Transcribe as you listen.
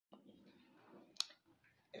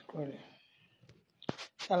Kọ̀lẹ̀.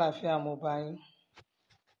 Ṣàlàáfíà mo bá yín.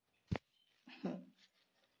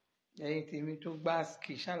 Ẹ̀yin tèmi tó gbá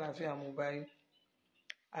ski ṣàlàáfíà mo bá yín.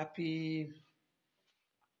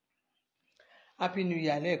 Happy New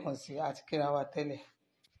Year lẹ́ẹ̀kan sí àti kíra wa tẹ́lẹ̀.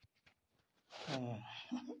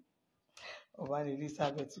 Ọba ní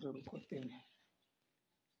Elizabeth lórúkọ tèmi.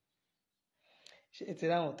 Ṣé ẹ ti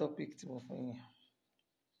ráwọn topic tí mo fún yín?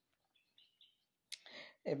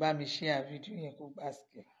 Ẹ bá mi share fídíò yẹn kó gbá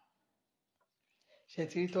ski. Ṣé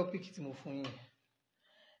ti rí topic tí mo fún yín?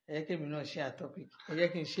 Ẹ jẹ́ kí èmi náà share topic. Ẹ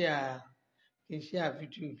jẹ́ kí n share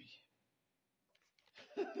fídíò bí.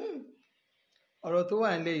 Ọ̀rọ̀ tó wà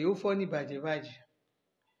nílẹ̀ yìí ó fọ́ ní bàjẹ́.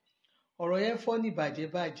 Ọ̀rọ̀ yẹn fọ́ ní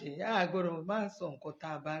bàjẹ́. A gbọ́dọ̀ máa sọ nǹkan tá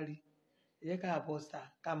a bá rí. Ẹ jẹ́ ká bọ́ sà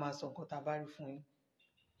ká máa sọ nǹkan tá a bá rí fún yín.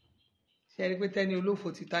 Ṣé ẹ rí pé Teni Olofo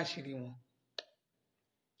ti tú àṣírí wọn?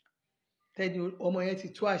 Teni ọmọ yẹn ti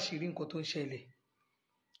tú àṣírí nǹkan tó ń ṣẹlẹ̀.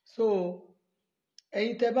 So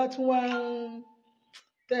ẹ̀yin tẹ́ bá tún wá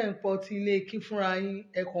tẹ́ ń pọ̀ tí ilé kí fúnra yín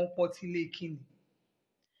ẹ kàn ń pọ̀ tí ilé kí ni.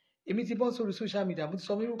 Èmi ti bọ́ sórí social media mo ti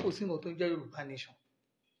sọ wípé kò sí nǹkan tó ń jẹ́ Yorùbá nation.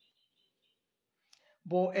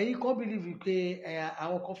 But ẹ̀yin kan believe pé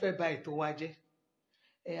àwọn kan fẹ́ bà ètò wa jẹ́.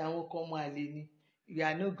 Àwọn kan mọ àlè ni. We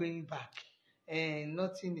are not going back.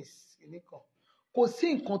 Nothing is nìkan. Kò sí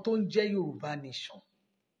nǹkan tó ń jẹ́ Yorùbá nation.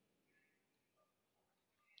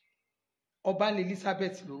 Ọba ńlá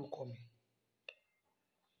Elizabeth lórúkọ mi.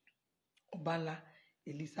 Ọba ńlá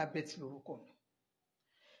Elizabeth lórúkọ mi.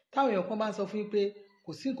 Táwọn èèyàn kan bá sọ fún yín pé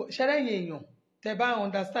kò sí nǹkan ṣẹ́rẹ́yìn èèyàn tẹ́ bá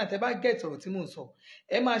understand tẹ́ bá get ọ̀rọ̀ tí mò ń sọ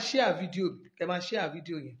ẹ máa share video ẹ máa share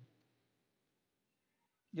video yẹn.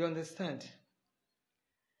 You understand?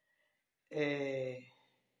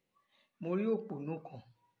 Mo rí òpònú kan.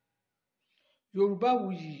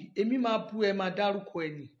 Yorùbáwùyí èmi máa bú ẹ máa dárúkọ ẹ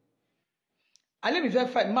ni. Alẹ́ mi fẹ́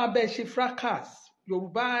fà máa bẹ́ẹ̀ ṣe fracas.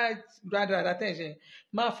 Yorùbá dáadáa tẹ́ ẹ̀ ṣe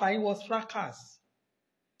máa fà yín wọ fracas.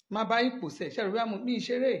 Máa bá yín pòṣẹ̀ ṣe Yorùbá mi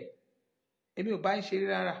ìṣeré. Èmi ò bá yín ṣeré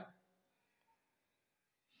rárá.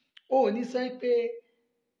 O ò ní sọ pé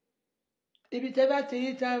ibi tẹ́ bá ti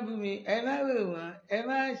yí tábù mi ẹ má wò wọ́n ẹ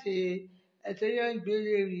má ṣe ẹ̀tẹ́yọ́ ń gbé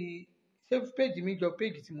lérí. Ṣé péjì mi jọ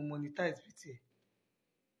péjì tí mo monetize bí tiẹ̀?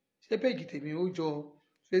 Ṣé péjì tèmi ó jọ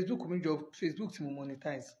Facebook mi jọ Facebook tí mo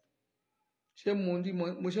monetize? Ṣé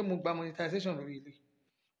mo gba monetization lórí ilé?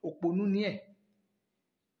 Òpònú ni ẹ̀.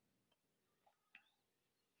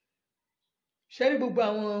 Ṣé rí gbogbo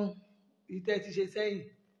àwọn ìtẹ́ ti ṣe sẹ́yìn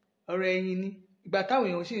ọ̀rọ̀ ẹ̀yìn ni ìgbà táwọn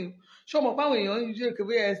èèyàn ṣì ń ṣé o mọ̀ pé àwọn èèyàn ń ṣe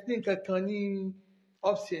kébé ẹ ní nǹkan kan ní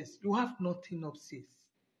upstairs. You have nothing upstairs.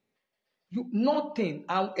 Nothing.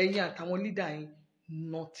 Ẹ̀yin àtàwọn leader yín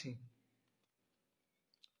nothing.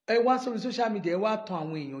 Ẹ wá sórí social media ẹ wá tan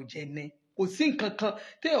àwọn èèyàn jẹ ní. Kò sí nǹkan kan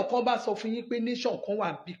téèyàn kan bá sọ fún yín pé nation kan wà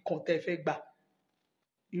bí kan tẹ́ fẹ́ gbà.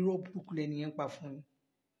 Irọ́ burúkú lẹni yẹn pa fún yín.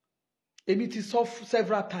 Èmi ti sọ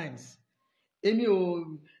several times. Èmi ò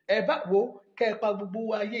ẹ bá wo kẹ́ ẹ pa gbogbo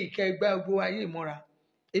ayé ìkẹ́ ẹ gbá gbogbo ayé ìmọ́ra.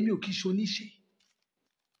 Èmi ò kí ṣoníṣe.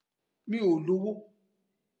 Mi ò lówó.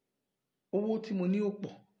 Owó tí mo ní ò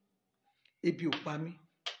pọ̀. Ebi ò pa mí.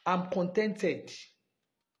 I'm contented.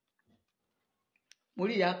 Mo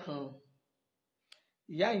rí ìyá kan.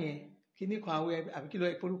 Ìyá yẹn kíní kan àwẹ̀ àbí kí ló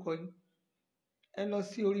ẹ porúkọ yín. Ẹ lọ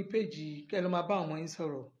sí orí péjì kẹ́ ẹ lọ máa bá ọmọ yín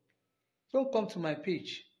sọ̀rọ̀. Don't come to my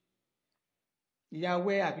page. Ìyá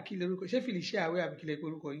awẹ́ àbí kí lè orúkọ ṣé Felicia awẹ́ àbí kí lè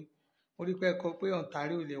porúkọ yín. Mo rí pé ẹ kọ pé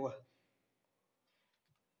Ontario lè wà.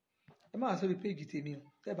 Ẹ máa sórí péjì tèmi o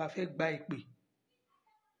tẹ́ bá fẹ́ gba ìpè.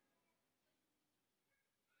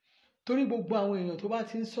 Torí gbogbo àwọn èèyàn tó bá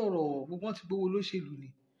ti ń sọ̀rọ̀ gbogbo wọn ti gbowó olóṣèlú ni.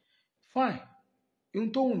 Fine. Ohun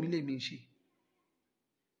tó wù mí lèmi ṣe.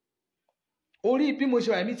 Orí bí mo ṣe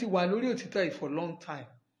wà èmi ti wà lórí òtítọ́ yìí for long time.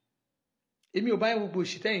 Èmi ò bá yín gbogbo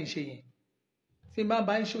òṣì tẹ́yìn ṣe yẹn. Tí n bá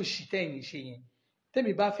bá yín ṣe òṣì tẹ́yìn ṣe yẹn.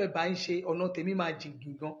 Tèmi bá fẹ́ bá yín ṣe ọ̀nà tèmi máa jìn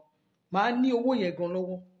gan. Màá ní owó yẹn gan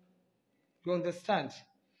lọ́wọ́. You understand?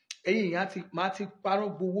 Ẹ̀yin ìyá máa ti parọ́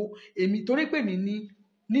gbowó. Èmi torí pé mi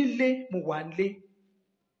nílé mo wà nílé.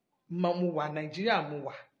 Mo wà Nàìjíríà mo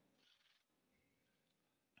wà.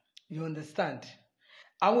 You understand?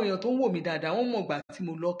 Àwọn èèyàn tó ń wò mí dáadáa wọ́n mọ̀ ìgbà tí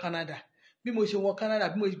mo lọ Canada. Bí mo ṣe wọ Canada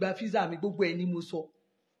bí mo ṣe gba visa mi gbogbo ẹ̀ ni mo sọ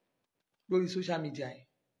lórí social media yìí.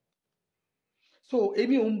 So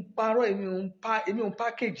èmi ò ń parọ́ èmi ò ń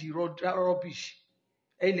package rubbish.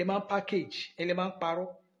 Ẹ̀yin lè máa package ẹ̀yin lè máa parọ́.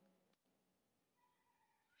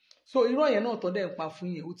 So irọ́ yẹn náà tọ́ dẹ̀ ń pa fún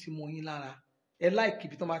yín ó ti mọ yín lára. Ẹ like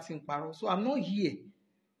ibi tó máa ti ń parọ́. So I'm not here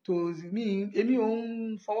to èmi ò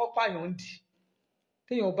ń fọwọ́ pààyàn dì.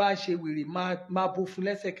 Téèyàn bá ṣe wèrè máa bó fún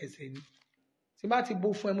lẹ́sẹ̀kẹsẹ̀ ni. Tí bá ti bó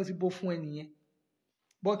fún ẹ mo ti bó fún ẹ nìyẹn.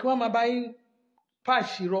 But kí wọ́n máa bá yín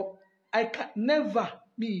pàṣírọ́ I can never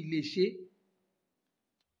mi lè ṣe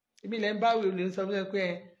èmi lẹ́ ń bá wí olè ń sọ fún ẹ pé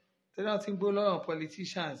tẹ́lẹ̀ náà ti ń gbó lọ́rọ̀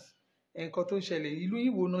politicians nǹkan tó ń ṣẹlẹ̀ ìlú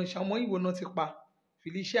ìwò náà ọmọ ìwò náà ti pa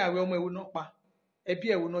Felicia àwẹ ọmọ ìwò náà pa ẹbí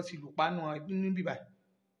ẹ̀wò náà ti lù pa nù nínú bíbá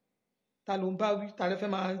ta ló ń bá wí ta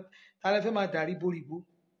lẹ fẹ́ máa dàrí boríbo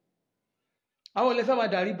àwọn olè fẹ́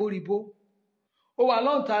máa dàrí boríbo ó wà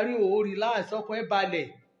lọ́ǹtarí ò relax ọkàn ẹ̀ balẹ̀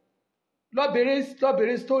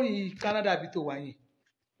lọ́bẹ̀rẹ̀ story Canada bí tó wà yẹn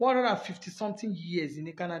 150 something years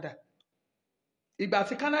ní Canada ìgbà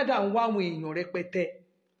tí Canada ń wá àwọn èèyàn rẹpẹtẹ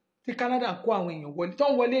tí Canada ń kó àwọn èèyàn wọlé tó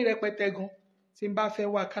ń wọlé rẹpẹtẹ gan tí n bá fẹ́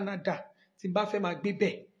wá Canada tí n bá fẹ́ máa gbé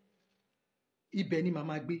bẹ́ẹ̀ ibẹ̀ ni màá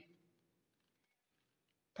máa gbé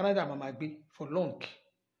Canada màá máa gbé for long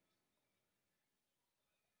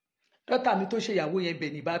dọ́tà mi tó ṣe ìyàwó yẹn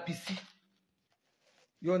bẹ̀ ní bá bí sí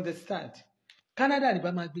you understand Canada ní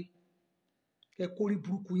bá máa gbé kẹ kórí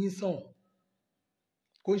burúkú yín sàn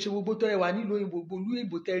kò ń ṣe gbogbo tó ẹ wà nílùú òyìnbó olú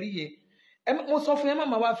òyìnbó tẹ rí yẹn mo sọ fún yẹn má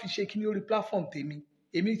máa wá fi ṣe kíní orí platform tèmi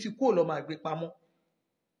èmi ti kúrò lọ máa gbé pamọ́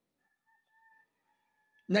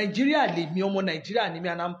Nàìjíríà lèmi ọmọ Nàìjíríà ni mi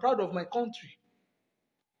and I'm proud of my country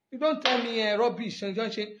you don't tell me rubbish ṣe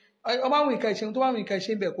ọmọ àwọn nǹkan ìṣe tó bá àwọn nǹkan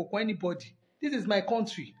ìṣe ń bẹ̀ kò kún anybody this is my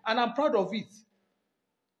country and I'm proud of it.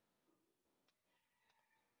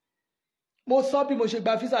 mo sọ bí mo ṣe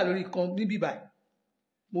gba visa lórí kan níbí báyìí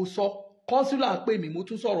mo sọ consular pè mí mo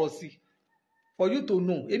tún sọ̀rọ̀ sí i for you to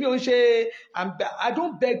know èmi ò ń ṣe I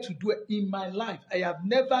don't beg to do it in my life I have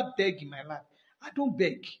never begged in my life I don't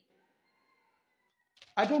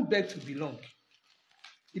beg to belong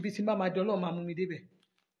ibi tí n bá máa dán Ọlọ́run máa mú mi débẹ̀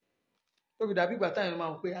tóbi dàbí ìgbà táyà máa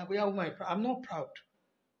wọ pé àbúyá I'm not proud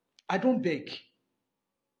I don't beg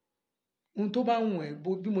ohun tó bá wùn ẹ́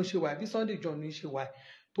bí mo ṣe wà bí Sunday John ní ṣe wà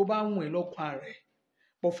tó bá wùn ẹ́ lọ́kàn rẹ̀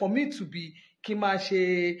but for me to be kí n máa ṣe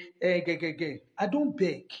gẹ̀gẹ̀gẹ̀ I don't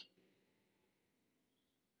beg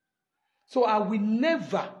so I will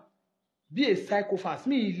never be a psychopath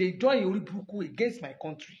mi lè join orí burúkú against my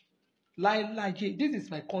country láyé this is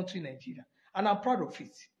my country Nigeria and I'm proud of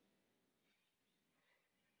it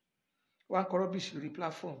wá kọ́ rọ́bìṣì lórí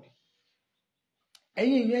platform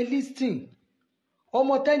ẹ̀yin ìyẹn listing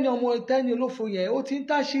ọmọ Teni Olofo yẹn ó ti ń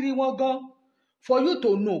táṣírí wọn gan for you to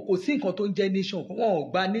know kò sí nǹkan tó ń jẹ́ nation wọn ò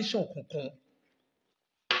gba nation kankan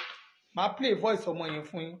máa play voice ọmọ yẹn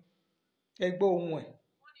fún yín ẹ gbọ́ ohun ẹ̀.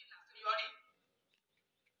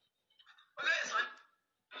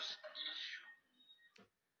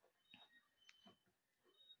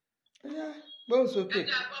 gbóhùn sókè.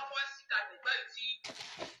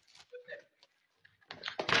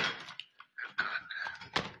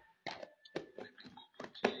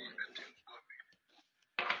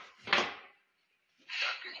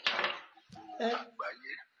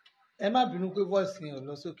 ẹ má bínú pé voice yẹn ò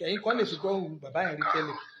lọ sókè ẹ̀yin kan lè fi gbọ́ ohùn bàbá yẹn rí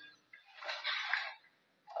tẹ́lẹ̀.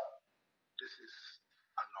 This is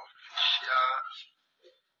an official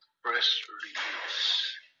press release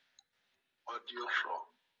audio from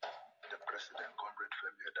the President, Comrade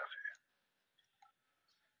Femi Odafe.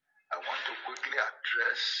 I want to quickly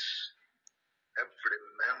address every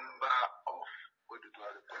member of Oduduwa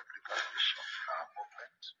Republican Nation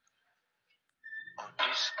movement on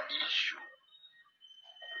this issue,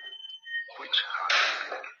 which has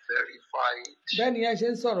been verified, bẹ́ẹ̀ni ẹ ṣe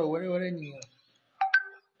ń sọ̀rọ̀ wẹ́rẹ́wẹ́rẹ́ nìyẹn.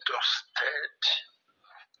 dusted,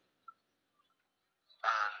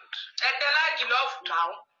 and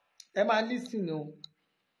ẹ máa lísìn o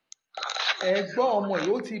ẹ gbọ́ ọmọ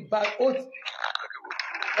yìí ó ti bá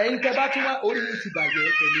ẹ̀yin tẹ́ bá tún wá orí yìí ti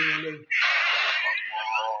bàjẹ́ pẹ̀lú wọn lẹ́yìn.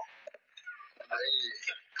 ọmọ lẹ́yìn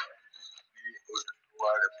ní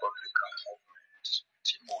Oduduwa Republican movement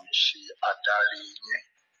tí mò ń ṣe adarí yẹn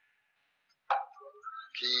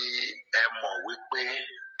kí ẹ mọ̀ wípé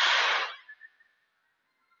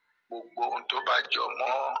gbogbo ohun tó bá jọ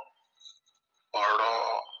mọ́ ọ̀rọ̀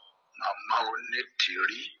màmá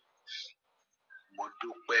Onítìrí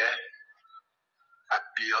Modúpẹ́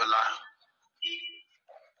Abíọ́lá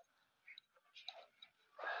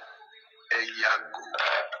ẹ yàgò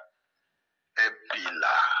ẹ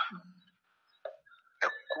bìlà ẹ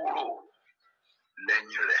kúrò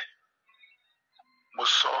lẹ́yìn rẹ̀. Mo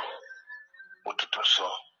sọ mo tuntun sọ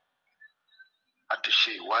a ti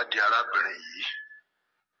ṣe ìwádìí arábìnrin yìí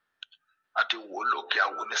a ti wò lókè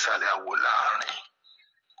àwò nísàlẹ̀ àwò láàrin.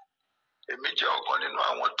 Èmi jẹ́ ọ̀kan nínú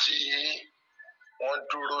àwọn tí wọ́n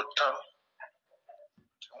dúró tán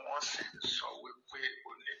tí wọ́n sì sọ wípé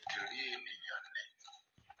Onítìrí ènìyàn ni,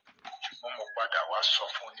 ṣùgbọ́n mo padà wá sọ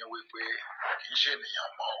fún yín wípé kì í ṣe ènìyàn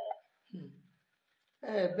mọ́ o.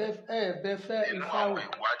 Nínú àwọn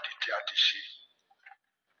ìwádìí tí a ti ṣe,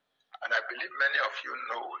 and I believe many of you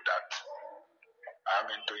know that I'm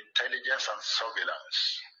in to intelligence and surveillance.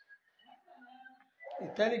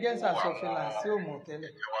 Intelligence and surveillance tí ò mọ̀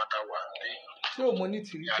tẹ́lẹ̀. Tí ò mọ̀ ní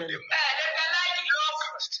tìrí tẹ́lẹ̀.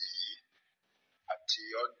 Àti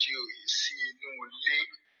ọdíò yìí sí inú ilé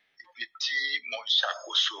ibi tí mo ń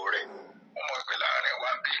ṣàkóso rẹ̀. Wọ́n mọ̀ pé láàrin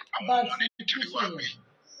wa bí àwọn ọmọ ní ìtìrí wa bí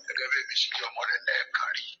gẹ́gẹ́ bí èmi sì jẹ́ ọmọ rẹ̀ lẹ́ẹ̀kan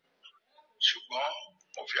rí. Ṣùgbọ́n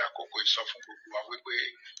mo fi àkókò ìsọ fún gbogbo wa wípé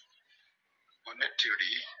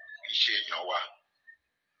onítìrí kì í ṣe èèyàn wa.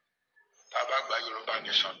 Tá a bá gba Yorùbá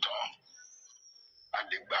nation tán, a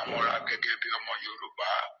lè gbà mọ́ra gẹ́gẹ́ bí ọmọ Yorùbá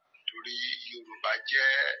torí Yorùbá jẹ́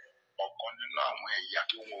ọ̀kan nínú àwọn ẹ̀yà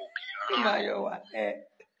tó wọn òkè rán.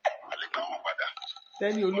 A lè gbà wọn padà.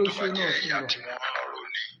 Tẹ́ni olóṣó náà sí lọ. Ẹ̀yà tí wọ́n rán ló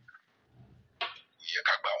ní ìyẹ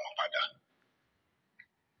ká gbà wọn padà.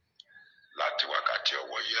 Láti wákàtí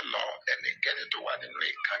ọwọ́ yẹn lọ, ẹnikẹ́ni tó wà nínú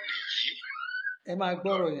ìkànnì yìí. Ẹ máa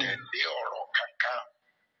gbọ́rọ̀ yẹn. Tẹ̀lé ọ̀rọ̀ kankan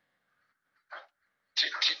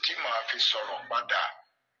títí tí màá fi sọ̀rọ̀ padà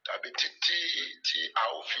tàbí títí tí a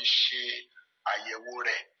ó fi ṣe àyẹ̀wò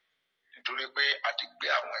rẹ̀ nítorí pé a ti gbé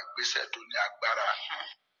àwọn ìgbésẹ̀ tó ní agbára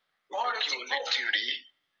kí onítìrí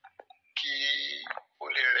kí ó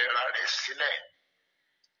lè rẹra rẹ̀ sílẹ̀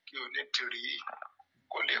kí onítìrí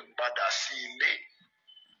kó lè padà sí ilé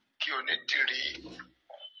kí onítìrí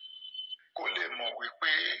kó lè mọ̀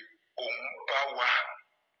wípé òun bá wà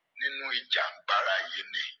nínú ìjàngbara yìí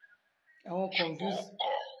ni. Àwọn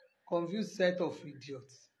confused set of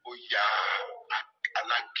idiots. Ó yá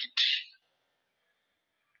alágídí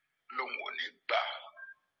lòun ò ní gbà.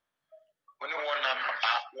 Ó ní wọ́n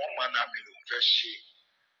máa na mi lòun fẹ́ ṣe.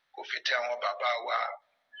 Kò fi ti àwọn bàbá wa.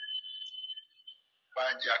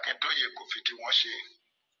 Bánjí Akíntóyè kò fi ti wọ́n ṣe.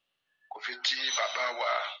 Kò fi ti bàbá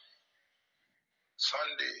wa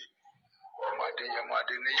Sunday Adéyẹmọ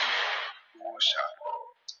Adéníyì owó ṣá.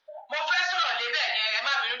 Mo fẹ́ sọ̀rọ̀ lébẹ̀ yẹn, ẹ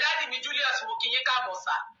má bínú dáàdì mi Julius mo kí yín káàbọ̀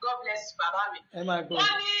sà, God bless bàbá mi.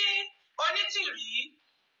 Wọ́n ní onítìrí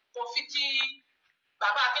kò fi ti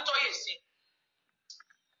bàbá Akíntóyè sí.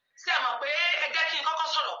 Ṣé ẹ mọ̀ pé ẹ jẹ́ kí n kọ́kọ́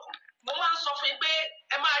sọ̀rọ̀ kan? Mo máa ń sọ fún yín pé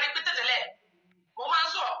ẹ máa rí pé tẹ̀tẹ̀lẹ̀. Mo máa ń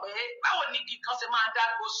sọ̀rọ̀ pé báwo ni igi kan ṣe máa ń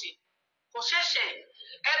dágbó ṣe. Kò ṣeé ṣe.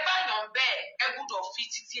 Ẹ bá yàn bẹ́ẹ̀, ẹ gbúdọ̀ fi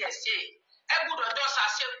títí ẹ̀ ṣe. Ẹ gbúdọ̀ jọ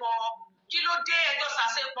ṣàṣepọ̀. Kí ló dé ẹjọ́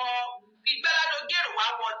ṣàṣepọ̀? Ìgbẹ́ládó gèrò wá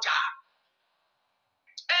wọjà.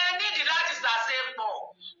 Ẹ nídìí láti ṣàṣepọ̀.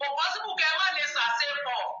 Kò pọ́sibù kẹ́ ẹ má lè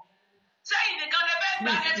ṣàṣepọ̀. Sẹ́yìn nìkan lè fẹ́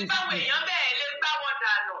gbà kẹ́tí báwọn èèyàn bẹ́ẹ̀ lè gbá wọn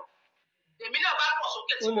dànù. Èmi náà bá pọ̀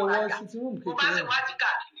sókè tí mo rajà. Mo bá sì wádìí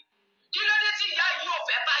káàkiri. Kí ló dé tí ìyá yìí ò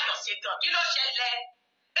fẹ́ báyọ̀ ṣe tán? Kí ló ṣẹlẹ̀?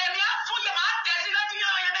 Èmi á fún yẹn máa tẹ̀ sí lójú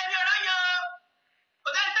yan ọyàn bẹ́ẹ̀ ni ọ̀rọ̀ yan. Kò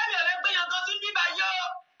sẹ́ni tẹ́mi ò lè gbé yan gan sí bíbá yó.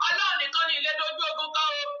 Ọlọ́run nìkan ni ilé dojú ogun kan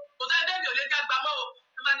o. Kò sẹ́ni tẹ́mi ò lè jágbá mọ́ o.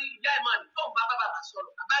 Ẹ máa ní ìyá ìmọ̀ ní tó ń bá bàbá sọ̀rọ̀.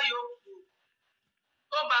 Bàbá yóò kú.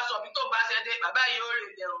 Tó ń bá sọ bí tó ń bá ṣe dé, bàbá yóò rè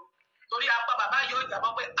lẹ̀ o. Torí apá bàbá yóò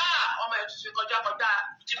jàmọ́ pé ọmọ ẹ̀ tún ṣe kọjá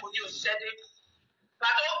tí mo ní òṣìṣẹ́ dé.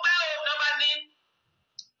 Gbàtó pẹ́ o, náà bá ní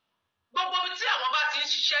gbogbo ibi tí àwọn bá ti ń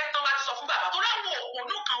ṣiṣẹ́ tán bá ti sọ fún bàbá tó láwọn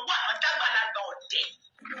òpònú kan wà wọn dágbàlagbà ọ̀dẹ̀.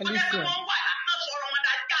 Ó jẹ́ pé wọ́n wà láti sọ̀rọ̀ wọn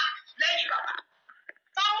dáadáa lẹ́yìn bàbá.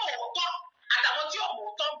 Táwọn òótọ́ àtàwọn tí òmò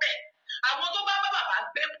òótọ́ bẹ̀. Àwọn tó bá bàbá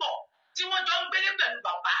gbé pọ̀ tí wọ́n jọ ń gbélé pẹ̀lú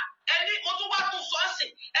bàbá. Ẹni o tún wá tún sọ́ọ̀sì.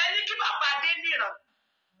 Ẹni kí bàbá Adéníran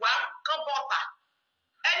wá kán bọ́ta.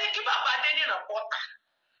 Ẹni kí bàbá Adéníran bọ́ta.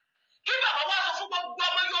 Kí bàbá wá sọ fún gbogbo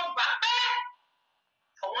ọmọ Yorùbá pé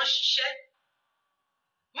àwọn ṣiṣẹ́.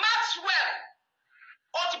 Maxwell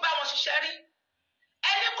ó ti bá wọn ṣiṣẹ́ rí.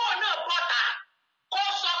 Ẹni kò náà bọ́ta kó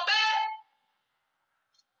sọ pé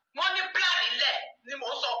wọ́n ní plan ilẹ̀ ni mò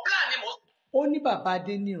ń sọ plan ni mò ń sọ. Ó ní bàbá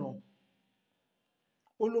Adéníran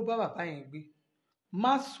ó ló bá bàbá yẹn gbé.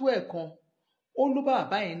 Maxwell kan ó ló bá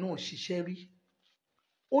bàbá yẹn náà ṣiṣẹ́ rí.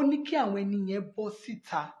 Ó ní kí àwọn ẹni yẹn bọ́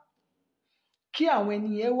síta kí àwọn ẹni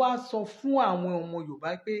yẹn wá sọ fún àwọn ọmọ Yorùbá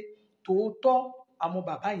pé tòótọ́ àwọn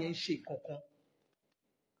bàbá yẹn ń ṣe kankan.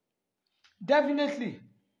 Definitely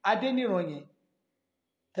Adéníran yẹn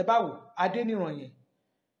tẹ́ bá wò Adéníran yẹn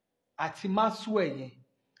àti Maxwell yẹn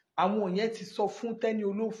àwọn yẹn ti sọ fún Teni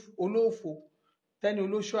Olofo Teni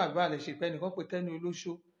Olóṣó àgbà lè ṣe pé ẹnìkan pé Teni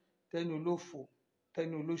Olóṣó Teni Olofo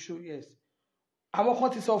Teni Olóṣó yes àwọn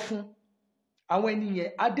kan ti sọ fún àwọn ẹni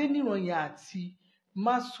yẹn Adéníran yẹn àti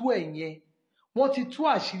Maxwell yẹn wọ́n ti tú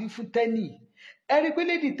àṣírí fún Teni ẹ rí pé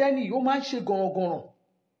lady Teni ó máa ń ṣe gànràngànràn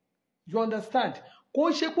you understand kò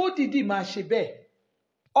ṣe pé ó dìídì máa ṣe bẹ́ẹ̀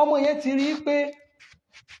ọmọ yẹn ti rí pé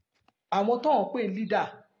àwọn tó ń pè leader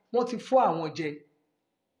wọ́n ti fọ́ àwọn jẹ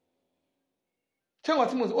ṣé wọ́n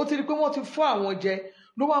ti mọ̀ ó ti rí pé wọ́n ti fọ́ àwọn jẹ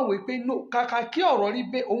ló wá wò pé no kàkà kí ọ̀rọ̀ rí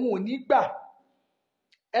bẹ́ẹ̀ òun ò ní gbà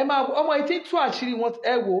ẹ máa ọmọ yìí ti tú àṣírí wọn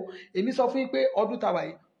ẹ wò èmi sọ fún yín pé ọdún tàwa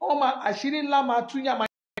yìí ọmọ àṣírí ńlá máa tú yàmá.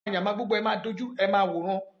 yàmá gbogbo ẹ máa dojú ẹ máa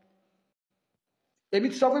wòran. Èmi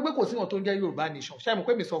ti sọ fún pé kò sí wọn tó ń jẹ́ Yorùbá nation ṣé mo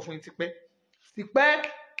pé mi sọ fún yín tipẹ́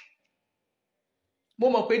mo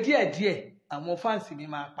mọ̀ pé díẹ̀díẹ̀ àwọn fáǹsì mi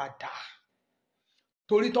máa padà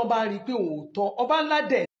torí tán bá rí i pé òótọ́ ọba ńlá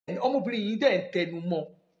dẹ̀ ọmọbìnrin yìí dẹ̀ ń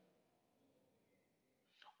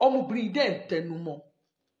tẹnu mọ́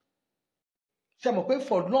ṣé mo pé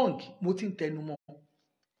for long mo ti ń tẹnu mọ́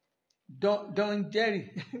Don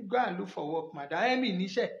Jerry go and look for work madam emi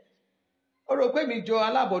níṣẹ́ ó rò pé mi jọ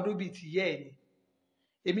alábọ̀dún bíi tìyẹ́ ẹ̀ ni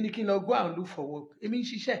èmi ni kí n lọ go and look for work èmi ń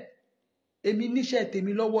ṣiṣẹ́ èmi níṣẹ́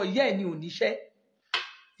tèmi lọ́wọ́ ìyá ẹ̀ ni ò níṣẹ́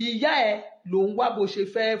ìyá ẹ̀ ló ń wá bó ṣe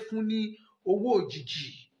fẹ́ fún ní owó òjijì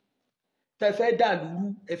tẹ fẹ́ dà lúrú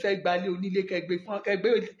ẹ fẹ́ gbalé onílé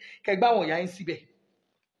kẹgbẹ́ àwọn ìyá yín síbẹ̀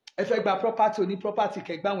ẹ fẹ́ gba property oní property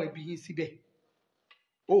kẹgbẹ́ àwọn ẹbí yín síbẹ̀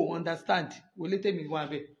understand wọlé tèmi wà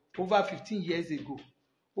bẹ́ẹ̀ over 15 years ago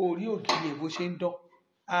orí ògiri ẹ̀ bó ṣe ń dán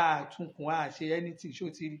àtúnkùn àṣẹ anything ṣó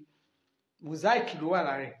ti rí mosaic ló wà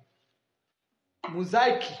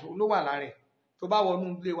lára ẹ̀ tó bá wọnú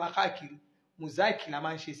ilé wa káàkiri mosaic la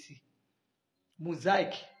máa ń ṣe sí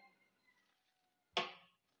mosaic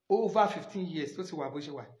over 15 years tó ti wà bó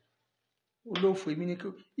ṣe wà Olofo èmi ní kí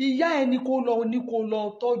ìyá ẹ ní kó lọ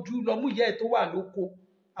tọ́jú lọ mú ìyá ẹ tó wà lóko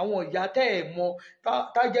àwọn ìyá tẹ́ ẹ̀ mọ̀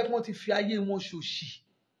tá jẹ́ kí wọ́n ti fi ayé wọn ṣòṣì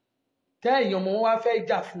tẹ́ èèyàn mọ̀ wọ́n wá fẹ́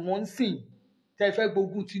jà fún wọn sìn tẹ́ fẹ́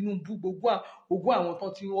gbógun Tinubu ogún àwọn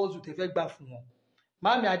tán tí wọ́n zù tẹ́ fẹ́ gbà fún wọn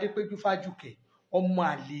Máàmì Adépéjú Fájùkẹ́ ọmọ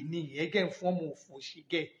àlè ni ẹgẹ́ fún ọmọ òfò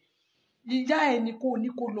ṣìgẹ́ ìyá ẹ ní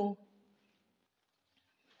kó lọ.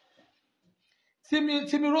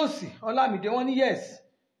 Timi Rose Ọlámídé wọ́n ní yes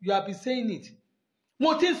you have been saying it mo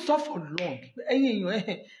ti ń sọ for long ẹ̀yin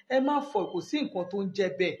èèyàn ẹ má fọ kò sí nǹkan tó ń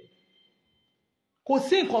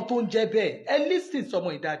jẹ́ bẹ́ẹ̀ ẹ listen sọmọ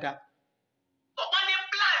ìdáadáa. wọ́n ní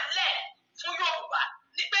plan lẹ̀ fún Yorùbá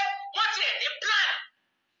ni pé wọ́n ti ẹ̀ ní plan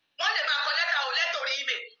wọ́n lè máa kọ lẹ́tà ò lẹ́tọ̀rí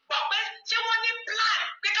ibẹ̀ gbọ́ pé ṣé wọ́n ní plan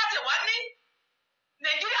pé ká tẹ̀ wá ní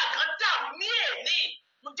Nàìjíríà kan dàrú ní èní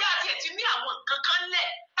ǹjẹ́ àti ẹ̀ ti ní àwọn nǹkan kan lẹ̀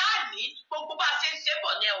tá à ní gbogbo bá a ṣe ń ṣe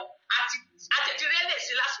bọ̀ yẹn o àti àtẹ̀tìrẹ́ lè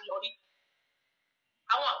ṣe láṣeyọrí.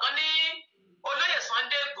 Àwọn kan ní olóyè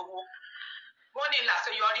Sunday Igboho wọ́n ní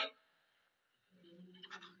láṣeyọrí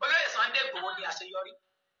olóyè Sunday Igboho ní àṣeyọrí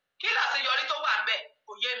kí láṣeyọrí tó wà ń bẹ̀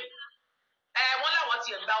kò yé mi wọ́n láwọn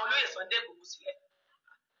ti gba olóyè Sunday Igboho sílẹ̀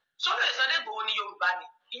sólóyè Sunday Igboho ní Yorùbá ni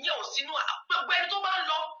ìyẹn ò sínú gbogbo ẹni tó bá ń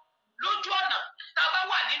lọ lójú ọ̀nà tá a bá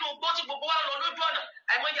wà nínú igbó tí gbogbo wa ń lọ lójú ọ̀nà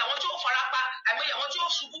àìmọye àwọn tí ó farapa àìmọye àwọn tí ó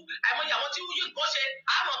ṣubú àìmọye àwọn tí ó yí nǹkan ṣe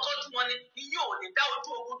àmọ́ tọ́jú wọn ni ìyẹn ò lè dá ojú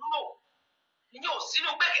ogun dúró ìyẹn ò sínú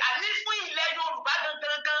pé àní fún ilẹ̀ Yorùbá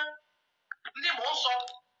gangan ni mò ń sọ.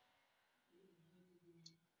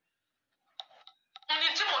 ní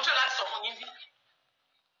tí mò ń tọ́ láti sọ fún yín bí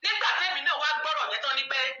nígbà tẹ́mi náà wá gbọ́rọ̀ yẹn tán ni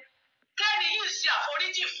pé kẹ́ni yìí ṣe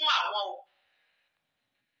àforíjì fún àwọn o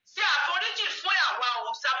ṣe àforíjì fún àwa o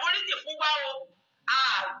ṣe àforíjì fún wa o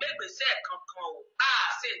àgbègbèsè kankan o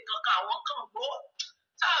ṣe kankan àwọn kan gbó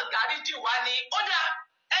táwọn gàrídì wa ni ó dá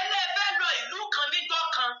ẹlẹ́fẹ́ lọ ìlú kan níjọ́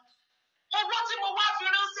kan owó tí mo wá fi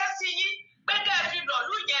ránṣẹ́ sí yín pé kẹ́ ẹ fi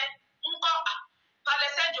lọ̀lú yẹn ń kọ́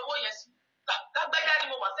kalẹ̀ sẹ́ńdì owó yẹn sí lágbájá ni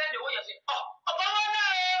mo wà sẹ́ńdì owó yẹn sí ọ̀pọ̀ wọn náà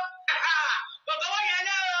o ọ̀pọ̀ wọn yẹn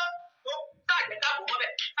náà o táàjẹ́ ká bò wọ́n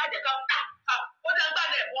bẹ̀ táàjẹ́ ká ó dá gbá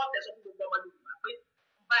náà ẹ̀fọ́ tẹ̀sán fún gbogbo ọmọ Yorùbá pé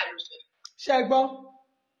báyìí ló ṣe. ṣe gbọ́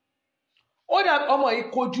ó dà ọmọ yìí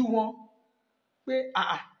kojú wọn pé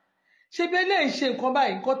ṣe bí eléyìí ṣe nǹkan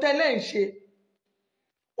báyìí nǹkan tẹ́lẹ̀ ń ṣe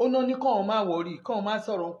ó ná ní kóun má wọrí kóun má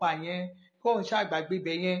sọ̀rọ̀ ń pa yẹn kóun ṣàgbàgbé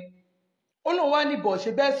bẹ̀ yẹn ó lóun wá níbọ̀ ṣe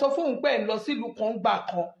bẹ́ẹ̀ sọ fóun pé ń lọ sílùú kan gbà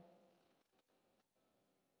kan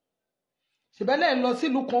ṣèbẹ́lẹ̀ ń lọ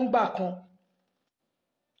sílùú kan gbà kan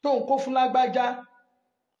tóun kó fún lágbájá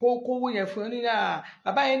kó kówó yẹn fún ní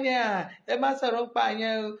bàbá yẹn ní ẹ má sọ̀rọ̀ ń pa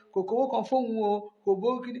yẹn kò kówó kan fóun o kò bó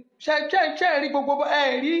kiri ṣe rí gbogbo ẹ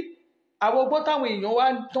rí àwọn ogbó táwọn èèyàn wá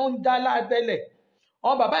tó ń dá lábẹ́lẹ̀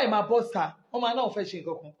àwọn bàbá yìí máa bọ́ sà wọ́n máa náà fẹ́ ṣe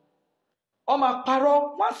nǹkan kan wọ́n máa parọ́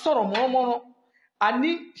wọ́n sọ̀rọ̀ mọ́rán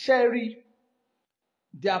àní ṣe rí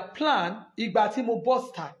their plan ìgbà tí mo bọ́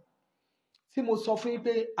sà tí mo sọ fún yín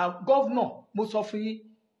pé gọ́vnọ̀ mo sọ fún yín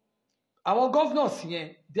àwọn governors yẹn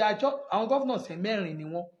àwọn governors yẹn mẹ́rin ni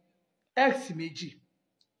wọ́n x méjì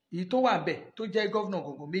èyí tó wà bẹ́ẹ̀ tó jẹ́ governor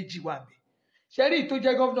gbogbo méjì wà bẹ́ẹ̀ ṣe rí tó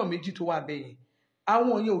jẹ́ governor méjì tó wà bẹ́ẹ̀ yẹn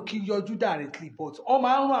àwọn yẹn ò kí yọjú directly but wọ́n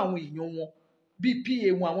máa ń rán àwọn èèyàn wọn bíi pa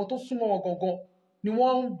wọn àwọn tó súnmọ́ wọn gangan ni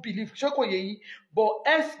wọ́n ń believe ṣé kò yẹ yín but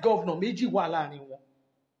ex governor méjì wà láàrin wọn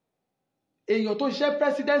èèyàn tó ṣiṣẹ́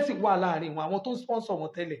presidency wà láàrin wọn àwọn tó sponsor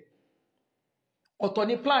wọn tẹ́lẹ̀ ọ̀tọ̀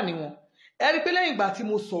ní plan wọn ẹ rí pé lẹ́yìn ìgbà tí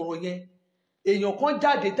mo sọ̀rọ̀ yẹn èèyàn kan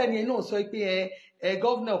jáde tẹ́ni ẹ náà sọ pé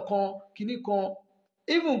gọ́vnà kan kinní kan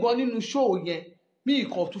even gan nínú show yẹn mi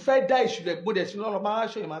kàn tún fẹ́ dá ìṣúlẹ̀ mo dẹ̀ sí lọ́rọ̀ máa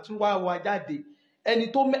ṣe ìmọ̀ àtún wá jáde ẹni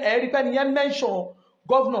tó ẹ̀rí pẹ́ni yẹn mention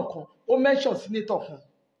gọ́vnà kan ó mention senator kan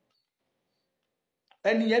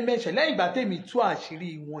ẹni yẹn mention lẹ́yìn ìgbà tèmi tú àṣírí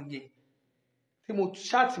wọn yẹn tí mo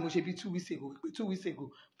ṣáàtì mo ṣe bí 2 weeks ago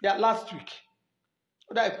yeah, last week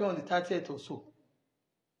ó dà pé on the 30th or so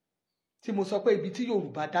tí mo sọ pé ibi tí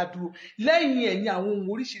Yorùbá dá dúró lẹ́yìn ẹ̀yìn àwọn ohun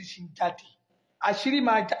oríṣiríṣi ń jáde àṣírí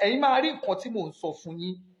máa ẹ̀yin máa rí nǹkan tí mò ń sọ fún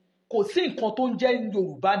yín kò sí nǹkan tó ń jẹ́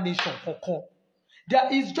Yorùbá nation kankan there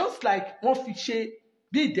is just like wọ́n fi ṣe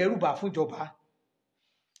bí ìdẹ́rùbà fún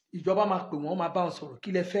ìjọba máa pè wọ́n máa bá wọn sọ̀rọ̀ kí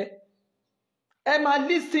lẹ fẹ́ ẹ máa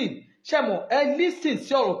listen ṣé mọ̀ ẹ listen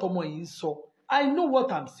sí ọ̀rọ̀ tọmọ yìí ń sọ I know what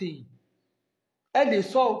I'm saying ẹ lè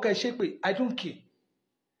sọ ọ kẹ ṣe pé I don't care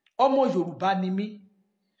ọmọ Yorùbá ni mí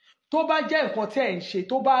tó bá jẹ́ nǹkan tí ẹ̀ ń ṣe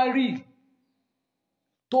tó bá rí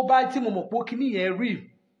tó bá tí mo mọ̀ pé kíní yẹn rí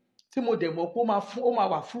tí mo dẹ̀ mọ̀ pé ó máa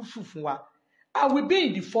wà fruitful fún wa I will be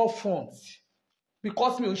in the forefront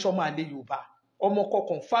because mi ò ń ṣọmọ àlè Yorùbá ọmọ kọ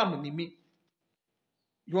confam ni mí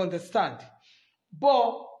you understand but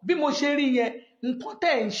bí mo ṣe rí yẹn nǹkan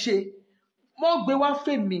tẹ́ ẹ̀ ń ṣe wọ́n gbé wá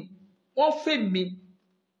fèmí wọ́n fèmí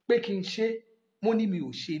pé kí n ṣe mo ní mi ò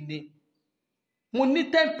ṣe ni mo ní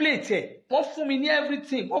template ẹ̀ wọ́n fún mi ní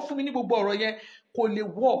everything wọ́n fún mi ní gbogbo ọ̀rọ̀ yẹn kò lè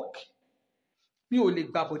work mi ò lè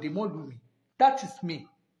gbàbọ̀dé mọ́ lù mí that is me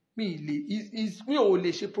mi ò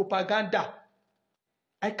lè ṣe propaganda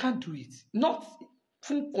I can't do it not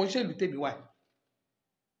fún kọ́ńṣẹ́lù tèmi wá.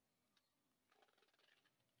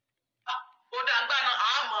 ó dàgbà náà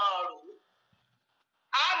àmọ́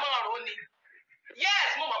ọ̀rọ̀ ni yes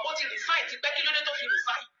mo mọ̀ bó ti resign ti pẹ́ kí ló dé tó fi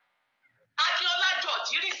resign Akínọlá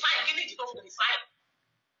George resign kí ni ìdí tó fi resign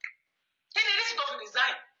kí ni ìdí tó fi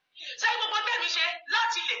resign ṣé gbogbo tẹ̀mí ṣe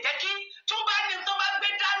láti lè jẹ́ kí tó bá ní tó bá gbé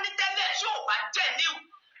dání tẹ́lẹ̀ tí ò bá jẹ́ níwò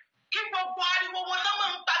kí gbogbo ariwo wọn tó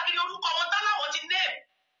máa ń pa kiri orúkọ wọn tán láwọn ti name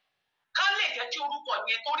ká lè jẹ́ kí orúkọ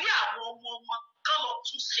yẹn torí àwọn ọmọ wọn kán lọ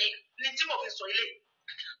tún ṣe ni tí mo fi sọ ilé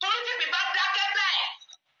torí tí mi bá dákẹ́ bẹ́ẹ̀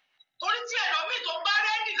torí tí ẹlòmíì tó bá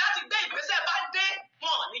rẹ́dì láti gbé ìgbésẹ̀ bá dé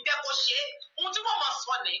wọn ní jẹ́ kó ṣe ohun tí wọ́n máa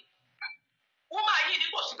sọ ni wọ́n máa yí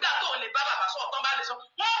nípò sígbà tó lè bá bàbá sọ ọ̀tán bá lè sọ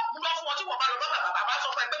wọ́n mú lọ fún wọn tí wọ́n bá lọ bá bàbá sọ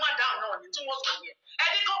fún ẹ pé má dáhùn náà ní tí wọ́n sọ yẹn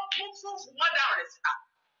ẹni kan mú fúfú wọ́n dáhùn rẹ̀ síta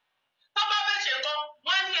tó bá fẹ́ ṣe kan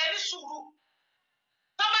wọ́n á ní ẹni sùúrù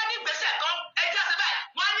tó bá ní ìgbésẹ̀ kan ẹjẹ́ àti báyìí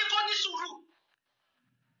wọ́n á ní kó ní sùúrù.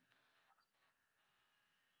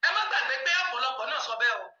 ẹ má gbàgbé pé ọ̀pọ̀lọpọ̀ náà sọ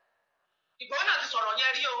bẹ́ẹ̀ o Ìgbòho náà ti sọ̀rọ̀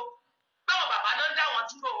yẹn rí o báwọn bàbá náà ń dá wọn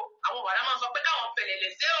dúró o àwọn bàbá máa ń sọ pé káwọn fẹ̀lẹ̀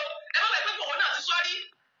lẹ̀ sí o ẹ má gbàgbé Ìgbòho náà ti sọ rí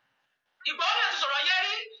Ìgbòho náà ti sọ̀rọ̀ yẹn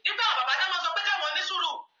rí nígbà àwọn bàbá náà máa sọ pé káwọn ní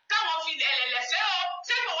sùúrù káwọn fi ẹ̀lẹ̀lẹ̀ sí o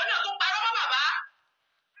ṣé Ìgbòho náà tún parọ́ mọ́ bàbá.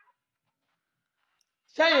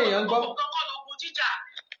 ṣẹ́yìn èèyàn gbọ́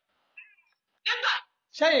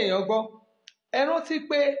ṣẹ́yìn èèyàn gbọ́ ẹ rántí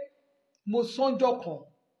pé mo sọ́njọ́ kan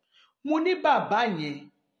mo ní bàbá yẹn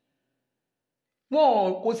wọn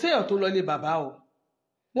kò séèyàn tó lọlé bàbá o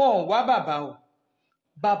wọn ò wá bàbá o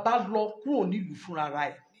bàbá lọ kúrò nílùú fúnra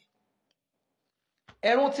ẹ̀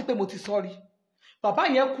ẹ rántí pé mo ti sọ rí bàbá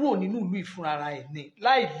yẹn kúrò nínú ìlú ìfúnra ẹ̀ ní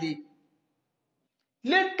láì le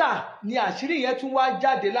later ni àṣírí yẹn tún wá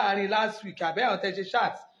jáde láàrin last week àbẹ́ àwọn tẹ́ṣe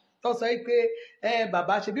chat tó sọ pé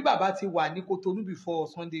bàbá ṣe bí bàbá ti wà ní Kotonu before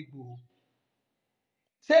Sunday Igboho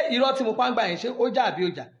ṣé irọ́ tí mo pa ń gbà yẹn ṣé ó jà àbí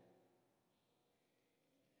ó jà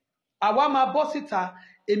àwa máa bọ́ síta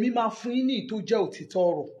èmi máa fún yín ní ìtó jẹ́ òtítọ́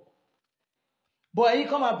ọ̀rọ̀ bọ̀ ẹ̀yin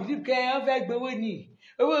kan máa bìlíf kẹ́ ẹ̀ ń fẹ́ gbowó ní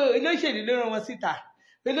owó olóṣèlú ló rán wọn síta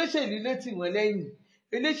olóṣèlú ló tì wọ́n lẹ́yìn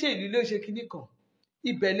olóṣèlú ló ṣe kinní kan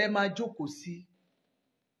ibẹ̀ lẹ máa jókòó sí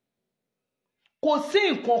kò sí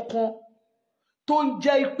nǹkan kan tó ń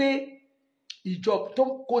jẹ́ pé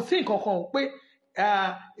kò sí nǹkan kan pé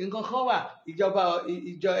nǹkan kan wà ìjọba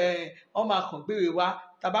wọn máa kàn gbéwè wá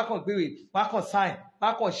tàbá kàn gbéwè wá kàn sáìn wá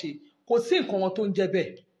kàn ṣe kò sí nǹkan wọn tó ń jẹ́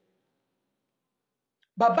bẹ́ẹ̀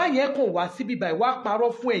bàbá yẹn kàn wá síbí báyìí wá parọ́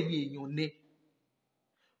fún ẹ̀yin èèyàn ni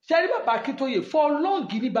ṣe rí bàbá Akíntóyè for long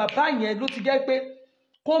ni bàbá yẹn ló ti jẹ́ pé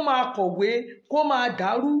kó máa kọ̀wé kó máa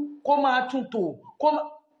dàrú kó máa túntò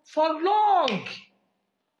for long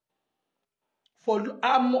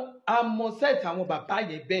àmọ́ set àwọn bàbá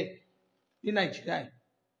yẹn bẹ́ẹ̀ ní Nàìjíríà yìí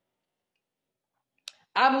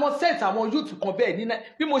àmọ́ set àwọn youth kan bẹ́ẹ̀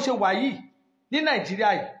bí mo ṣe wà yìí ní Nàìjíríà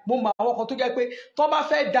yìí mo mọ àwọn kan tó jẹ́ pé tó bá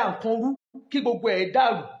fẹ́ da nǹkan rú kí gbogbo ẹ̀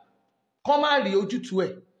dàrú kó má rí ojútùú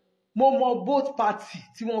ẹ̀ mo mọ both party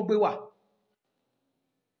tí wọ́n gbé wà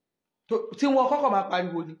tí wọ́n kọ́kọ́ máa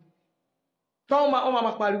pariwo ni tí wọ́n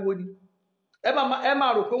máa pariwo ni ẹ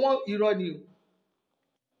máa rò pé wọ́n irọ́ ni o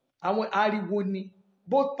àwọn ariwo ni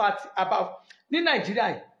both party about ní Nàìjíríà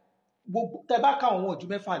gbogbo tẹ́ bá ká àwọn ojú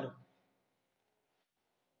mẹ́fà lọ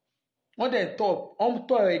wọ́n dẹ̀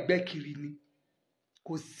tọ́ ẹgbẹ́ kiri ni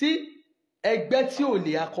kò sí ẹgbẹ́ tí ò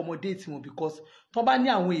lè accommodate wọn because tọ́ bá ní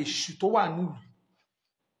àwọn èṣù tó wà nílùú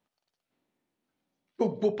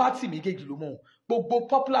gbogbo party méjèèjì ló mọ̀ gbogbo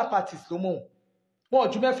popular parties ló mọ̀ wọn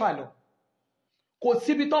ojú mẹ́fà lọ kò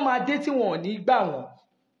síbi tọ́ máa dé tí wọn ò ní gbà wọ́n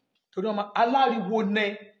torí ọmọ aláriwo nẹ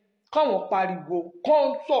káwọn pariwo kán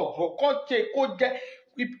sọ̀rọ̀ kán ṣe kó jẹ́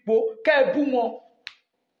ipò kẹ́ ẹ bú wọn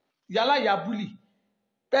yálà ìyá búlì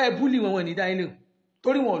kẹ́ ẹ búlì wọn ní dáhìn lẹ́wọ̀n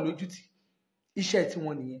torí wọn ò lójútì iṣẹ́ tí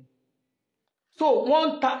wọ́n nìyẹn so wọ́n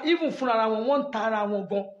ń ta even fúnra wọn wọ́n ń ta ara wọn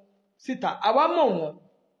gan síta àwa mọ̀ wọ́n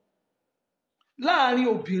láàárín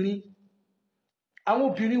obìnrin àwọn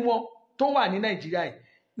obìnrin wọn tó wà ní Nàìjíríà yìí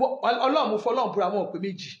Ọlọ́run mo fọlọ́run búra wọn pé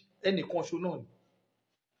méjì ẹnìkan ṣo náà ni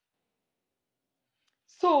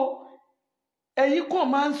so ẹ̀yin kàn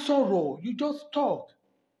máa ń sọ̀rọ̀ you just talk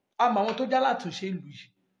àmọ́ àwọn tó já látúnṣe ìlú yìí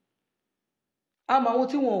àmọ́ àwọn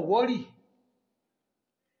tí wọn ò wọ́rì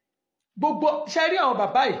gbogbo ṣe rí àwọn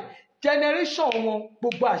bàbá yìí generation wọn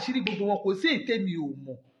gbogbo àṣírí gbogbo wọn kò sí ìtẹ́mi ò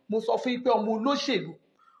mọ̀ mo sọ fún yín pé ọmọ olóṣèlú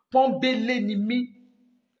pọ́nbélé ni mí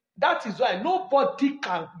that is why nobody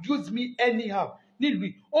can use me anyhow nílùú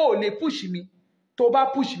yìí ó lè push mi tó bá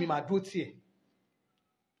push mi màá dó tiẹ̀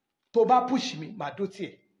tó bá push mi màá dó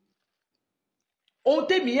tiẹ̀ ohun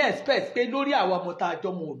tèmi expect pé lórí àwọn ọmọ tá a jọ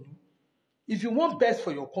mọ òlu if you want best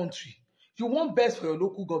for your country you want best for your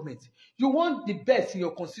local government you want the best in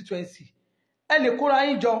your constituency ẹ lè kóra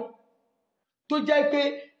yín jọ tó jẹ́ pé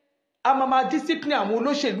a máa discipline àwọn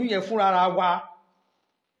olóṣèlú yẹn fúnra wa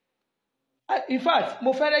in fact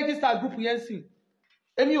mo fẹ́ register group yẹn sí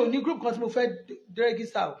èmi ò ní group kan tí mo fẹ́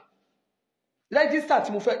register o register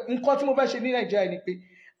tí mo fẹ́ nǹkan tí mo fẹ́ ṣe ní Nàìjíríà ni pé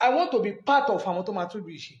I want to be part of àwọn tó máa tún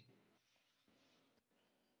bí ṣe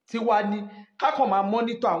tí wá ní kákan máa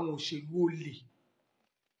monitor àwọn òṣèlú olè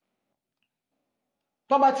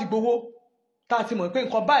tó bá ti gbowó tá a ti mọ̀ pé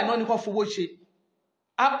nǹkan báyìí náà ní kàn fowó ṣe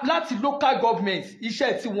láti local government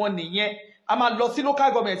iṣẹ́ tí wọ́n nìyẹn a máa lọ sí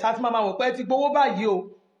local government àti máa wọ̀ pé ti gbowó báyìí o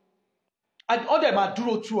ó dẹ̀ máa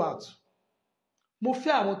dúró throughout mo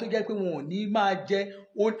fẹ́ àwọn tó jẹ́ pé wọn ò ní máa jẹ́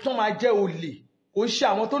tán máa jẹ́ olè kò ṣe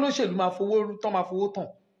àwọn tó lóṣèlú máa fowó tán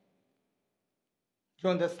you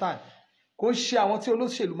understand kò ṣe àwọn tí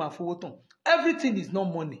olóṣèlú máa fowó tán everything is not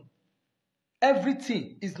money everything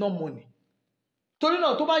is not money torí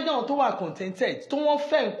náà tó bá jẹ́ àwọn tó wà contented tó wọ́n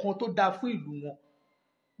fẹ́ nǹkan tó dáa fún ìlú wọn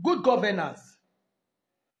good governance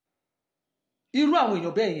irú àwọn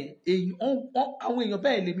èèyàn bẹ́ẹ̀ yẹn àwọn èèyàn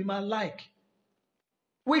bẹ́ẹ̀ lèmi máa like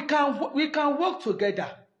we can work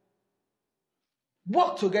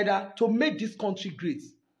together to make this country great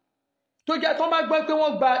tó jẹ́ tó bá gbọ́ pé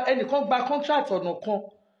wọ́n ẹnìkan gba contract ọ̀nà kan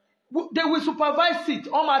they will supervise it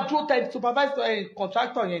wọ́n máa dúró tẹ̀ supervise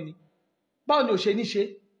contractor yẹn ni báwo ni ò ṣe ní ṣe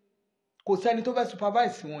kò sẹ́ni tó fẹ́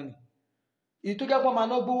supervise wọn ni èyí tó jẹ́ pé wọ́n máa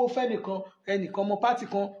ná gbówó fẹ́nìkan ẹnìkan ọmọ pátì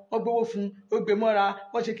kan wọ́n gbówó fún ó gbé mọ́ra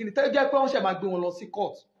wọ́n ṣe kíni tó jẹ́ pé wọ́n ṣẹ̀ máa gbé wọn lọ sí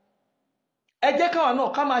court ẹ jẹ́ káwọn náà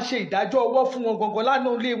ká máa ṣe ìdájọ́ ọwọ́ fún wọn gangan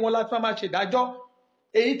lánàá ilé wọn láti máa ṣe ìdájọ́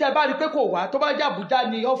èyí tẹ́ bá rí pé kò wá tó bá jẹ́ Àbújá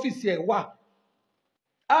ní ọ́fíìsì ẹ̀ wà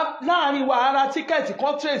láàrin wa ara tíkẹ́ẹ̀tì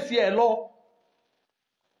kan tírèsì ẹ̀ lọ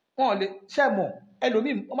wọn lè ṣẹ̀mọ̀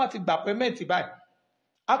ẹlòmíì wọ́n máa ti gbà pẹ́mẹ́ǹtì báyìí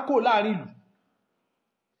á kó láàrin ìlú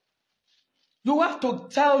you have to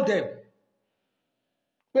tell them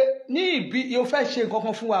pé ní ibi yóò fẹ́ ṣe nǹkan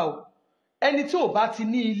kan fún wa o ẹni tí ò bá ti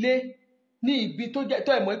ní ilé ní ibi tó jẹ́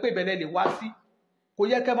tó ẹ̀ mọ̀ pé ìbẹ̀rẹ̀ lè wá sí kò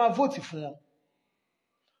yẹ kẹ́ máa vote fún wọn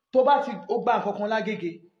tó bá ti ó gba nǹkan kan lágége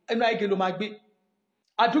ẹnu Agége ló máa gbé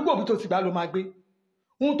àdúgbò bí tó ti gbà ló máa gbé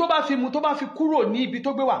ohun tó bá fi mu tó bá fi kúrò ní ibi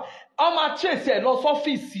tó gbé wà ọ máa trace ẹ̀ lọ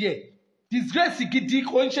sọ́fíìsì ẹ̀ disgrace gidi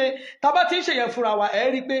kò ń ṣe tábà tí ń ṣe yẹn fúnra wa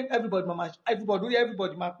ẹ̀ rí i pé orí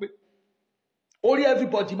everybody máa pé orí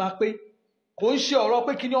everybody máa pé kò ń ṣe ọ̀rọ̀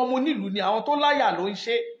pé kí ni ọmọ onílùú ni àwọn tó láyà ló ń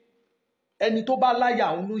ṣe ẹni tó bá láyà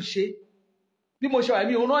òun ló ń ṣe bí mo ṣe wà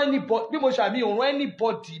mí òun rán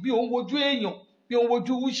anybody bí òun wojú èèyàn bí òun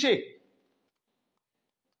wojú wúṣè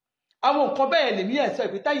àwọn nǹkan bẹ́ẹ̀ lèmi ẹ̀sọ́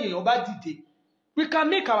ìpè táyì èèyàn bá dìde we can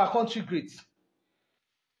make our country great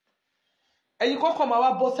ẹ̀yin kọ́kọ́ máa wá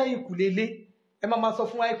bọ́ sẹ́yìn kù lélẹ̀ ẹ máa sọ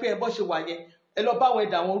fún wa pé ẹ bọ́ ṣe wà yẹn ẹ lọ bá wọn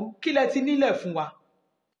ẹ̀dà wọn rú kí lẹ ti nílẹ̀ fún wa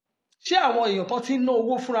ṣé àwọn èèyàn kan ti ń ná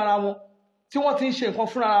owó fúnra wọn tí wọ́n ti ń ṣe nǹkan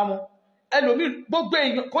fúnra wọn ẹlòmíì gbogbo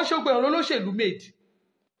èèyàn kò ṣe gbogbo èèyàn lólóṣèlú made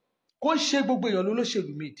kò ṣe gbogbo èèyàn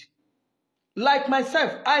lólóṣèlú made like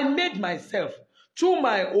myself I made myself through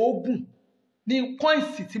my Ogun ní coins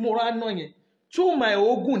tí mo rà náà yẹn through my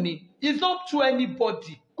Ogun ni it's not through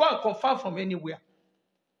anybody go and confirm from anywhere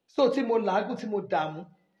so tí mo làágùn tí mo dààmú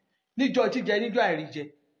níjọ́ jíjẹ níjọ́ àìríjẹ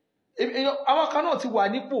àwọn kan náà ti wà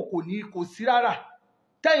nípò kò sí rárá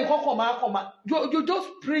tẹ́yìn kọ́kọ́ máa you just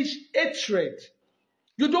preach hatred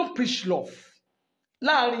you don't preach love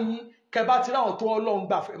láàrin yín kẹba ti ráwọn tó Ọlọ́run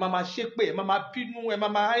gbà fẹ́ máa ṣépè ẹ máa bínú ẹ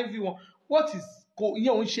máa envy wọn what is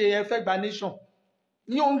ìyẹn òun ṣe ẹ fẹ́ gba nation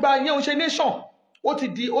ìyẹn òun ṣe nation ó ti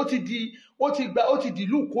di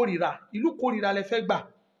ìlú kórìíra lẹ fẹ́ gbà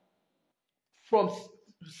from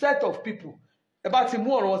set of people ẹ bá ti mú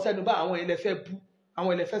ọ̀rọ̀ sẹ́nu bá àwọn ilẹ̀ fẹ́ bú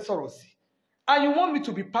àwọn ilẹ̀ fẹ́ sọ̀rọ̀ sí and you want me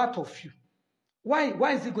to be part of you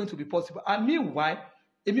why is it going to be possible and meanwhile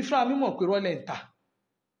èmi fúnra mi mọ̀ pé rọ́lẹ̀ ń ta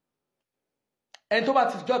ẹni tó bá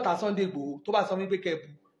ti jọ́ta Sunday Igboho tó bá sọ wípé kẹ́ bú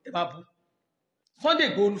ẹ má bú Sunday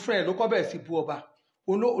Igboho fúnra ẹ̀ ló kọ́ bẹ̀rẹ̀ sí bú ọba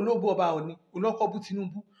olóbú ọba Ọọ̀ni olókọ́ bú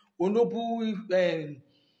Tinubu olóbú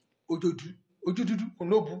ojú dúdú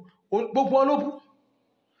olóbú gbogbo olóbú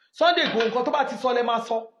Sunday Igboho nǹkan tó bá ti sọ lẹ máa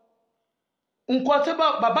sọ nǹkan tí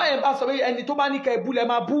bàbá yẹn bá sọ pé ẹni tó bá ní kẹ́ bú lẹ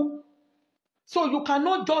máa bú so you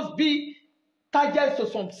cannot just be target to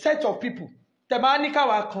some set of people tẹ bá ní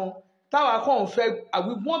táwa kan fẹ́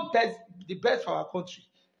we want the best for our country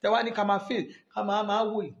tẹ wá ní ká máa fail ká máa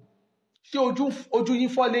wò yìí ṣé ojú yín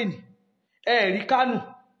fọ́ lẹ́nì rí Kánò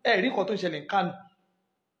rí nǹkan tó ń ṣẹlẹ̀ ní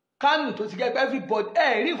Kánò tó ti gẹ́ everybody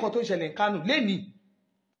rí nǹkan tó ń ṣẹlẹ̀ ní Kánò lẹ́nì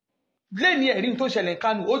rí nǹkan tó ń ṣẹlẹ̀ ní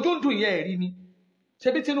Kánò ojú ń dùn yẹn rí ni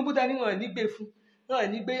ṣebí Tinubu dání wọn ní gbé fún wọn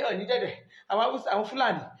ní gbé ní jẹ́dẹ̀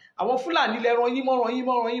àwọn Fúlàní lẹ ran yín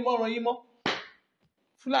mọ́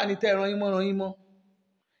Fúlàní tẹ ran yín mọ́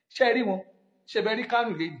ṣe rí wọn ṣe bẹ rí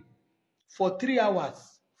Kánò lẹ́nì for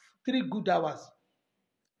 3 good hours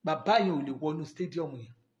bàbá yẹn ò lè wọnú stadium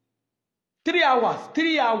yẹn 3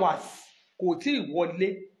 hours kò tí ì wọlé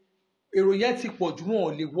èrò yẹn ti pọ̀ jù wọn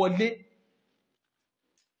ò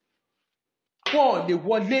lè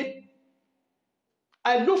wọlé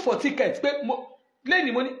I look for tickets pé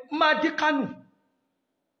lẹ́yìn mo ní máa dé Kánò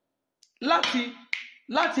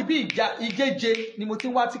láti bí ìjẹ́jẹ́ ni mo ti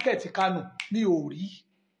ń wá tíkẹ̀tì Kánò mi ò rí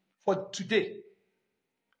for today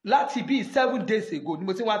láti bí 7 days ago ni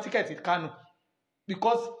mo ti ń wá tíkẹ̀tì Kánò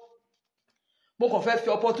because mo kàn fẹ́ fi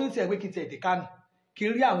opportunity ẹ̀ pé kí n tẹ̀ dé Kánò kí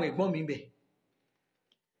n rí àwọn ẹ̀gbọ́n mi bẹ̀.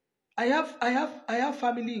 I have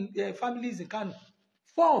families in Kánò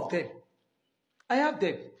 4 of them I have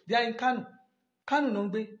them they are in Kánò náà ń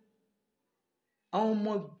gbé àwọn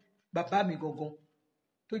ọmọ bàbá mi gangan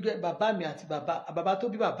tó jẹ́ bàbá mi àti bàbá tó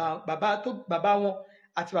bí bàbá wọn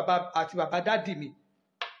àti bàbá dádì mi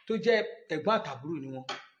tó jẹ́ ẹ̀gbọ́n àtàbúrò ni wọn.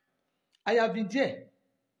 I have been there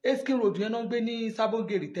Eskin Road yẹn náà ń gbé ní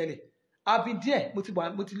Sabongeri tẹ́lẹ̀ I have been there mo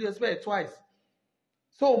ti lé ọsibẹ̀ twice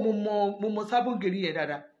so mo mọ Sabongeri yẹn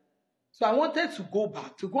dáadáa so I wanted to go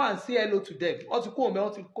back to go and say hello to them wọ́n ti kó òun bẹ́ẹ̀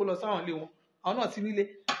wọ́n ti kó lọ sáwọn ilé wọn àwọn náà ti nílé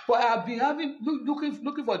but I have been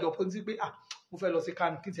looking for the opportunity pé mo fẹ́ lọ sí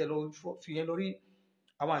Kánò kí n tẹ̀ lọ fìyẹn lórí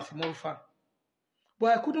àwọn àti mọ́rúfà but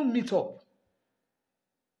I couldn't meet up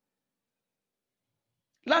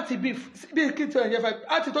láti bí kí n tẹ̀ ẹ̀yẹ fẹ́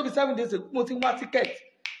láti tó bí 7 days ago mo ti ń wá ticket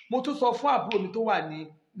mo tún sọ fún àbúrò mi tó wà ní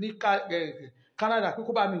Canada pé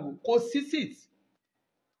kó bá mi wò kò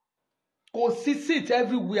sí seat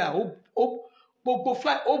everywhere gbogbo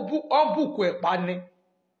fly ó bùkù ẹ̀ pa ni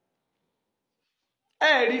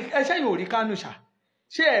ẹṣẹ́ yóò rí Kánò ṣá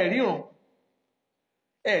ṣé ríran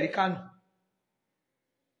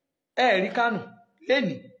rí Kánò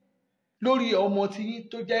lẹ́nìí lórí ọmọ tí yín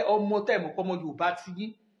tó jẹ́ ọmọ tẹ̀mọ̀ ọmọ Yorùbá tí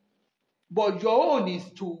yín but your own is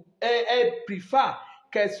to prefer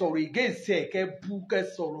kẹ sọ̀rọ̀ against ẹ̀ kẹ bú kẹ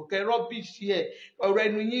sọ̀rọ̀ kẹ rubbish ẹ̀ ọ̀rọ̀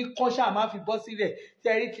ẹnu yín kọ́ ṣáà má fi bọ́ sílẹ̀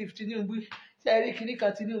ṣe rí Chief Tinubu ṣe rí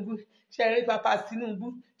kìnnìkan Tinubu ṣe rí Papa Tinubu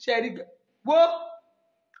ṣe rí wo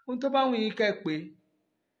ohun tó bá wù yín kẹ pé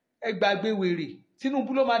ẹ gbàgbé wèrè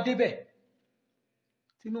Tinubu ló máa débẹ̀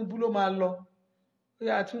Tinubu ló máa lọ ó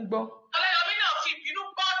yà tún gbọ́. ọlẹ́yọmí náà fi ìbínú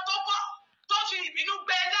bọ́ tó fi ìbínú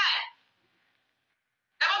gbẹ náà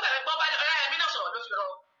ẹ bọ́ bẹ̀rẹ̀ gbọ́ báyìí ọlẹ́yọmí náà sọ̀rọ̀ ló fi rọ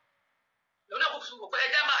lòun náà kò fi wò pé ẹ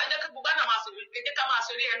jẹ́ kí gbogbo náà máa ṣe ká máa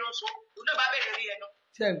ṣe rí ẹnu sọ lòun náà bá bẹ̀rẹ̀ rí ẹnu.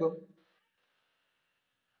 ṣé ẹ gbọ́.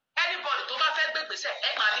 anybody tó bá fẹ́ gbégbèsè ẹ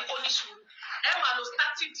máa ní kó ní sùúrù ẹ máa lo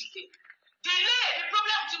static delay ni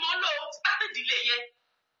problem tí mo ń lo static delay yẹn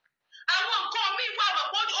àwọn nǹkan míì wà wọ̀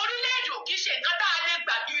pé orílẹ̀-èdè ò kì í ṣe nǹkan tá a lè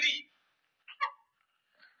gbàgìrì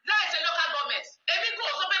láì ṣe local government èmi kò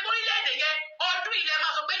sọ pé orílẹ̀-èdè yẹn ọdún ilẹ̀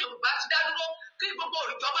máa sọ pé Yorùbá ti dá dúró kí gbogbo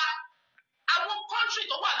ìjọba àwọn country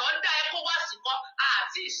tó wà lọ́ndà ECOWAS kan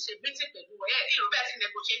àti ìṣèmítì pẹ̀lú ọ̀yẹ́ ìlú bẹ́ẹ̀ ti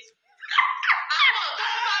negotiate àwọn tó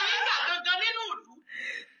ń bá yín gbà gangan nínú ìlú.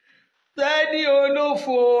 Teni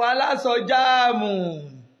Olofo alásọjáàmù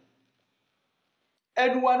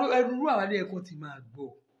ẹnu rú àwọn ilé ẹ̀kọ́ ti máa gbọ́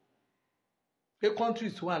pé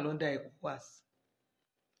countries wà lọ́ndà ECOWAS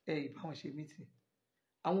ìbá wọn ṣe meeting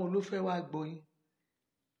àwọn olófẹ́ wá gbọ́ yín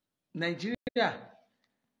Nàìjíríà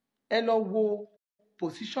ẹ lọ wo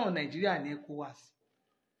position Nàìjíríà ní ECOWAS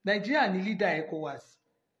Nàìjíríà ní leader ECOWAS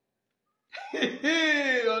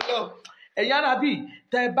ẹ̀yin arábì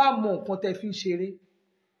tẹ́ ẹ bá mọ nǹkan tẹ́ fi ń ṣeré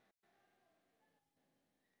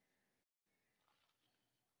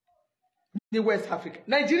ní West Africa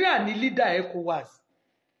Nàìjíríà ní leader ECOWAS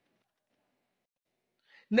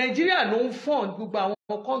Nàìjíríà ló ń fund gbogbo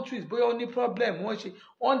àwọn countries bóyá ó ní problem wọ́n ṣe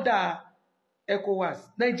under ECOWAS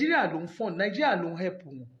Nàìjíríà ló ń fund Nàìjíríà ló ń help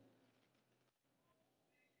wọn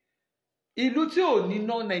ìlú tí ò ní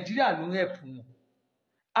ná Nàìjíríà ló ń help wọn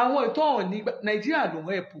àwọn ètò ọ̀hún ní Nàìjíríà ló ń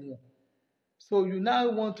help wọn so you now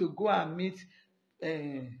want to go and meet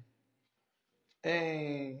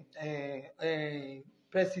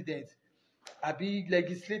president àbí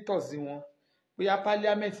legislators wọn bóyá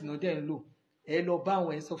parliament náà dẹ̀ ń lò ẹ lọ bá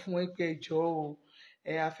wọn ẹ sọ fún wọn pé ẹ jọ̀ọ́ o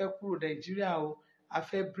a fẹ́ kúrò Nàìjíríà o a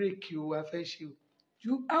fẹ́ break o a fẹ́ ṣe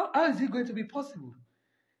o how is it going to be possible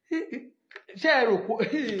ṣé ẹ rò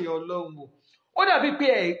pé Ọlọ́run o ó dàbí pé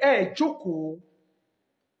ẹ jókòó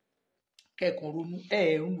kẹkàn ronú ẹ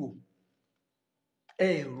ń wò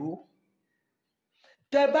ẹ rò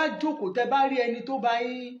tẹ bá jókòó tẹ bá rí ẹni tó bá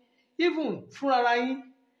yín even fúnra yín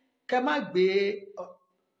kẹ má gbé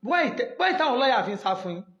wáyé táwọn lọ́ọ̀yà fi ń sá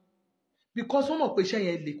fún yín because wọ́n mọ̀ pé iṣẹ́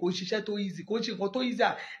yẹn lè kó ṣiṣẹ́ tó easy kó ṣe nǹkan tó easy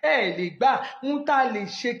ẹ lè gbà ń tá lè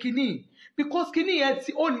ṣe kínní because kínní yẹn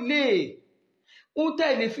tí ó lè ń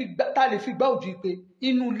tá lè fi gbá ojú pé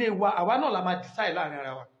inú ilé wa àwa náà la máa decide láàrin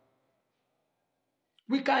ara wa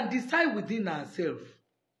we can decide within ourselves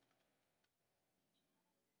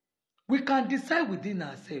we can decide within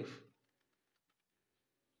ourselves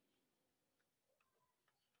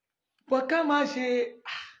but ká máa ṣe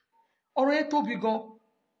ọ̀rọ̀ yẹn tóbi gan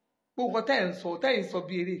gbogbo tẹ́ ń sọ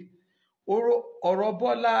bí eré ọ̀rọ̀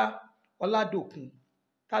Bọ́lá Ọládòkun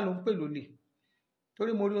ta ló ń pè lólè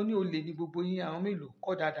torí mo rí oní olè ní gbogbo yín àwọn mélòó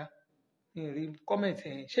kọ́ dáadáa ní rí kọ́mẹ̀ntì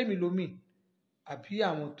ẹ̀yìn ṣé mi lómi àbí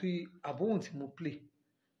àwọn tó àbóhùn tí mo play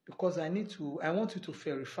because I want you to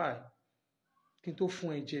verify kí n tó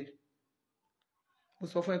fún ẹ jẹ mo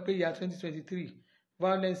sọ fún ẹ pé year 2023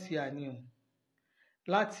 violence year ni o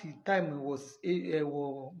láti time was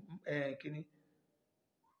kini.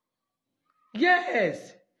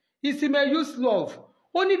 Yes, Isime use love.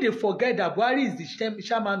 Only they forget that Buhari is the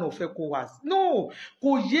chairman of ECOWAS. No,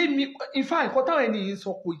 kò yé mi. In fact, nǹkan táwọn ènìyàn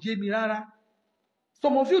sọ kò yé mi rárá.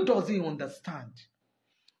 Some of you doesn't understand.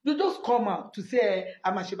 You just come out to say,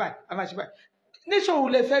 Amashibai. Nation ò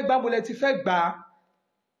lè fẹ́ gbà, mo lè ti fẹ́ gbà.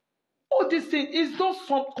 All this thing is not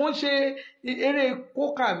some kò ṣe eré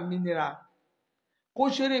coca mineral. Kò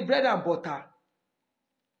ṣe eré bread and butter.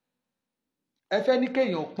 Ẹ fẹ́ ní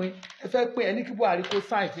kéèyàn pín ẹ fẹ́ pín ẹni kí Buhari kó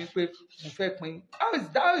sign fún pé mo fẹ́ pín how is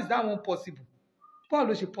that one possible báwo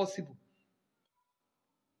ló ṣe possible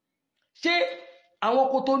ṣé àwọn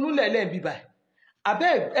Kotonu lẹ̀lẹ́ ń bíbà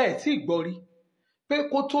abẹ́ ẹ̀ tí gbọ́ rí pé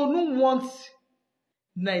Kotonu wants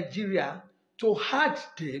Nigeria to add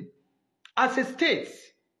them as a state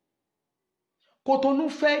Kotonu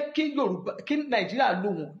fẹ́ kí Nigeria lò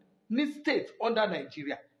wọ́n ní state under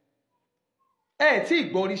Nigeria ẹ̀ tí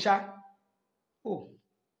gbọ́ rí ṣá. Oh,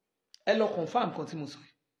 ẹ lọ confirm kan tí mo sọ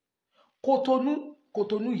yìí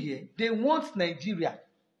Kotonu here they want Nigeria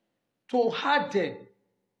to add them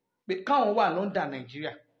pé káwọn wà London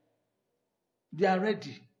Nigeria they are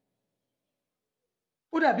ready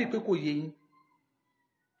ó dàbí pé kò yé yín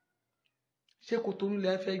ṣé Kotonu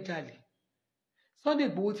lè fẹ́ jalè Sunday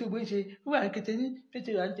Igboho tí o gbé ń ṣe wíwà ní kété ní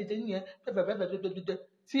pété rà ní tètè yẹn pẹpẹpẹpẹpẹpẹ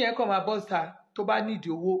tí yẹn kàn máa bọ́ síta tó bá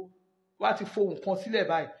nídìí owó wá ti fohùn kan sílẹ̀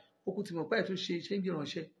báyìí okùn tí mo pẹ́ tó ṣe ń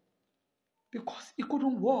ránṣẹ́ because it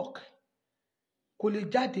couldn't work kò lè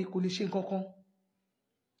jáde kò lè ṣe nǹkan kan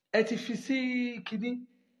ẹ ti fi sí kínní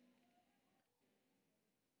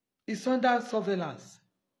it's under surveillance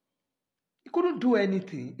he couldn't do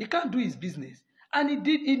anything he can't do his business and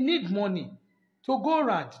he need money to go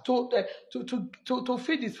around to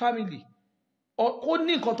feed his family ó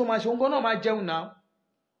ní nǹkan tó máa ṣe òun gan náà máa jẹun náà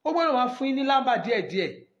ó gbọ́dọ̀ máa fún yín ní lámbà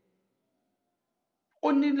díẹ̀díẹ̀ ó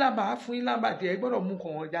ní lámbà fún yín lámbà díẹ̀ gbọ́dọ̀ mú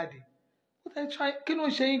nǹkan wọn jáde kí ló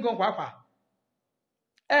ń ṣe yín gan pàápàá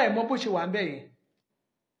mọ bó ṣe wà ń bẹ̀ yẹn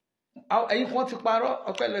ẹ̀yin kan ti parọ́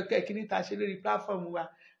ọpẹ́lọpẹ́ kíní ta ṣe lórí platform wa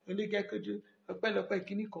oníkẹ́kọ̀ọ́ ọpẹ́lọpẹ́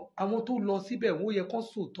kíní kan àwọn tó lọ síbẹ̀ wọ́n yẹ kán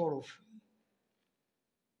sòtọrọ̀ fún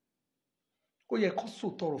ó yẹ kán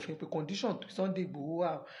sòtọrọ̀ fún pé condition to Sunday Igboho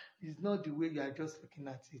wa is not the way you are just looking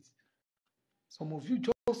at it some of you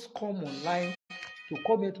just come online to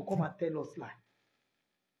come here to come and tell us lie.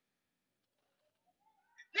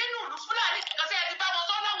 nínú ìlú Fúlàní kan tí ẹ ti bá wọn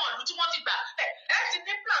sọ láwọn ìlú tí wọ́n ti gbà ẹ ti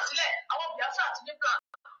ní plan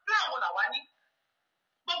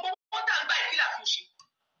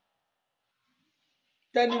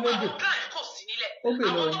Teni ló bè. Ó bè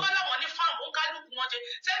lọ. Àwọn tó bá láwọn ní fáàmù ń kálukú wọn ṣe.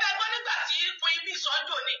 Ṣẹ́gbẹ́ ẹgbẹ́ nígbà tí fún ibi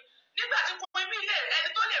ìsọ́jọ́ ni. Nígbà tí fún ibi ilé ẹni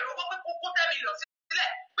tó lè rówó pé kókó 10 million sílẹ̀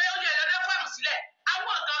pé ó yẹ ẹ̀rọ fáàmù sílẹ̀.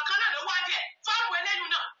 Àwọn ọ̀gá kan náà ló wá díẹ̀. Fáàmù eléyìí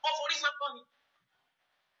náà wọ́n forí sọ́kọ́ ni.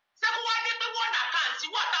 Ṣé kó wá dé pé wọ́n àkáǹtì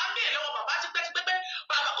wà tá ń bèèrè lọ́wọ́ bàbá tipẹ́tipẹ́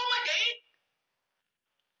bàbá kó mọ̀ jẹ́ yín.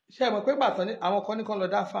 Ṣé ẹ mọ̀ pé gbàtàn ní àwọn kan ní kan lọ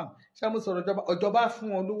dá fàm? Ṣé mo sọ̀rọ̀ ìjọba fún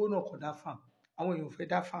wọn lówó náà kò dá fàm? Àwọn èèyàn fẹ́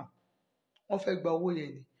dá fàm. Wọ́n fẹ́ gba owó yẹn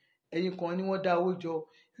ni. Ẹ̀yin kan ni wọ́n dá owó jọ.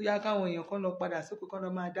 Yá káwọn èèyàn kan lọ padà sípò kan lọ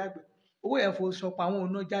máa dágbé. Owó yẹn fò sọpọ̀ àwọn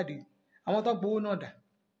òun náà jáde. Àwọn tó gbowó náà dà.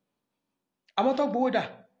 Àwọn tó gbowó dà.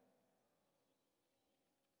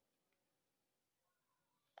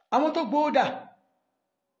 Àwọn tó gbowó dà.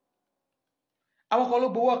 Àwọn kan ló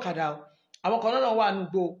gbowó ọ̀kadà o. Àwọn kan náà wà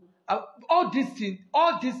nùgbò. All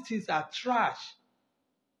these things are trash.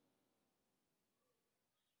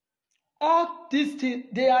 All these things,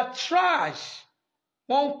 they are trash.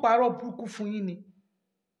 Wọ́n ń parọ́ burúkú fún yín ni.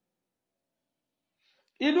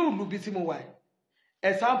 Inú ìlú bí tí mo wà.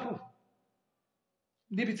 Example.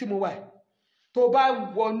 Níbi tí mo wà. Tó bá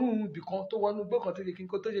wọnú ibì kan, tó wọnú gbé kan tó ṣe kíní,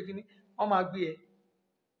 kó tó ṣe kíní, wọ́n máa gbé ẹ.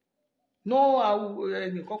 No,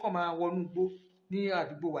 ẹnì kankan máa wọnú igbó ní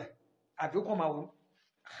àdúgbò wa. Àbí ó kàn máa wọnú.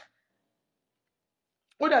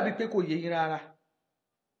 Ó dàbí pé kò yé yín rárá.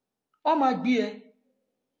 Wọ́n máa gbé ẹ.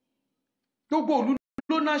 Gbogbo ìlú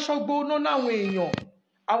ló ná ṣọ́gbó ná láwọn èèyàn.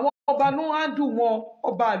 Àwọn ọba ló ń handle wọn.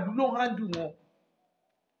 Ọba ìlú ló ń handle wọn.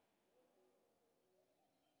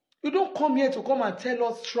 You don't come here to come and tell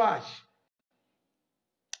us trash.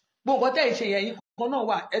 Gbogbo nǹkan tẹ́ ẹ̀ ṣe yẹn yín kan náà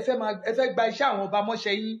wà. Ẹ fẹ́ gba iṣẹ́ àwọn ọba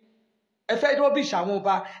mọ́ṣẹ́ yín. Ẹ fẹ́ rọ́bìṣì àwọn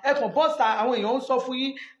ọba. Ẹ kàn bọ́sà àwọn èèyàn ń sọ fún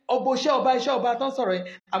yín. Ọgbọ iṣẹ́ ọba tó ń sọ̀rọ̀ yẹn.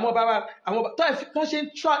 Àwọn ọba tó ṣe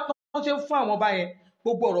ń fún àwọn ọba yẹn.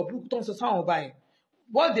 Gbogbo ọ̀rọ̀ burúkú tó ń sọ sáwọn ọba yẹn.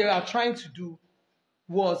 What they are trying to do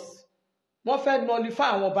was wọ́n fẹ́ nullify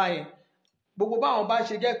àwọn ọba yẹn. Gbogbo báwọn ọba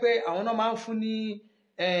ṣe jẹ́ pé àwọn náà máa ń fún ní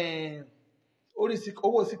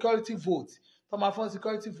owó security vote. Tó máa fún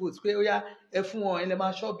security vote pé ó yá ẹ fún wọn ẹ lè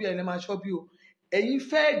máa ṣọ́ bí ẹ lè máa ṣọ́ bí o. Ẹ̀yin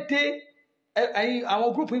fẹ́ dé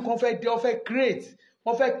àwọn group yìí kan fẹ́ dé wọ́n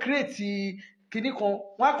fẹ́ create kìíní kan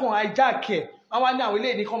wọ́n á kàn hijack ẹ̀ wọ́n wá ní àwọn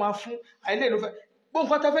eléyìí kan máa fún àìlè ló fẹ́ gbogbo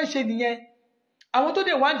nǹkan tó fẹ́ ṣe nìyẹn. Àwọn tó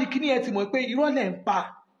dé wá ń di kíní yẹn ti mọ̀ pé irọ́ lẹ̀ ń pa.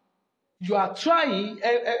 You are trying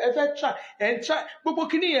ẹ fẹ́ try ẹ ń try gbogbo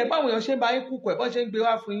kíní yẹn báwọn èèyàn ṣe ń bá yín kúkú ẹ̀ bọ́n ṣe ń gbé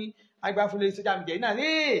wá fún yín àgbà fún lórí social media náà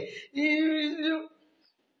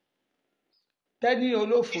Teni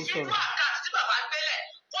Olofo sọ̀rọ̀.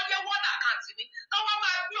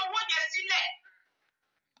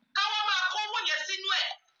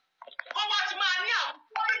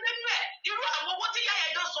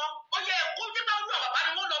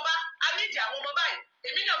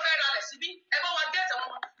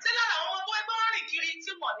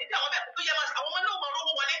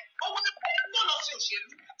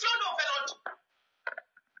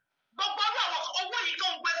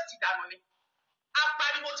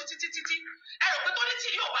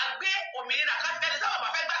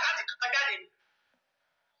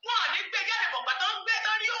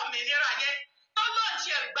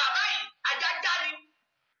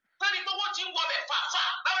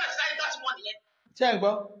 Ṣé ẹ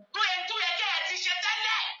gbọ́? Tó yẹ kí ẹ ti ṣe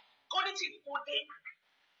tẹ́lẹ̀ kó ní tìrì kó dé.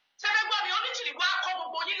 Ṣẹ́fẹ́ gbọ́ mi, onítìrì wá kọ́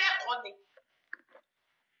gbogbo yín lẹ́kọ̀ọ́ ni.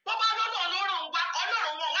 Bó bá lọ́nà ọlọ́run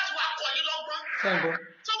wọn láti wá kọ́ yín lọ́gbọ́n. Ṣé ẹ gbọ́?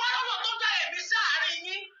 Tó wá lọ́nà tó dá ẹ̀mí sáàárín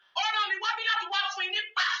yín, ọ̀rọ̀ mi wá bí láti wá fún yín ní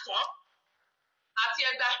pàṣán àti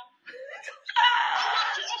ẹ̀dá.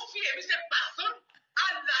 Ó fi èmi ṣe pàṣán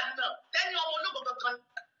àlànà lẹ́ni ọmọ ológun kankan.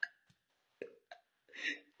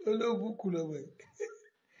 Ológun kù lọ́wọ́ ẹ̀.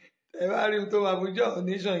 Ẹ bá rí tó máa fojú ọ̀hún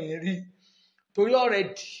nation yẹn rí torí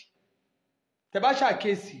already tẹ bá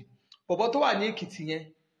ṣàkíyèsí bọ̀bọ̀ tó wà ní Èkìtì yẹn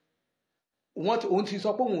òun ti sọ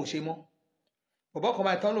pé òun ò ṣe mọ́ bọ̀bọ̀ kan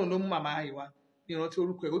máa tán lòun ló mú màmá ìwà ìrántí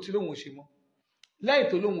orúkọ ẹ̀ ó ti lóun ò ṣe mọ́ lẹ́yìn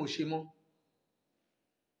tó lóun ò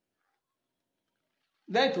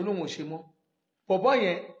ṣe mọ́ bọ̀bọ̀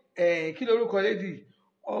yẹn kí lórúkọ lady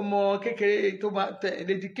ọmọ kékeré tó máa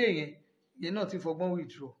lady k yẹn náà ti fọgbọ́n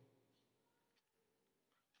withdraw.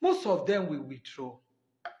 Most of them will withdraw.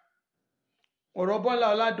 Ọ̀rọ̀ Bọ́lá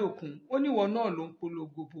Ọládòkun ó níwọ̀ náà ló ń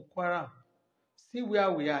polongo Boko Haram. See where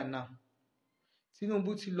we are now.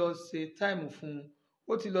 Tinubu ti lọ ṣe táìmù fún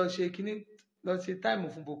ó ti lọ ṣe kíní lọ ṣe táìmù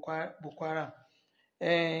fún Boko Haram.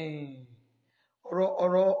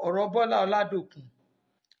 Ọ̀rọ̀ Bọ́lá Ọládòkun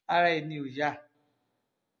ara ẹ̀ ni ò yá.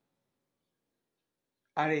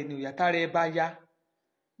 Ara ẹ̀ ni ò yá tára ẹ bá yá.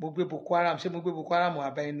 Mo gbé Boko Haram ṣé mo gbé Boko Haram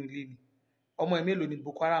àbá ẹnu ilé ni. Ọmọ ẹ mélòó ni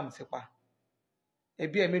Boko Haram ti pa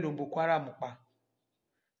ẹbí ẹ mélòó ni Boko Haram pa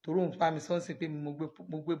torí òun bá mi sọ́nsìn pé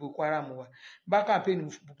mo gbé Boko Haram wá bá campaign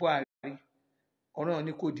Buhari ọ̀ràn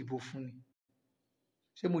ní kò dìbò fún ni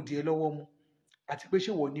ṣé mo dì ẹ́ lọ́wọ́ mú àti pé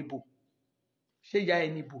ṣé wọ́n níbò ṣé ìyá ẹ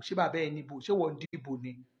níbò ṣé bàbá ẹ níbò ṣé wọ́n dìbò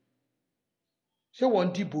ni ṣé wọ́n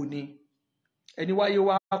dìbò ni ẹni wáyé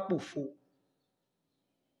wá pòfo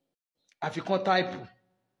àfikún táìpù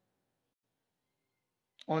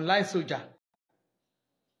online sójà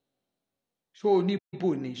ṣó o níbò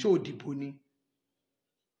ni ṣó o dìbò ni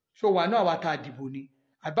ṣó o wà náà wà tá a dìbò ni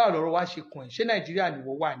àbá ọ̀rọ̀ wa ṣe kàn ẹ́ ṣé Nàìjíríà ni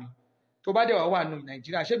wọ́n wà ní tó bá dẹ̀ wà nù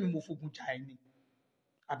Nàìjíríà ṣé mi mo fogun jà ẹ́ ni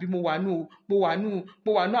àbí mo wà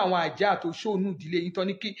nù àwọn àjẹ́ àtòṣóònù ìdílé yín tán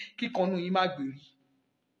ní kíkanú yín má gbèrí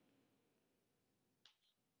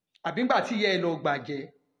àbí ńgbà tí ìyá ẹ lọ gbàjẹ́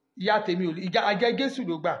ìyá tèmi ò ìjà àjẹ́ Jésù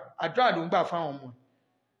ló gbà àdúrà ló ń gbà fáwọn ọmọ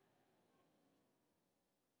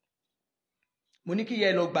mo ní kí ìyá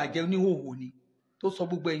ẹ lọ gbàjẹ́ oníhòòhò ni tó sọ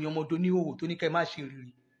gbogbo ẹ̀yin ọmọdé oníhòòhò tó ní kẹ́ má ṣe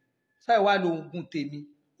rere sáì wá lo ogun tèmi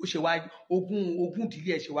ó ṣe wá ogun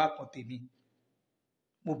ìdílé ẹ̀ ṣe wá kan tèmi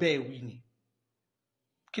mo bẹ́ẹ̀ wí ni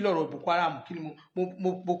kí lọ́rọ̀ Boko Haram kí ni mo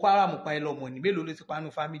Boko Haram pa ẹ lọ́mọ ní mélòó ló ti pa nù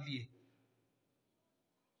fámìlì ẹ̀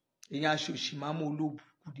èèyàn aṣòṣì máa mú olóòbù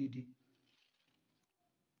kú dédé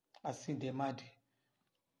àsìndẹ̀máde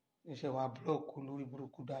ẹ̀ṣẹ̀ wà búlọ̀kù lórí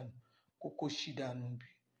burúkú dànù kókó ṣì dànù bí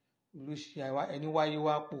olóṣì ẹni wáyé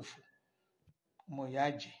wá pòfò ọmọ ìyá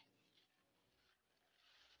jẹ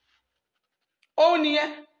ó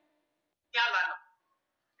nìyẹn.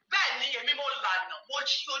 bẹ́ẹ̀ ni èmi mo lànà mo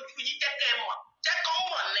ṣí ojú yín kẹ́kẹ́ mọ̀ jẹ́ kó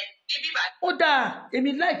mọ̀ ní ibi báyìí. ó dáa èmi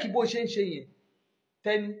láìkí bó ṣe ń ṣe yẹn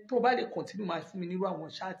Tẹ́ni tó bá lè kọ̀ntínú máa fún mi nírú àwọn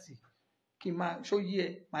ṣáàtì kí n máa ṣóyí ẹ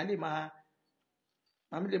màá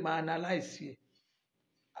lè máa analyse ẹ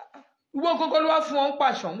ìwọ kọ́kọ́ ló wá fún wọn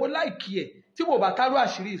pàṣán mo láìkí ẹ tí wò bá tárú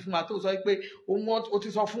àṣírí fún wa tó sọ pé o ti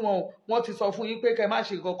sọ fún wọn wọ́n ti sọ fún yín pé kẹ́ má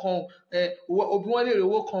ṣe kankan òbí wọn lè rí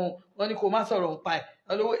owó kan wọ́n ní kó má sọ̀rọ̀ nípa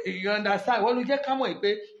ẹ̀ you understand wọ́n ló jẹ́ ká mọ̀ pé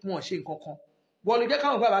wọn ò ṣe nǹkan kan wọ́n ló jẹ́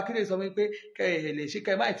káwọn bàbá kílè sọ pé kẹ́ ẹ̀ lè ṣe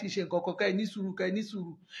kẹ́ má ti ṣe nǹkan kan kẹ́ ẹ ní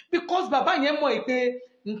sùúrù because bàbá yẹn mọ̀ pé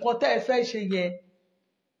nǹkan tẹ́ ẹ fẹ́ ṣe yẹn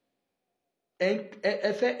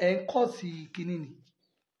ẹ ń kọ́ sí kínní ni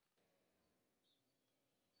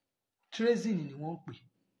treason ni wọ́n ń pè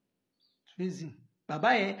treason bàbá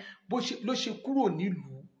yẹn ló ṣe kúrò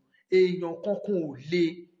nílùú èèyàn kankan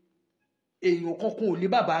ò lé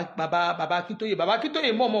bàbá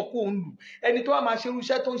Akíntóyè mọ̀ọ́mọ̀ kó ń lù ẹni tó wá máa ṣe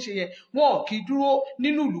irúṣẹ́ tó ń ṣe yẹn wọn kì í dúró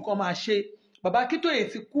nínú ìlú kan máa ṣe bàbá Akíntóyè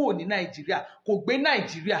ti kúrò ní Nàìjíríà kò gbé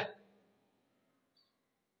Nàìjíríà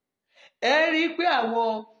ẹ rí i pé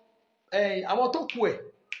àwọn tó kù ẹ̀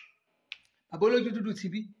bàbá olójú dúdú ti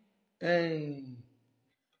bí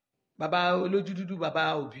bàbá olójú dúdú bàbá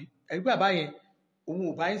Òbí ẹ̀rí bàbá yẹn òun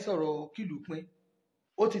ò bá yín sọ̀rọ̀ kílù pín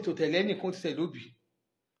ó ti tò tẹ̀lé ẹnìkan ti tẹ̀lé Òbí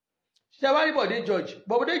ṣe wá rí Bọ̀dé George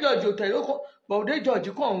ò tẹ̀lé Bọ̀dé George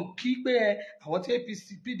kàn ń kí pé àwọn tí APC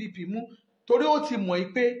PDP mú torí ó ti mọ̀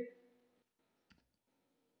pé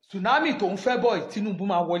tsunami tó ń fẹ́ bọ̀ Tinubu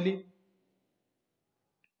máa wọlé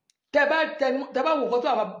tẹ bá wò kọ́ tó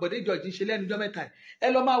àwọn Bọ̀dé George ń ṣe lẹ́nu ọjọ́ mẹ́ta ẹ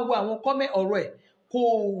lọ máa wo àwọn kọ́mẹ́ ọ̀rọ̀ ẹ̀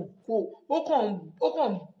ó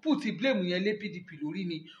kàn put blame yẹn lé PDP lórí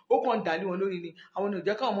ni ó kàn dálé wọn lórí ni àwọn ènìyàn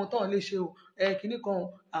jẹ́ káwọn ọmọ táwọn lè ṣe o kìíní kan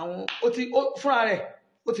àwọn fúnra rẹ̀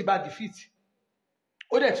ó ti bá defeat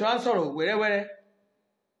ó dẹ̀ tí wọ́n á sọ̀rọ̀ wẹ́rẹ́wẹ́rẹ́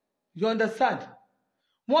you understand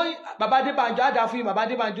wọ́n bàbá Adébánjọ á dáa fún yín bàbá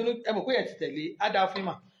Adébánjọ ẹ mọ̀ pé ẹ̀ ti tẹ̀lé á dáa fún yín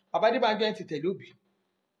mà bàbá Adébánjọ ẹ̀ ti tẹ̀lé Òbí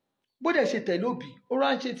bó dẹ̀ ṣe tẹ̀lé Òbí ó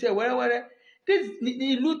ránṣẹ́ tiẹ̀ wẹ́rẹ́wẹ́rẹ́ ní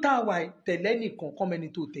ìlú tá a wà tẹ̀lé nìkan kọ́mẹni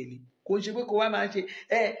tó tẹ̀lé kò ń ṣe pé kó wá máa ṣe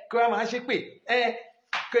kó wá máa ṣe pé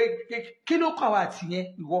kí ló kọ́ àwọn àtìyẹn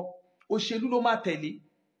ìwọ òṣèlú ló máa tẹ̀lé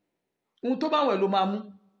ohun tó bá wẹ̀ ló máa mú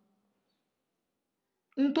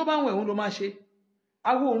ohun tó bá wẹ̀ òun ló máa ṣe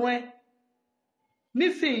àwòrán ẹ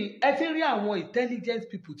nísìnyí ẹ ti rí àwọn intelligent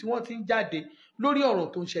people tí wọ́n ti ń jáde lórí ọ̀rọ̀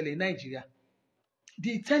tó ń ṣẹlẹ̀ Nàìjíríà the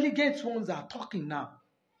intelligent ones are talking now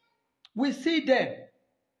we see them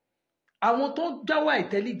àwọn tó jáwá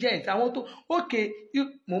intelligent àwọn tó okay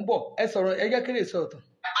mò ń bọ̀ ẹ sọ̀rọ̀ ẹ jẹ́ kí lè sọ̀rọ̀ tán.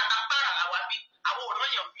 àtàpárá làwa ń bí àwọn ò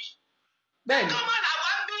rán yàn bí. bẹ́ẹ̀ni. ẹ̀ka máa làwa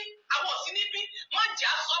ń bí àwọn ò sí níbí wọ́n jẹ́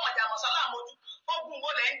aṣọ ọ̀mọ̀jà mọ̀sálà mojú ogun wo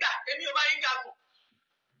lẹ̀ ń gbà èmi ò bá yín jagun.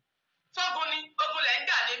 sọ́gun ni ogun lẹ̀ ń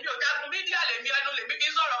gbà ní èmi ò jagun mídíà lèmi ẹnu lèmi fi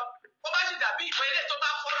sọ̀rọ̀ bó bá sì dàbí ìpè ilé tó bá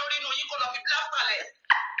fọ́ lórí inú yín kó lọ fi pláfà lẹ̀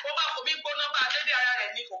bó bá fomi gbóná bá dédé ara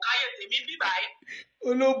rẹ̀ ní kò káyè tèmi bíbáyé.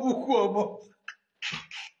 olóbùkún ọmọ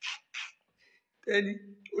Tẹ́ni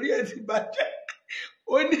orí ẹ̀ ti bàjẹ́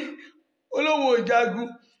ó ní olówó ìjagun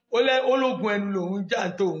ológun ẹnu lòun jà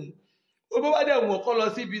tóun ó bá wá dẹ̀ wọ́n kọ́ lọ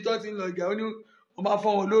síbi tó ti ń lọ jà ó ní wọ́n máa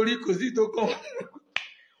fọ́ wọn lórí kò sí tó kàn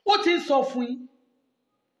ó ti ń sọ fún yín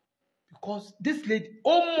because this lady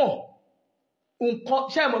ó mọ̀ nǹkan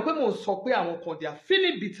ṣé ẹ mọ̀ pé mò ń sọ pé àwọn kan they are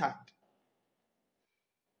feeling bitter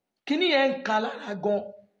kíní yẹn ń ka lára gan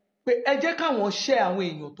pé ẹ jẹ́ káwọn ṣẹ́ àwọn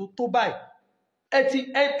èèyàn tó báyìí ẹ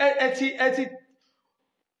ti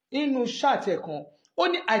inú ṣáàtì ẹ̀ kan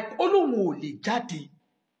ó lóun ò lè jáde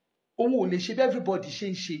òun ò lè ṣe bí everybody ṣe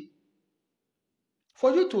ń ṣe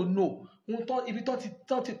for you to know ibi tán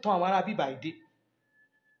ti tan àwọn ará bíbá ìdè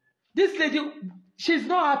this lady she is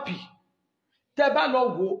not happy tẹ́ bá lọ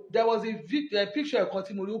wò there was a picture kan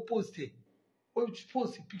tí mo rí ó post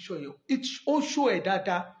picture yẹn ó show ẹ̀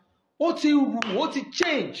dáadáa ó ti rù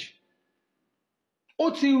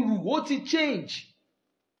ó ti change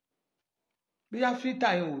bóyá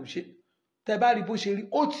filter yẹn ò ṣe tẹ́ bá rí bó ṣe rí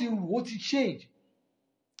ó ti rù ó ti change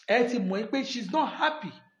ẹ ti mọ̀ pé she is not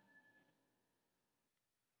happy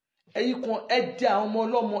ẹ̀yin kan ẹ dẹ àwọn ọmọ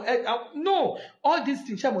ọlọ́mọ no all these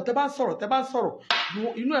things ṣe mọ̀ tẹ́ bá ń sọ̀rọ̀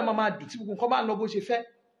inú ẹ̀ máa dùn tí gbogbo nǹkan bá ń lọ bó ṣe fẹ́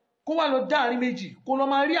kó wá lọ dáàrin méjì kó lọ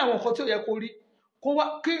máa rí àwọn nǹkan tí ò yẹ kó rí kó wá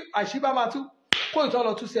kí àṣìbá máa tún kó ìtọ́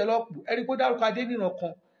lọ tún sí ẹ lọ́pù ẹni kó dárúkọ Adéníran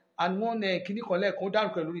kan àwọn kìíní kan lẹ́ẹ̀kan ó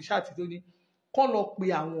dárúkọ ẹ lórí ṣáàtì tó ní kọ́ lọ pe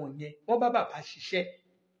àwọn yẹn wọ́n bá bàbá ṣiṣẹ́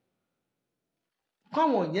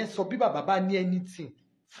káwọn yẹn sọ bí bàbá bá ní anything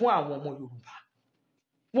fún àwọn ọmọ Yorùbá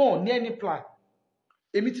wọn ò ní any plan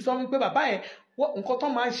èmi ti sọ wípé bàbá yẹn nǹkan tó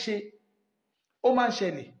máa ń ṣe ó máa ń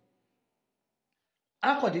ṣẹlẹ̀ á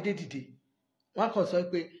kàn déédéé dìde wọn á kàn sọ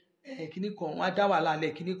pé kíní kan wọn á dá wàhálà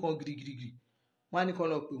alẹ́ kíní kan girigirigiri wọn á ní kàn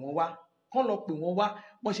lọ pè wọ́n wá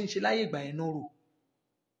wọ́n ṣe ń ṣe láyé ìgbà yẹn náà rò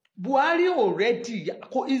Buhari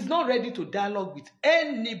is not ready to dialogue with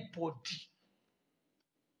anybody.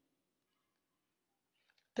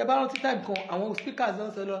 Tẹ́ bá rántí time kan àwọn speakers náà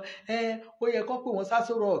sọ lọ ó yẹ kó pè wọ́n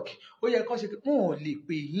Saso Rock ó yẹ kó ṣe wọn ò lè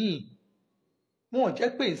pè yín wọn ò jẹ́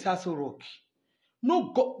pé ń Saso Rock no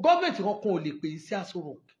gọ́ọ̀mẹ̀ntì kankan ò lè pè ń Saso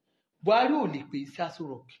Rock Buhari ò lè pè ń Saso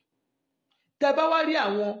Rock. Tẹ́ bá wá rí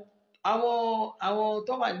àwọn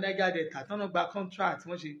tó wà ní Niger Delta tó ń gba contract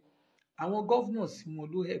wọ́n ṣe àwọn gọ́vnọ̀ sí wọn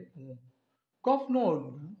ló help wọn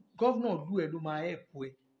gọ́vnọ̀ lú ẹ ló máa help ẹ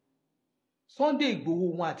Sunday Igboho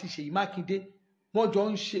wọn àti Ṣèyí Mákindé wọ́n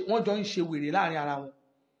jọ ń ṣe wèrè láàrin ara wọn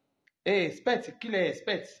expect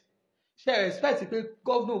pé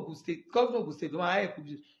gọ́vnọ̀ Ogun State ló máa help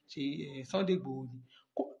ṣe Sunday Igboho ni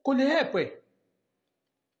kò lè help ẹ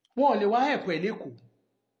wọn ò lè wá help ẹ lẹ́kọ̀ọ́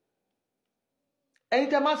ẹ̀yin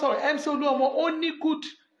tẹ́ máa sọ̀rọ̀ MC Olúọmọ ó ní good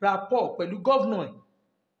rapport pẹ̀lú gọ́vnọ̀ ẹ̀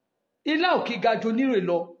ilá òkè gajò nírè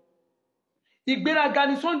lọ ìgbéraga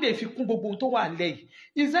ni Sunday fi kún gbogbo tó wà lẹ́yìn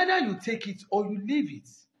is either you take it or you leave it.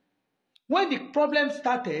 When the problem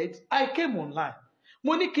started I came online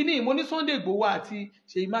mo ní kíní mo ní Sunday Igboho àti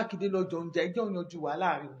Ṣèyí Mákindé lọ́jọ́ oúnjẹ ẹjọ́ yanjú wà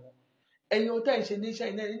láàrin wọn ẹ̀yin ọ̀tá ìṣe níṣẹ́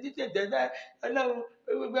iná ẹni títí ẹ̀dẹ́dẹ́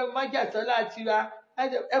ọlọ́run májàsọ́lá àti ra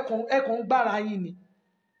ẹ̀kọ́ ń gbára yín ni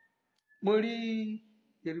mo rí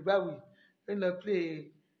Yorùbá wì ó lọ play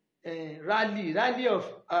rally of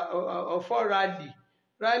four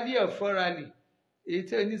rally èyí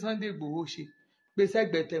tí oní Sunday Igboho ṣe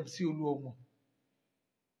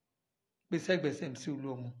gbèsè gbẹtẹm sí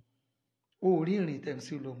Olúọmọ orí ìrìn tẹ̀mí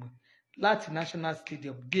Olúọmọ láti National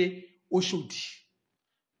Stadium dé Òṣòdì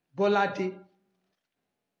Bọ́ládé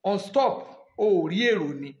on stop orí èrò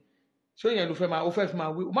ni ṣó yẹn ló fẹ́ fi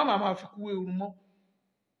máa wé o má máa fi kú ewu mọ́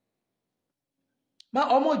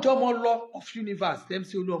ọmọjọmọ lọ of universe tẹ̀mí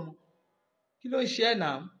Olúọmọ kí ló ń ṣe ẹ̀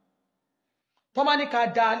náà tọ́ bá ní ká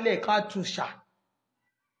dálẹ̀ ká tún ṣà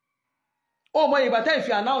ó mọ ìgbà tẹ́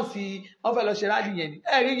ìfi announce wọ́n fẹ́ lọ ṣe rally yẹn ni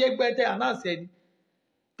ẹ̀rí yẹn gbẹ́ tẹ́ announce ẹni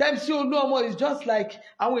Tẹ́mísí Olúọmọ is just like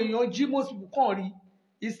àwọn èèyàn jí most people kàn rí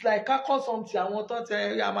it's like kákọ́ something àwọn tó tẹ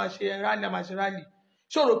a máa ṣe rally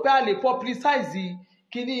ṣòro pé a lè publicize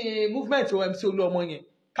kíní movement MC Olúọmọ yẹn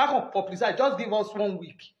kákan publicize just give us 1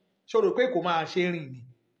 week ṣòro pé kò máa ṣe rìn ni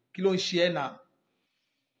kí ló ń ṣe ẹ̀ náà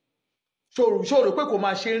ṣòro pé kò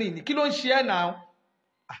máa ṣe rìn ni kí ló ń ṣe ẹ̀ náà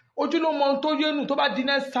ojúlówó ohun tó yénu tó bá di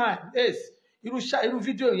next time irú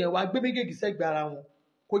fídíò yẹn wàá gbé méjèèjì sẹ́gbẹ̀ẹ́ ara wọn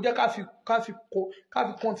kò jẹ́ ká fi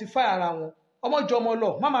quantify ara wọn ọmọjọ ọmọ lọ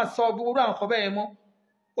má máa sọ gbogbo àwọn kan bẹ́ẹ̀ mọ́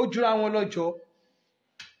ó jura wọn lọ́jọ́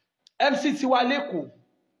MC Tiwa lẹ́kọ̀ọ́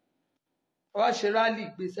wá ṣe rally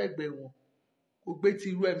gbé sẹ́gbẹ̀ẹ́ wọn kò gbé ti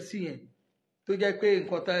irú MC yẹn tó jẹ́ pé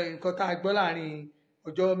nǹkan tá a gbọ́ láàrin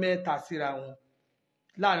ọjọ́ mẹ́ta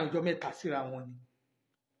síra wọn ni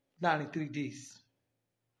láàrin 3 days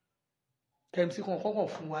MC kan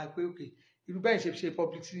fún wa pé okay irú bẹ́ẹ̀ ṣe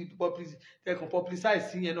publicity ẹ̀kan publicize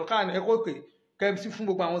sí yẹn náà káàní ẹ̀kọ́ pé KMC fún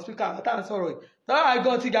gbogbo àwọn speaker àtàwọn sọ̀rọ̀ yìí tọ́lá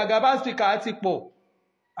àgọ́ ti gàgà bá speaker ti pọ̀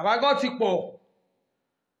àbágọ́ ti pọ̀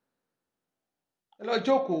ẹ lọ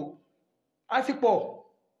jókòó á ti pọ̀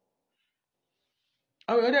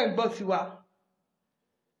àwọn èèyàn dẹ̀ ń gbọ́ tiwa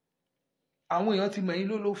àwọn èèyàn ti mọ̀ yín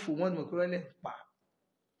lólófò wọ́n ní mọ̀ pé wọ́n lè pa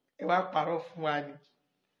ẹ wá parọ́ fún wa ni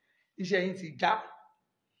iṣẹ́ yín ti já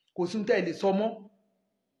kò sún tẹ́ ẹ lè sọ mọ́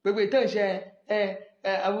gbogbo ìtẹ́ ìṣe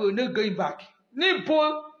àwọn ò no going back níbo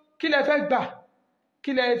kí lẹ fẹ́ gbà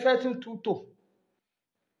kí lẹ fẹ́ tún tò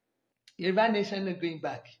Yorùbá nation no going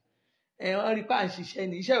back wọ́n rí pa à ń ṣiṣẹ́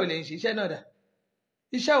ni iṣẹ́ ò lè ń ṣe iṣẹ́ náà dà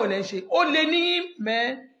iṣẹ́ ò lè ń ṣe ó lè ní mẹ́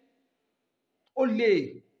ó lè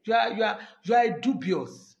you are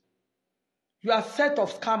dubious you are set of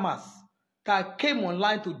scammers that came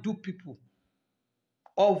online to do people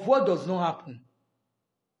of what does not happen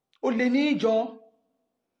ó lè ní ìjọ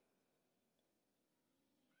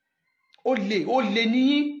ó lè ní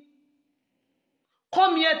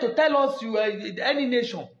come here to tell us you are any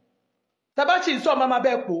nation tabachi sọ mama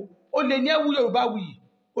bẹ́ẹ̀ po ó lè ní ẹwú Yorùbá wuyì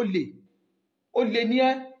ó lè ní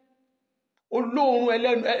ẹ olóorun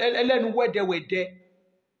ẹlẹ́nu wẹ́dẹ́wẹ́dẹ́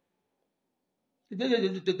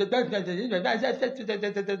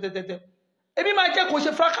èmi máa jẹ́ kó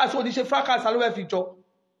ṣe fracas ò ní ṣe fracas ló fẹ́ fi jọ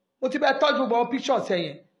mo ti bẹ́ẹ̀ tọ́jú gbogbo àwọn pictures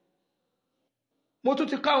ẹ̀yẹn mo tún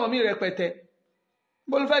ti ká àwọn míì rẹpẹtẹ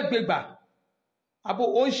mo ló fẹ́ gbégbà àbò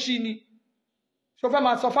ó ń ṣí ni ṣo fẹ́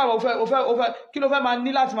máa sọ fáwọn ó fẹ́ kí ló fẹ́ máa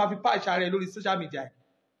ní láti máa fi patch ara rẹ̀ lórí social media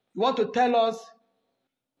you want to tell us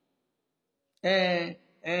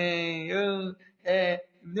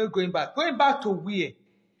no going back to where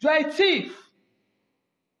you are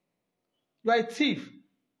a thief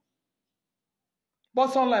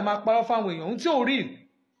but online máa parọ́ fáwọn èèyàn ohun tí ò real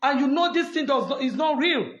and you know this thing is not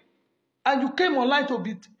real and you came online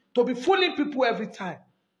to be fooling people every time.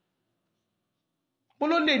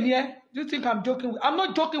 Do you think I'm joking? I'm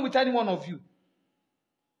not joking with any one of you.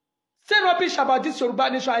 Say rubbish about this Yoruba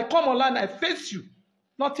nation. I come online, I face you.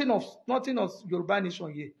 Nothing of Yoruba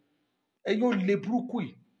nation here. Eyo le burúkú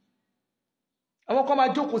yìí. Àwọn kan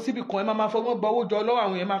máa jókòó síbi kan ẹ máa fọwọ́ gba owó jọ lọ́wọ́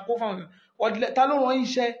àwọn èèyàn máa kó fáwọn èèyàn. Ta ló rán yín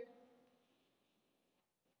iṣẹ́?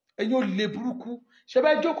 Eyo le burúkú. Ṣé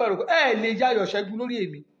bẹ́ẹ̀ jókòó ẹ̀rọ lè yáyọ̀ ṣẹ́gun lórí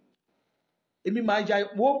èmi. Èmi máa ya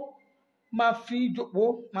máa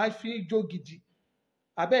fi jó gidi.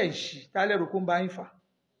 Abẹ́ ìṣì tálẹ̀ rò kó ń bá yín fà.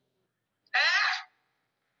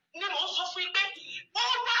 Ni mò ń sọ fún yín pé ó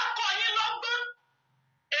wá kọ́ yín lọ́gbọ́n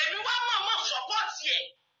èmi wá mọ̀ọ́mọ̀ sọ́pọ́ọ̀tì ẹ̀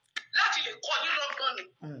láti lè kọ́ yín lọ́gbọ́n ni.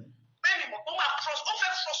 Bẹ́ẹ̀ ni mọ̀ pé ó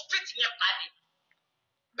fẹ́ frustrate yẹn pàdé.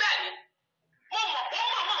 Bẹ́ẹ̀ ni mo mọ̀ pé ó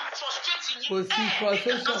mọ̀ọ́mọ̀ frustrate yín. Kò sí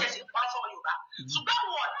frustration. Ṣùgbọ́n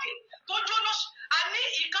àwọn ọ̀dẹ̀ tó jóná àní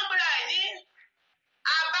ìkánbẹ̀rẹ̀ ẹ̀ ní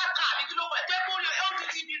abáka àbí kí ló wẹ̀ tẹ́ kó lè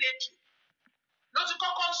LDTV rédíò ló ti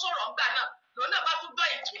kọ́kọ́ ń sọ̀rọ̀ ńgbà náà lòun náà bá tún gbọ́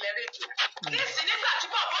ìjìnlẹ̀ rédíò. Nísìnyí nígbà tí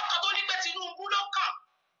bàbá kan tó ní pé Tinubu ló kàn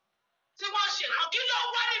tí wọ́n ṣe nǹkan kí ló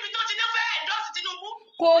wá níbi tó ti ní fẹ́ endorse Tinubu.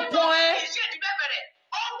 Kò pọn ẹ. Iṣẹ́ ìdíbẹ̀ bẹ̀rẹ̀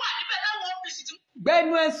ó wà níbẹ̀ táwọn ọ́fíìsì ti.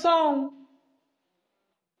 Gbẹ́nu ẹ sọ́hun.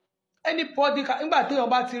 Anybody nígbà téèyàn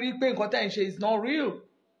bá ti rí pé nǹkan tẹ́ ń ṣe is not real.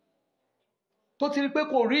 Tó ti rí pé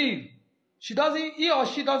kò real. He or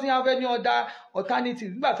she doesn't have any other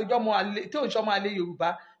alternative. Nígbà tó jọmọ àlè tí ò ń ṣọmọ àlè Yorùbá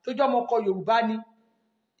tó jọmọ ọkọ Yorùbá ni.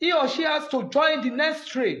 He or she has to join the next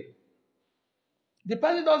train. The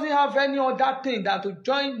person doesn't have any other thing than to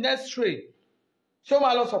join next train. Ṣé wọ́n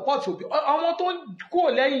máa lọ support Obi? Àwọn tó ń kúrò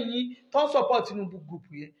lẹ́yìn yín tó ń support Tinubu group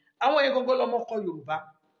yẹn. Àwọn yẹn gangan lọmọ ọkọ Yorùbá.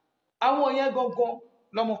 Àwọn yẹn gangan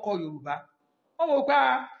lọmọ ọkọ Yorùbá. Wọ́n mọ̀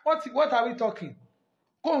pé what are we talking?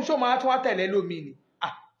 Kóhun ṣó máa tún wá tẹ̀lé lómi ni.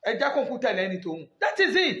 Ẹ jẹ́ kóhun kú tẹ̀lé ẹni tòun. That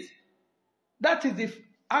is it. That is the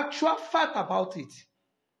actual fact about it.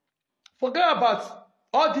 Forget about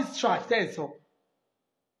all this trash there so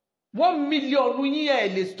 1 million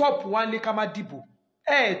yín lè stop wa ní ká má dìbò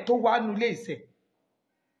tó wà nulẹ̀ ìṣe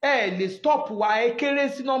lè stop wa kéré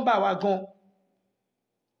sí nọ́mbà wa gan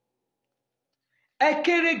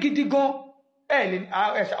kéré gidi gan lè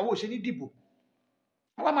àwọn òṣè ní dìbò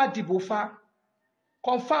àwa máa dìbò fa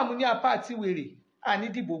confam ní apá àti wèrè àní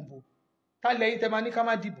dìbò ń bò ká lẹ́yìn tẹ́ máa ní ká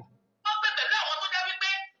má dìbò.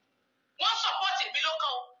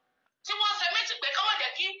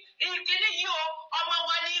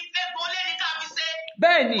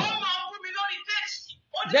 Bẹ́ẹ̀ni.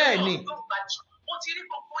 Bẹ́ẹ̀ni. Mo ti rí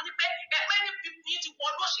gbogbo yín pé ẹgbẹ́ ní pípù yín ti wọ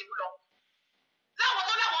lóṣèlú lọ. Láwọn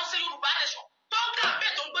tó láwọn ń ṣe Yorùbá nation tó ń kà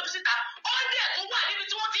bẹ́ẹ̀ tó ń gbé síta ó ní ẹ̀tún wà níbi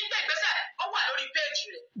tí wọ́n ti ń gbé ìgbésẹ̀ ó wà lórí péèjì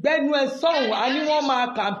rẹ̀. Gbẹ́nu ẹ sọ̀hún a ní wọ́n máa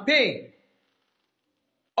campaign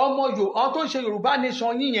ọmọ Yorùbá tó ń ṣe Yorùbá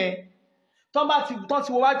nation yín yẹn tán ti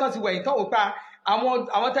wọ wájú tán ti wẹ̀yìn tán wò pa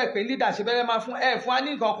àwọn tẹ̀ pé leader ṣe bẹ́rẹ̀ máa fún fún wa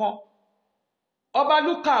ní nǹkan kan. Ọba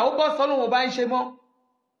Luka ó bọ́ sọ́nù wọn bá ń ṣe mọ́.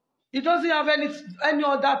 He doesn't have any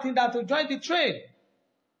other thing than to join the train.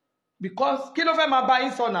 Because kí ló fẹ́ máa bá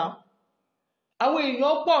yín sọ náà? Àwọn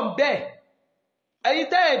èèyàn pọ̀ ń bẹ̀ ẹ̀yin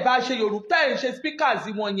tẹ́ ẹ̀ bá ṣe Yorùbá tẹ́ ẹ̀ ń ṣe speakers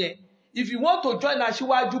wọn yẹn, if you want to join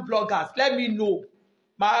Aṣíwájú bloggers, let me know.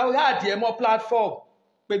 Màá add ẹ mọ́ platform.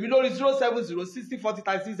 Pèmí lórí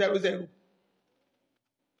 07060403600.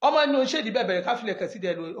 Ọmọ ẹni ò ṣèdí bẹ̀bẹ̀rẹ̀ káfílẹ̀ kẹ̀sí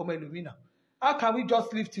dẹ̀ ọmọ ẹlòmínà. How can we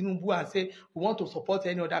just leave Tinubu and say we want to support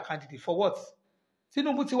any other candidate? For what?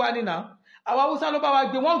 Tinubu ti wá ní náà. Àwọn Haúsá ló bá wa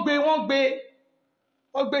gbé, wọ́n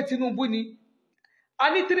gbé Tinubu ni. A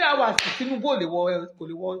ní 3 hours Tinubu kò lè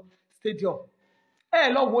wọ stadium. Ẹ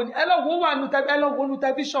lọ wo wà nù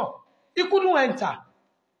television. He couldn't enter.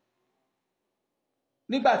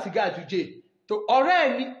 Nígbà tí Gàdújé tó ọ̀rẹ́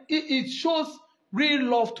ẹ̀ ní, it shows real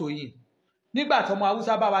love to him. Nígbà tí ọmọ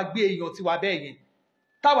Haúsá bá wa gbé èèyàn tiwa bẹ́ẹ̀ yẹn.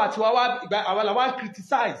 Táwa àwa làwa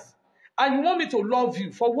criticize. And you want me to love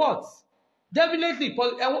you for what? Definitely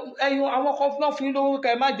ẹ̀yin àwọn kan fún yín lówó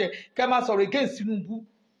kẹ́ má jẹ́ kẹ́ má sọ̀rọ̀ against Tinubu.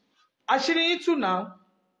 Àṣírí yín tù náà.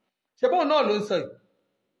 Ṣé bóun náà ló ń sọ yìí?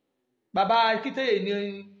 Bàbá Akíntóyè ní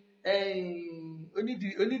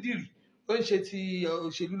onídìrí ó ń ṣe ti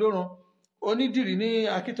òṣèlú ló ràn. Onídìrí ní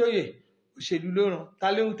Akíntóyè òṣèlú ló ràn. Ta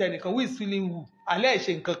ló ń tẹ nìkan? Who is feeling who? Alẹ́ ẹ̀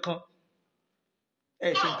ṣe nǹkan kan.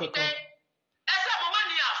 Ẹ̀ ṣe nǹkan kan. Ẹsẹ̀ mo máa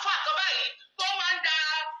ní àfáà kan báyìí tó máa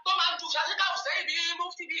ń ju ṣàṣíkàwù sẹ́yìn bí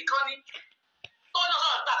mufti bí kan ni. Tó náà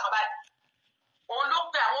sọ̀rọ̀ nípa kan báyìí. Òun ló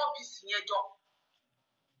pe àwọn OPC yẹn jọ.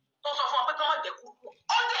 Tó sọ fún wọn pé kí wọ́n jẹ́ kúrú.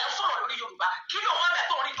 Ó dẹ̀ ń sọ̀rọ̀ lórí Yorùbá. Kí ló wọ́n bẹ̀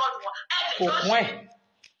tó ń rí tọ́jú wọn?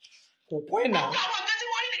 Kò pọ́n ẹ̀ náà.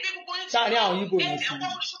 Sáàárín àwọn Yíbò ní sí.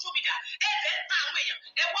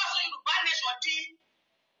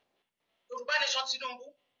 Yorùbá nation Tinubu.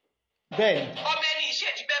 Bẹ́ẹ̀ni. Ọmọ ẹni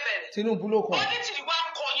ìṣèjì bẹ̀rẹ̀. Tinubu ló kàn. Onítìrí wa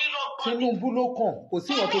kọ yín lọ́gbọ́n. Tinubu ló kàn. Kò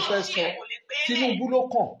sí ìwọ̀n tó fẹ́ sọ. Tinubu ló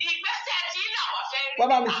kàn. Ìgbésẹ̀ tí làwọn fẹ́ rí.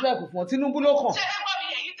 Bàbá mi sílẹ̀ kò fún ọ. Tinubu ló kàn. Ṣé ẹgbẹ́ mi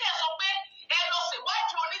èyí tẹ́ sọ pé ẹ lọ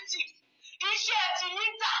ṣèwádìí onítìrí? Iṣẹ́ ti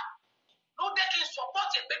yín dà ló dé kí n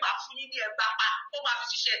sọpọ́tì pé màá fún yín ní ẹgbàá pa ó máa fi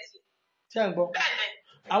ṣiṣẹ́ ti. Ṣé ń gbọ́? Bẹ́ẹ̀ni.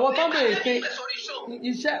 Àwọn tó ń béèrè pé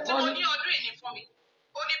iṣẹ́ tí mo ní ọdún yìí fún mi,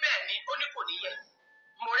 ó ní bẹ́ẹ̀ ni, ó ní kò ní yẹ.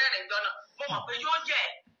 Mo rẹ́rìn gbọ́nà, mo mọ̀ pé yóò yẹ.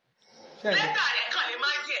 Lẹ́tà rẹ̀ kàn lè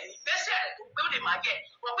máa yẹ, ìgbésẹ̀ rẹ̀ tó gbé ó lè máa yẹ.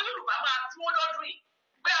 Wọ́n pé Yorùbá máa dúró lọ́dún yìí.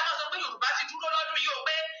 Pé a máa sọ pé Yorùbá ti dúró lọ́dún yìí o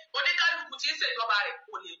pé oníkálukú ti ń ṣèjọba rẹ̀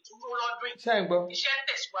kò lè dúró lọ́dún yìí. Ṣé ń gbọ́? Iṣẹ́ ń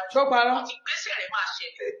tẹ̀síwájú. Ṣó parọ́? Àti ìgbésẹ̀ rẹ̀ máa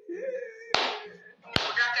ṣẹlẹ̀. Mo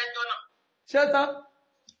dákẹ́ jọ́nà. Ṣé tán?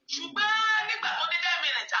 Ṣùgbọ́n nígbà tó dé 10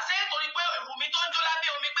 minutes, àṣẹ torí pé ìrù mi tó ń jó lábẹ́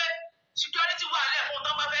omi pé security wà lẹ̀ fún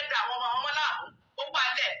tán bá fẹ́ da àwọn ọmọ láàmú, ó wà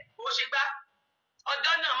lẹ̀ bó ṣe gbá.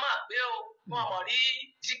 Ọjọ́ náà mọ̀ pé o, wọn mọ̀ rí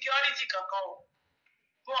security kankan o,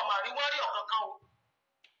 wọn mọ̀ rí warrior kankan o.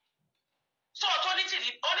 Sọ tó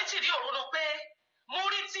onítìrí òun ló pé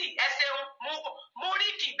múrítì ẹsẹ̀un,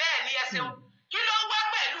 múríkì bẹ́ẹ̀ ni ẹsẹ̀un. Kí ló ń wá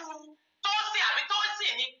pẹ̀lú tósì àbí tósì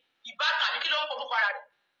ní ìbátan àbí kí ló ń kó fún ara rẹ̀?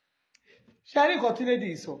 Ṣé a rí nǹkan tí lédi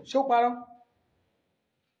sọ? Ṣé ó parọ́?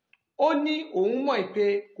 Ó ní òun mọ̀ pé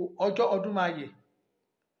ọdún máa yẹ.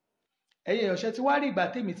 Ẹ̀yin ìránṣẹ́ tí wá rí ìgbà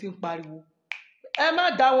tèmi ti ń pariwo. Ẹ má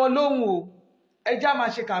dá wọn lóhùn o. Ẹ já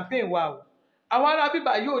máa ṣe campaign wa o. Àwọn ará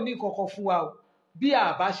bíbá yóò ní nǹkan fún wa o. Bí a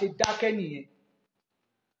bá ṣe dákẹ́ nìyẹn.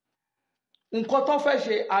 Nǹkan tó fẹ́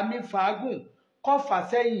ṣe àmì fàágùn kọ́ fà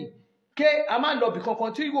sẹ́yìn. Ké a má lọ bì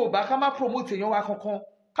kankan tí Yorùbá ká má promote èèyàn wa kankan.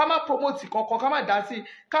 Ká má promote kankan, ká má dá sí.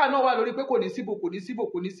 Káà náà wà lórí pé kò ní síbò.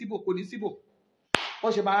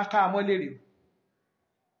 Wọ́n ṣe máa ká àmọ́ lérè o.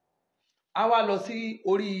 A wá lọ sí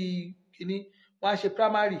orí kìíní, wọ́n á ṣe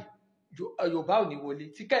primary, Yorùbá ò ní wọlé.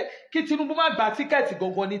 Kí Tinubu má gba tíkẹ́ẹ̀tì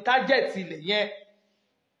gangan ní tájẹ̀tì ilẹ̀ yẹn.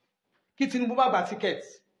 Kí Tinubu má gba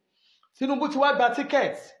tíkẹ́ẹ̀tì. Tinubu ti wá gba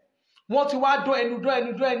tíkẹ́ẹ̀tì. Wọ́n ti wá dán ẹnu.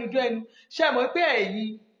 Ṣé ẹ mọ̀ pé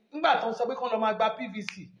ẹ̀yin nígbà tó ń sọ pé kán lọ máa gba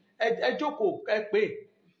PVC, ẹ jókòó, ẹ pè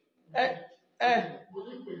é.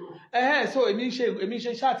 So èmi ń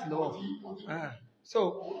ṣe ṣáàtì lọ́wọ́. So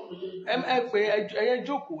ẹ pè ẹyẹ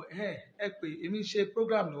jókòó, ẹ pè èmi ń ṣe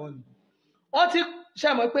program lọ́wọ́ ni. Wọ́n ti ṣe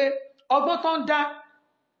mọ̀ pé ọgbọ́n tó ń dá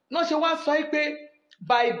náà ṣe wá sọ pé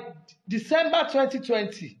by December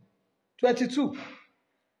 2022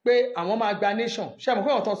 pé àwọn máa gba nation. Ṣe mọ̀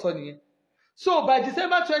pé wọ́n tó sọ nìyẹn. So by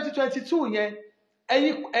December 2022 yẹn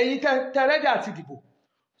ẹ̀yin tẹrẹ́dì àti ìdìbò.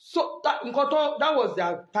 So that was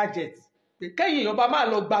their target. Pé kẹ́yìn èèyàn bá máa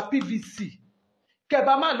lọ gba PVC, kẹ́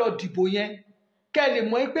bá máa lọ dìbò yẹn, kẹ́ lè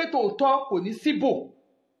mọ̀ pé tòótọ́ kò ní síbò.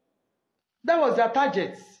 That was their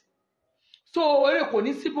target. So eré kò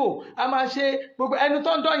ní síbò, a máa ṣe gbogbo ẹnu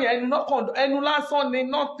tó ń dán yẹn ẹnu lásán ni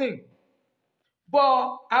nothing.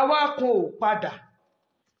 But àwa kan ò padà.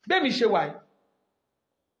 Bẹ́ẹ̀ mi ṣe wà yìí.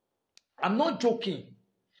 I'm not joking.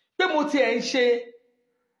 Pé mo ti ẹ̀ ń ṣe,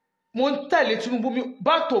 mo ń tẹ̀lé Tinubu mi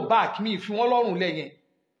back to back mi fi wọ́n lọ́rùn lẹ́yìn.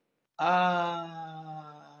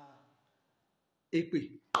 Èpè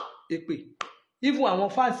even àwọn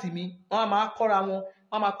fáǹsì mi wọ́n máa kọ́ra wọn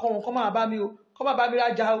wọ́n máa kọ́ wọn kọ́ máa bá mi o kọ́ máa bá mi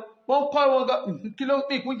rájà o wọ́n kọ́ wọn gan kí ló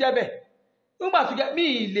ní ìkún jẹ́ bẹ́ẹ̀ nígbà tó jẹ́ mi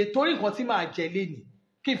ì lè torí nǹkan tí màá jẹ lénìí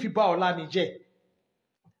kí n fi bá ọ̀la mi jẹ́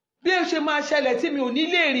bí ó ṣe máa ṣẹlẹ̀ tí mi ò ní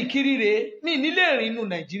lè rìn kiri rèé mi ní lè rìn inú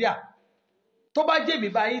Nàìjíríà tó bá jẹ́ mi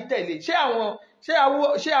bá yín tẹ̀lé ṣé awọ́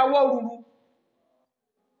ruru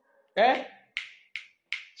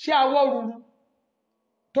ṣé awọ́ ruru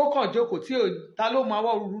tó kàn jókòó tí ta ló mọ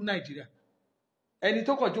awọ́ ruru Nàìjíríà ẹni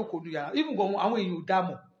tó kàn jókòó lu yàrá even gan àwọn èèyàn ò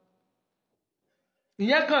dámọ̀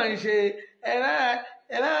ìyẹn kàn ń ṣe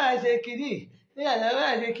ẹ̀rọ ṣe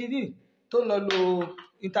kìíní tó ń lọ lo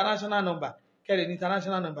international number kẹ́lẹ̀ ní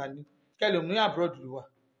international number ni kẹ́lẹ̀ ní abroad ló wà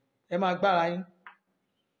ẹ máa gbára yín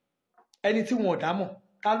ẹni tí wọn ò dámọ̀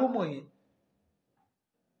ta ló mọ̀ yẹn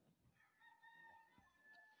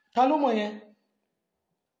ta ló mọ̀ yẹn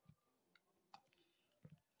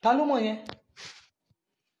ta ló mọ̀ yẹn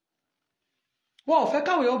wọn ò fẹ́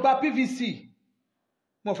káwọn èèyàn gba PVC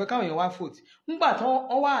wọn ò fẹ́ káwọn èèyàn wá vote ńgbà tí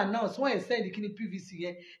wọ́n wá announce wọ́n ẹ̀ send kí ni PVC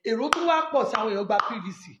yẹn èrò tó wá pọ̀ sí àwọn èèyàn gba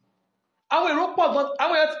PVC àwọn èrò pọ̀ gan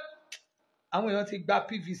àwọn èèyàn ti gba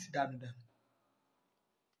PVC dànùdànù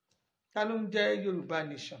ta ló ń jẹ́ Yorùbá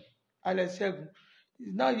nation alẹ́ ṣẹ́gun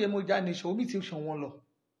náà yẹ Moja nation omi ti ṣàn wọ́n lọ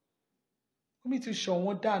omi ti ṣàn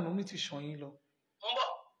wọ́n dànù omi ti ṣàn yín lọ. mo ń bọ̀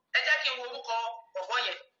ẹ jẹ́ kí n wo orúkọ ọ̀bọ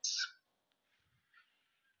yẹn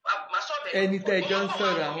ẹni tẹ́ ẹ jọ ń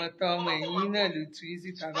sọ̀rọ̀ àwọn tó ọmọ ẹ̀yìn náà ló tu yín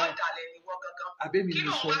síta báyìí àbẹ́mi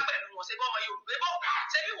ló sọ.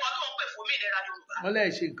 wọ́n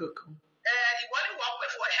lẹ́ẹ̀ ṣe nǹkan kan. ìwọ ni wọ́n pè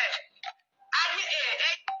fún ẹ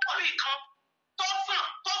orí kan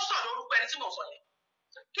tó sàn lórúkọ ẹni tí mo sọ yẹn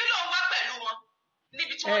kí ló ń wá pẹ̀lú wọn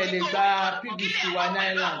níbi tí wọ́n ti tó gba PVC wa ní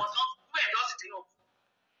Island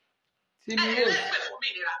tí mi yóò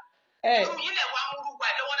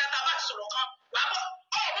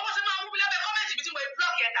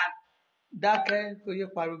dákẹ́ kó yẹ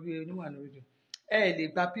pariwo bí oníwà lórí lè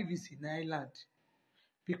gba PVC ní Island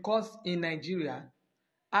because in Nigeria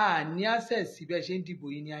a ní access sí bẹ́ẹ̀ ṣe ń dìbò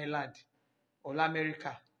yìí ní Island or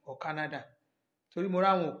America or Canada torí mo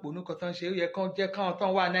ráwọn òpónú kan tán ṣe ó yẹ kán jẹ́ káwọn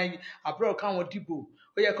tán wà náà àbúrò káwọn dìbò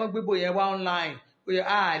ó yẹ kán gbébò yẹn wá online ó yẹ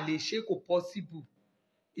lè ṣe kò possible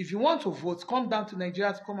if you want to vote come down to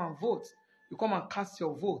Nigeria to come and vote you come and cast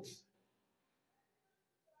your vote.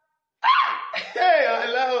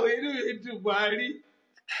 Aláwọ̀ inú ètò Buhari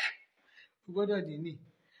gbọ́dọ̀ nìní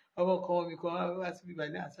ọmọ kan mi kan wá síbi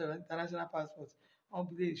ìbàdí àṣà international passport wọ́n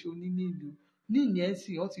bí lè ṣe oníníìlú níìní ẹ̀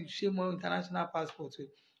sìn wọ́n ti ṣe mọ́ international passport rẹ̀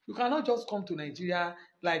you cannot just come to Nigeria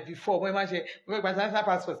like before wọ́n máa ṣe wọ́n fẹ́ gba international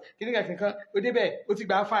passport kí ní kẹ̀kẹ́ kan ó débẹ̀ ó ti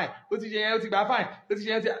gbà fine ó ti ṣe yẹn ó ti gbà fine ó ti ṣe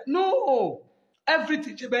yẹn ó ti no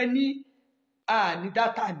everything ṣe bẹ́ẹ̀ ní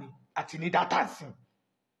data ni àti ní data sí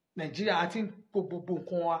Nigeria àti gbogbo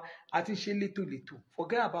nǹkan wa àti ṣe létòlétò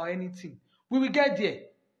forget about anything we will get there.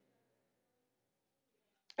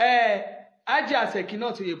 Ajé àṣẹkí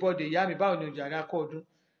náà tó yẹ bọ́dẹ̀ ìyá mi báwo ni òjàre akọ ọdún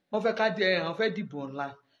wọ́n fẹ́ ká dé ẹ̀hàn fẹ́ dìbò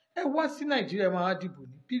online ẹ wá sí Nàìjíríà máa wá dìbò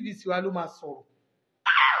ní PVC wa ló máa sọ̀rọ̀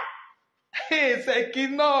ṣèkí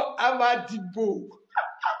náà a máa dìbò.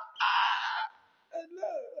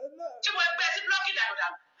 tí mo gbé sí blọọkì dànù.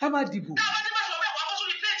 a máa dìbò. táwọn tí wọ́n sọ bẹ́ẹ̀ wá kó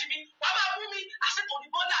sórí péjì mi wàá máa bú mi àsìkò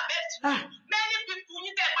òdìbò náà bẹ́ẹ̀ many people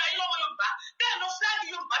yín tẹ́ ẹ̀ pa yín lọ́wọ́ Yorùbá tẹ́ ẹ̀ lọ flag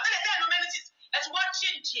Yorùbá tẹ́lẹ̀ tẹ́ ẹ̀ lọ many things ẹ̀ ti wá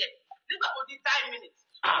change ẹ̀ nígbà tó di 5 minutes.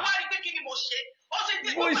 wọ́n rí pé kí ni mo ṣe.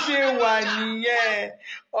 bó ṣe wà nìyẹn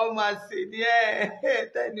ọmọ àṣẹ ni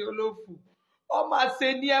Teni Olofo ọmọ àṣẹ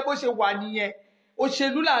ni bó ṣe wà nìyẹn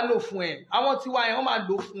òṣèlú là ń lò fún ẹ àwọn tiwa yẹn wọ́n máa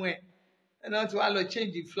lò fún ẹ ẹni wọ́n ti wá lọ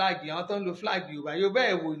change flag àwọn tó ń lo flag Yorùbá Yorùbá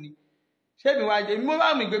ẹ̀ wò ni ṣé mi wá jẹ mi mo bá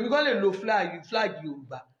mi gbé mi kàn lè lo flag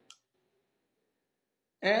Yorùbá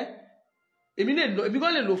èmi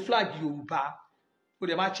kàn lè lo flag Yorùbá o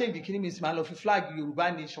dẹ̀ máa change kí ni mi sì máa lọ fi flag Yorùbá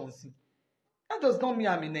nation sí. That does not mean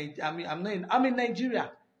I'm in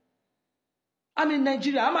Nigeria. I'm in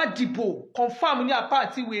Nigeria. I'm a dìbò. Confirm ní apá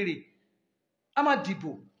àti wèrè. I'm a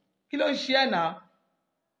dìbò. Kí ló ń ṣe ẹ̀ náà?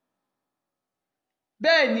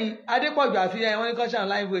 Bẹ́ẹ̀ ni, Adépọ̀jù àfihàn wọn ní kọ́ṣà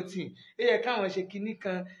online voting. Ó yẹ káwọn ṣe kinní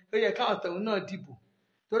kan. Ó yẹ káwọn tọ̀hún náà dìbò.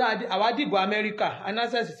 Torí àwa dìbò Amẹ́ríkà.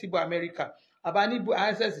 Access síbò Amẹ́ríkà. Àbá níbò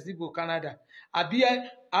access síbò Canada. Àbí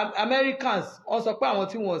Americans wọ́n sọ pé àwọn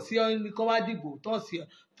tí wọ́n sí kán wá dìbò tán sí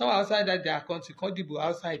tán wà outside their country kan dìbò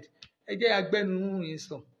outside ẹ jẹ́ agbẹ́nu yín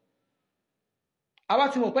sọ. àwa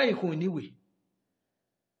tí mo pẹ́ yìí kò níwèé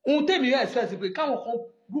ohun tèmi rẹ̀ expect pé káwọn kan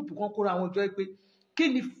gúrùpù kan kóra àwọn ọjọ́ pé kí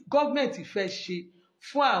ni gọ́ọ̀mẹ̀ntì fẹ́ ṣe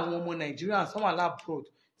fún àwọn ọmọ Nàìjíríà sọ́wọ́n abroad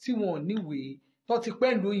tí wọ́n níwèé tó ti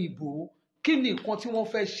pẹ́ lu òyìnbó kí ni nǹkan tí wọ́n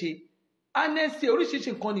fẹ́ ṣe honestly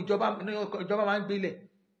oríṣiríṣi nǹkan ní ìjọba máa ń gbélẹ̀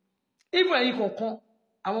even ẹ̀yin kọ̀ọ̀kan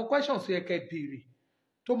àwọn questions yẹ kẹ́ béèrè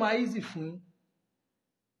tó máa easy fún yín.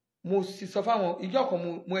 Mo sì sọ fáwọn ìjọ kan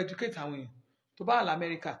mo educate àwọn èèyàn tó bá wà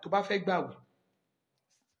l'Amẹ́ríkà tó bá fẹ́ gbàwẹ̀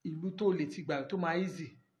ìlú tó lè ti gbàwẹ̀ tó máa easy.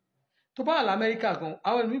 Tó bá wà l'Amẹ́ríkà gan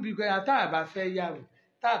àwọn ìlú bíi pé tá a bá fẹ́ yàwẹ̀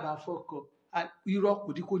tá a bá fọkọ irọ́ kò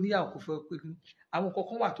dí kó níyàwó kò fẹ́ pé àwọn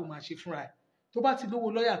kankan wà tó máa ṣe fúnra ẹ̀. Tó bá ti lówó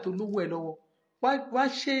lọ́ọ̀yà tó lówó ẹ̀ lọ́wọ́ wá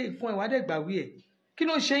ṣe nǹkan ẹ̀ wá dẹ̀ gbàwé ẹ̀. Kí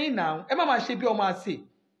ló ń ṣe yín náà? Ẹ má máa ṣe bí ọmọ àsè.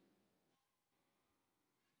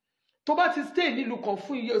 Tó bá ti stay nílùú kan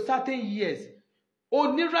fún iye certain years o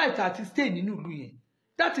ní right àti stay nínú ìlú yẹn.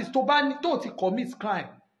 That is tó bá ní tó ti commit crime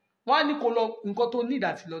wọ́n á ní kó lọ nǹkan tó ní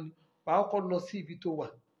ìdàtí lọ ni wàá kọ́ lọ sí ibi tó wà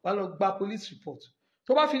wàá lọ gba police report.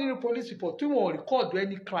 Tó bá fi nínú police report tí wọ́n record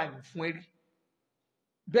any crime fún ẹ rí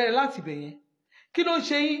bẹ̀rẹ̀ láti bẹ̀ yẹn. Kí ló ń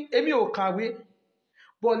ṣe yín? Èmi ò kàwé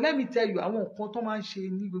but let me tell you àwọn nǹkan tó máa ń ṣe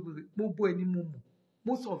ní gbogbo ẹni mo mọ̀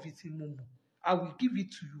most of it mo mọ̀ I will give it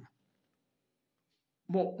to you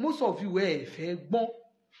but most of you ẹ fẹ́ gbọ́n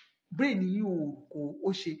brain yìí ó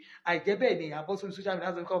ṣe àìjẹ́ bẹ́ẹ̀ ni àbọ̀ sórí social media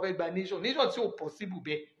láti kọ́ fẹ́ gba nation tí ò possible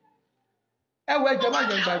bẹ́ẹ̀. Ẹ wo ẹjọ́ má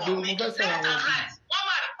jẹ́ gbàgbé mo fẹ́ sọ̀rọ̀ àwọn ọ̀gbìn. Wọ́n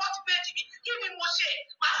máa rìpọ́tì péjì mi kí ni mo ṣe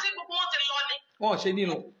máa sí gbogbo wọn ti lọ ni. Wọ́n ṣe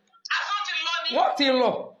nílò. Àṣọ ti lọ ni. Wọ́n ti lọ.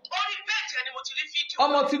 Orí péjì ẹni mo ti rí fídíò.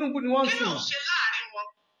 Ọmọ Tinubu ni wọ́n ń sìn. Kí ló ń ṣe láàrin wọn?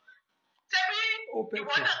 Tẹ̀bí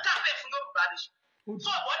ìwọ náà kápẹ́ fún Yorùbá ni.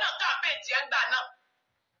 Tó ìwọ náà kápẹ́ tiẹ̀ ń gbà náà.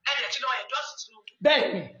 Ẹ̀dẹ̀ ti lọ ẹ̀dọ́sì Tinubu.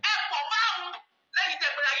 Bẹ́ẹ̀ni. Ẹ pọ̀ márùn-ún lẹ́yìn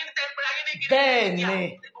tẹ̀pẹ̀rẹ̀ ayé ní gidi.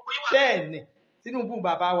 Bẹ́ẹ̀ni Tinubu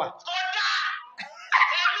bàbá wa. Kódà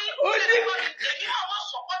èmi náà wọ́n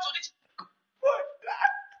sọ̀pọ̀ tó ní.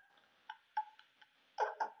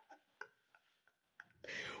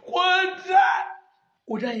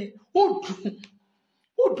 Kódà yẹn ó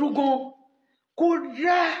dùn gan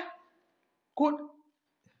kódà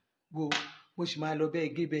mo sì máa lọ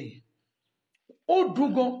bẹ́ẹ̀ gé bẹ́ẹ̀ yẹn ó dùn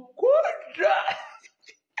gan kódà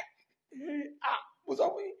mo sọ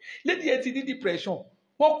fún yín lady yẹn ti ní depression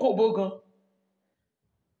wọ́n kò bó gan.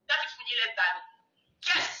 Dájú fún yín lẹ́ta ni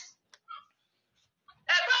yes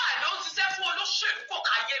ẹ̀bá àná ó ṣiṣẹ́ fún olóṣèlú kò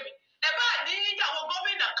káyé mi ẹ̀bá ní ìyàwó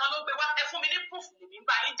gómìnà kan ló gbé wá ẹ fún mi ní proof lèmi ń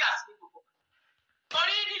bá yín jà sí gbogbo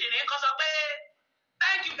torí nìdìrí kan sọ pé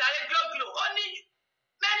thank you dare glo ó ní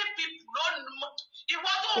many people ló nu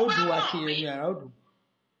ìwọ tó bá mọ̀ mí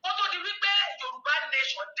ó tó di wípé Yorùbá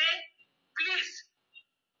nation dé please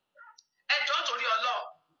ẹjọ́ torí Ọlọ́run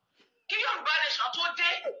kí Yorùbá nation tó dé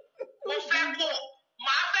mo fẹ́ kó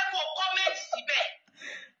màá fẹ́ kó comment síbẹ̀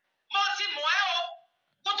mo ti mọ̀ ẹ́ o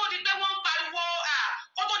kó tó di pé wọ́n ń pariwo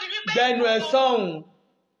kó tó di wípé. Bẹ́ẹ̀nu ẹ̀ sọ̀hún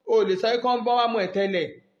o lè sọ pé kán bọ́ wá mú ẹ tẹ́lẹ̀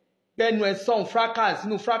bẹ́ẹ̀nu ẹ̀ sọ̀hún fracas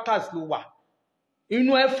inú fracas ló wà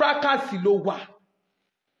inú ẹ̀ fracas ló wà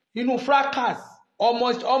inú fracas ọmọ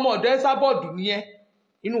ọ̀dọ̀ ẹ̀ sábọ̀dù nìyẹn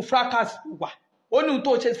inú fracas ló wà ó ní ohun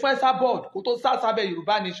tó ṣe fún ẹ̀ sábọ̀dù kó tó sá sábẹ́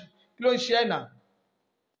Yorùbá nation kí ló ń ṣe ẹ̀ náà.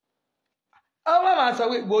 Ọ má máa sọ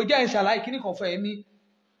pé ìgbò jẹ́ ìṣàlàyé kíní kan fún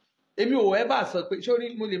èmi ò ẹ́ bá sọ pé sórí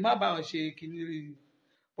mo lè má bá wọn ṣe kíní rí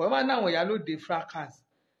bọ̀ má náwọn ìyá lóde fracas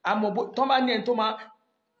àmọ́ tó bá ní ẹni tó máa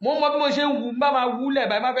mo mọ bí mo ṣe ń wù bá máa wúlẹ̀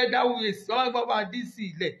báyìí má fẹ́ dáwọ́ èsì wọ́n máa gbọ́ máa dé sí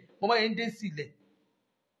ilẹ̀ mo máa ń dé sí ilẹ̀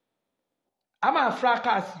a máa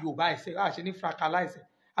fracas Yorùbá ẹ̀sẹ̀ a ṣe ní fracalize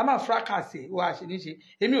a máa fracas ẹ̀ wọ́n a ṣe ní ṣe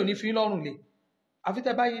èmi ò ní fi lọ́rùn lẹ̀ àfi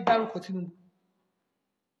tẹ́ bá yí dárúkọ Tinubu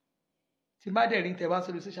tí má dẹ̀ rí tẹ̀ wá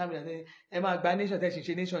sórí social media ẹ máa gba nation tẹ́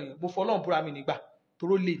ṣe nation yẹn mo fọlọ́n búra mi nígbà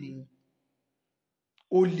toró lè níyìn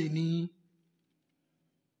ó lè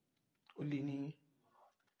níyìn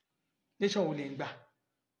nation ò lè gbà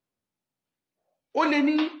ó lè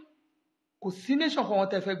níyìn kò sí nation kan wọn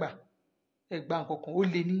tẹ́ fẹ́ gbà ẹ gbà nǹkan kan ó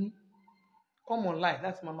lè níyìn come online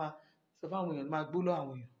láti máa sọ fún àwọn èèyàn máa gbó lọ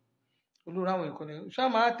àwọn èèyàn olórí àwọn èèyàn kan ní ṣáà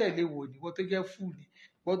máa tẹ̀lé wò ní wọ́n tó jẹ́ fúùlì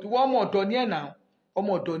but wọ́n mọ̀ ọ̀dọ́ ní ẹ̀ náà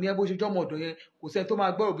ọmọ ọ̀dọ̀ ni ẹ bó ṣe jọ́ ọmọ ọ̀dọ̀ yẹn kò sẹ́ni tó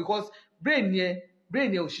máa gbọ́rọ̀ because brain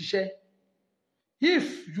yẹn ò ṣiṣẹ́ if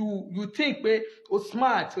you think pé o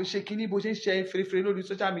smart o ṣe kíní bó ṣe ń ṣe fèrèfèrè lórí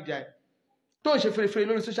social media yẹn tó ń ṣe fèrèfèrè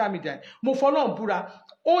lórí social media yẹn mo fọlọ́n búra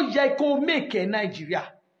ó yẹ kó make ẹ̀ Nàìjíríà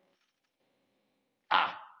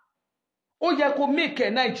ó yẹ kó make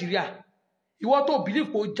ẹ̀ Nàìjíríà ìwọ tó bìlì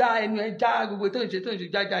kó já ẹnu ẹ já gbogbo tó ń ṣe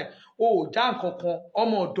jájá ẹ o ò já nǹkan kan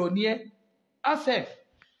ọmọ ọ̀dọ̀ ni ẹ asef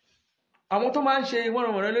àwọn tó máa ń ṣe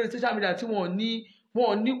wọ́nrọ̀wọ̀nrọ̀ lórí social media tí wọ́n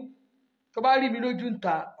ní tó bá rí mi lójú ń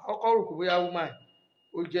ta ọkọ̀ rò kò bóyá woman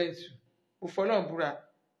ó jẹ́ ìtù ó fọ́nà búra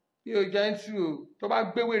bí ó jẹ́ ìtù o tó bá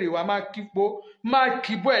gbé wèrè wá máa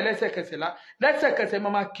kìbọ́ ẹ̀ lẹ́sẹ̀kẹsẹ̀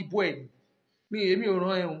máa kìbọ́ ẹ̀ ní èmi ò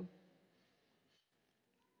rán ẹ̀hún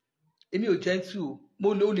èmi ò jẹ́ ìtù o mo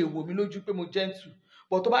lè wò mí lójú pé mo jẹ́ ìtù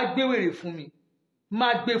bọ̀ tó bá gbé wèrè fún mi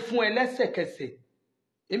máa gbé fún ẹ lẹ́sẹ̀kẹsẹ̀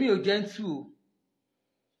èmi ò jẹ́ ìtù o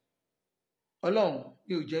Ọlọ́run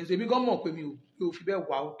mi ò gentle èmi gan mọ̀ pé mi ò fi bẹ́ẹ̀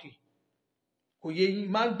wà òkè kò yé yín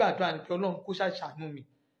máa ń gbàdúrà ní pé Ọlọ́run kó ṣàṣàánú mi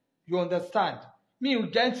you understand mi ò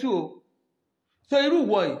gentle o so irú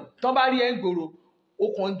ìwọ yìí tán bá rí ẹ ń gbòòrò o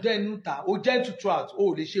kàn ń dẹnu ta o gentle throughout o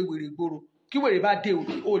ò lè ṣe wèrè gbòòrò kí wèrè bá dé o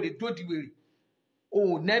ò lè dódi wèrè o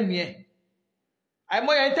ò nẹ́mi ẹ̀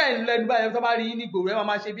àìmọye ń tẹ̀yìn lẹ́nu báyìí tán bá rí yín ní gbòòrò ẹ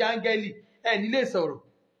máa ṣe bí áńgẹ́lì ẹ nílé sọ̀rọ̀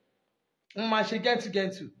wọ́n máa ṣe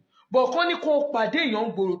gentle bọ̀ kán ní kó pàdé èèyàn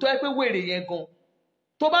ń gbòòrò tó yẹ pé wèrè yẹn gan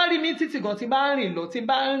tó bá rí mi títì gan tí bá ń rìn lọ tí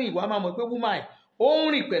bá ń rìn wá máa mọ̀ pé woman ẹ̀ ó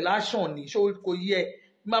ń rìn pẹ̀lú aṣọ ní ṣó kò yẹ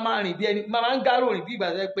máa rìn bí ẹni máa ń gárò rìn bí ìgbà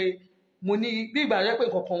tó yẹ pé mo ní bí ìgbà tó yẹ pé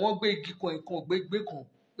nǹkan kan wọ́n gbé igi kan nǹkan gbé kan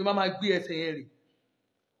pé máa gbé ẹsẹ̀ yẹn rè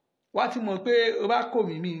wá ti mọ̀ pé o bá kò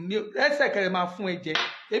mí ní ẹsẹ̀ kẹrẹ máa fún ẹ jẹ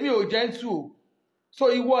èmi ò gentle o so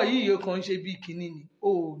ìwọ yìí yóò kàn ń ṣe bí kinní ni o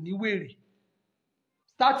ò ní wèrè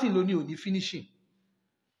starting ló ní ò ní finishing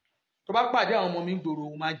tó bá pàdé àwọn ọmọ mi gbòòrò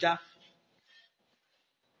ó máa já.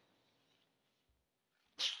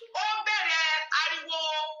 ó bẹ̀rẹ̀ ariwo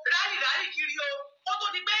rálì kiri o ó tó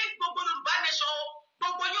di pé gbogbo Yorùbá nation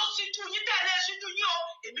gbogbo yóò ṣíjú yín tẹ̀lé ṣíjú yín o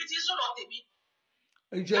èmi ti sọ̀rọ̀ tèmi.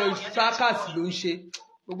 ìjọ fracas ló ń ṣe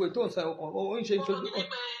gbogbo ètò ìsàn ọkàn ó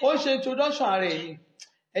ń ṣe introduction ara ẹ̀ ni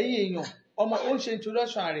ẹ̀yin èèyàn ọmọ ó ń ṣe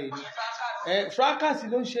introduction ara ẹ̀ ni fracas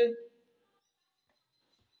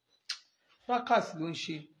ló ń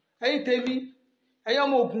ṣe ẹ̀yin tèmi ẹ̀yin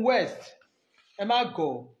ọmọ Ogun West ẹ má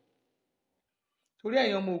gọ̀ torí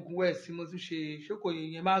ẹ̀yin ọmọ Ogun West mo tún ṣe ṣókòyè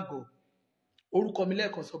yẹn má gọ̀ orúkọ mi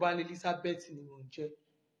lẹ́ẹ̀kan sọ bá ní Elizabeth ni mò ń jẹ́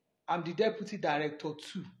I'm the deputy director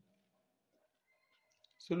 2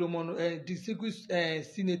 Solomon distinguished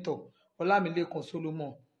senator Olamilekan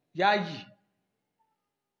Solomon Yayi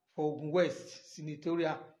for Ogun West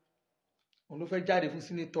senatorial òun ló fẹ́ jáde fún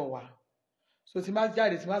senator wa so tí má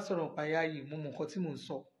jáde tí má sọ̀rọ̀ nípa Yayi mo mọ nǹkan tí mò ń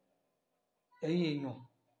sọ ẹ̀yin èèyàn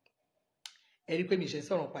ẹ rí pé mi ṣe ń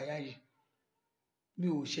sọ̀rọ̀ nípa Yayi mi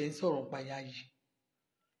ò ṣe ń sọ̀rọ̀ nípa Yayi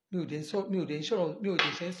mi ò dẹ̀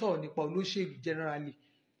ṣe ń sọ̀rọ̀ nípa olóṣèlú generally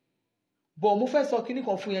bọ̀ mo fẹ́ sọ kíní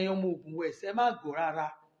kan fún ẹ̀yin ọmọ Ogun West ẹ má gbọ́ rárá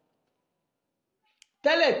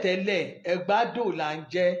tẹ́lẹ̀tẹ́lẹ̀ ẹgbàdo là ń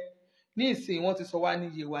jẹ́ ní ìsìn wọ́n ti sọ wá ní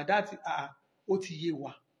Yewa dáàtì ó ti yé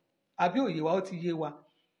wa àbí ò yé wa ó ti yé wa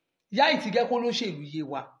Yayi ti gẹ́ kó olóṣèlú yé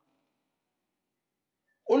wa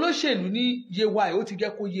olóṣèlú ní Yewa ẹ̀ ó ti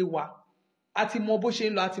gẹ́ kó yé wa a ti mọ bó ṣe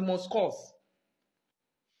ń lọ a ti mọ scores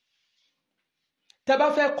tẹ bá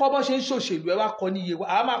fẹ́ kọ́ bó ṣe ń ṣòṣèlú ẹ wá kọ́ ní Yewa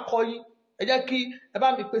àá máa kọ́ yín ẹ jẹ́ kí ẹ bá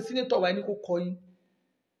mi pe sínétọ̀ wa ẹni kó kọ́ yín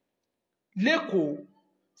lẹ́kọ̀ọ́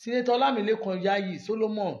sínétọ̀ Ọlámilékan Yayi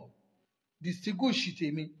Solomon distinguished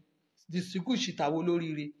tèmi distinguished tàwọn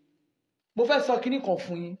olóríire mo fẹ́ sọ kíní kan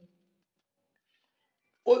fún yín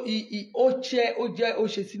ó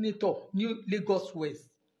ṣe sínétọ̀ ní Lagos West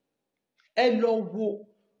ẹ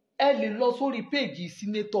lè lọ sórí péèjì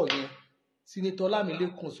sínétọ̀ yẹn sínétọ̀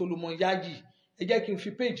Ọlámilékan Solomon Yayi ẹ jẹ́ kí n fi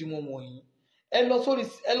péèjì wọn wọ̀nyí ẹ lọ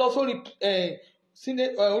sórí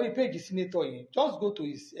orí péèjì sínétọ̀ yẹn just go to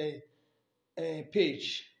his page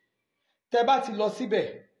tẹ bá ti lọ síbẹ̀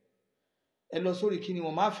ẹ lọ sórí kíni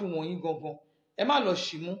wọn máa fi wọ̀nyí gangan ẹ má lọ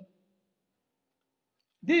ṣì mú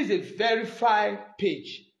this is a verified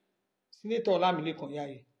page sínétọ̀ Ọlámilékan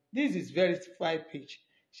Yayi this is verified page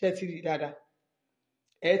ṣé ti rí dáadáa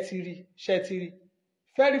ẹ ti rí ṣé ti rí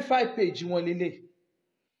verified page wọn lélẹ̀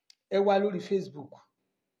ẹ wá lórí Facebook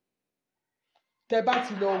tẹ bá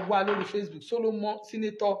ti lọ wá lórí Facebook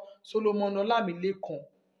sínétọ̀ Solomon Ọlámilékan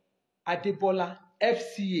Adébọ́lá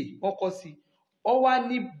FCA wọ́n kọ sí ọ wá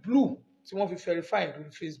ní blue tí wọ́n fi verify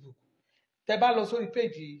lórí Facebook tẹ bá lọ sórí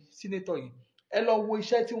péjì sínétọ̀ yìí ẹ lọ wo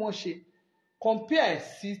iṣẹ́ tí wọ́n ṣe compare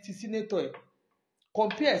sí ti sínétọ̀ ẹ̀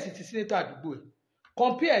compare sí ti sínétọ̀ àdúgbò ẹ̀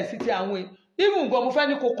compare sí ti àwọn even gan mo fẹ́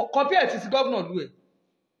ní kó compare sí ti gọ́vnà lú ẹ̀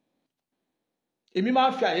èmi máa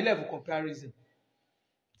ń fi àyè level comparison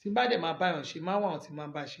tí n bá dẹ̀ máa báyọ̀ ṣe máa wà wọn tí máa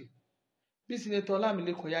bá ṣe bí sínétọ̀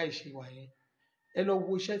Ọlámilékan Yayi ṣe wà yẹn ẹ lọ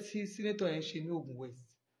wo iṣẹ́ tí sínétọ̀ yẹn ṣe ní Ogun West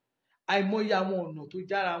àìmọye àwọn ọ̀nà tó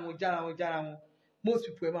jára wọn most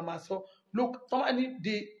people ẹ máa sọ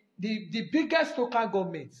the biggest local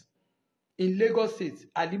government in Lagos State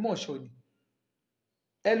Alimosho ni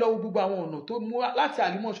ẹ lọ wo gbogbo àwọn ọ̀nà tó mú láti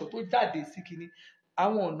Alimosho tó jáde sí kinní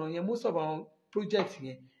àwọn ọ̀nà yẹn most of àwọn project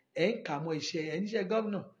yẹn ẹ̀ ń kà mọ́ iṣẹ́ ẹ̀ níṣẹ́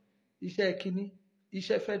gọ́vnà iṣẹ́ kinní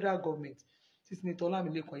iṣẹ́ federal government tí sínétọ̀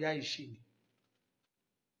Ọlámilékan Yayi ṣe ni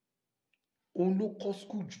òun ló kọ́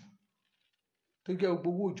skul jù tó jẹ́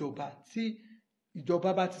gbogbo ìjọba tí ìjọba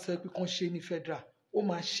bá ti sọ pé kán ṣe ní federal ó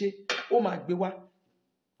máa ṣe ó máa gbé wá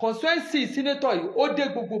constituency sínétọ̀ yìí ó dé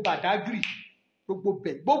gbogbo Badagry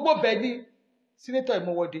gbogbo bẹ̀ ní sínétọ̀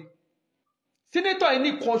ìmọ̀wọ́de sínétọ̀ yìí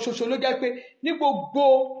nìkan ṣoṣo ló jẹ́ pé ní gbogbo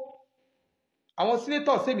àwọn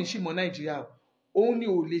senators èmi sì mọ̀ Nàìjíríà òun ni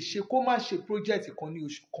ò lè ṣe kó má ṣe project kan ní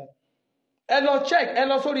oṣù kan. Ẹ lọ check, ẹ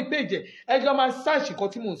lọ sórí page ẹ jọ máa search nǹkan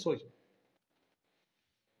tí mò ń sọ yìí.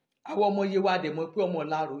 Àwọn ọmọ Yewa dẹ̀ mọ̀ pé ọmọ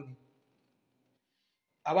Ọ̀làrò ni.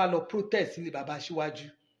 Àwa lọ protest ní bàbá Aṣíwájú.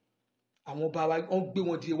 Àwọn ọba wa wọ́n gbé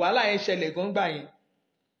wọn dìde, wàhálà yẹn ṣẹlẹ̀ gan gbà yẹn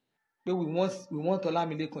pé we want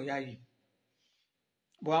Ọlámilékan Yayi.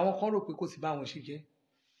 But àwọn kan rò pé kò sí bá wọn ṣe jẹ́.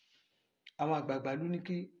 Àwọn àgbààgbà ló ní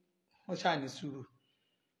kí wọ́n ṣáà ní sùúrù.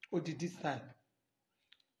 Ó di this time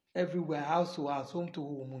everywhere, house to house, home to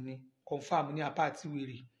home ni confam ní apá àti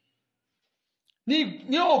wèrè.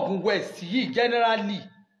 Ní Ogun West yìí generally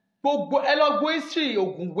gbogbo ẹ lọ gbọ́ history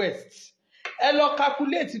Ogun West, ẹ lọ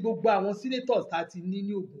calculate gbogbo àwọn senators tá ti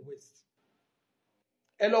ní Ogun West,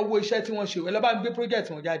 ẹ lọ wo iṣẹ́ tí wọ́n ṣe, ẹ lọ bá ń gbé project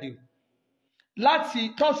wọn jáde o láti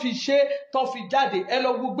tán fi ṣe tán fi jáde, ẹ lọ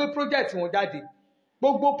wo gbé project wọn jáde,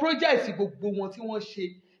 gbogbo project gbogbo wọn tí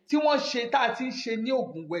wọ́n ṣe tá a ti ń ṣe ní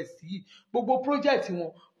Ogun West yìí, gbogbo project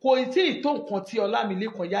wọn kò tí ì tó nǹkan tí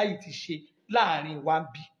Ọlámilékan Yayi ti ṣe láàrin wa ń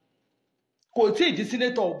bí, kò tí ì di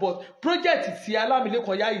senator, but project tí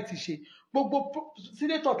Ọlámilékan Yayi ti ṣe gbogbo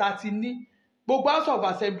senator tá a ti ní, gbogbo House of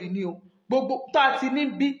Assembly ni o, gbogbo tá a ti ní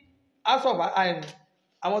bí House of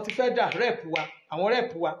àwọn ti federal rep wa, àwọn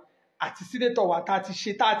rep wa àti senator wa tá a ti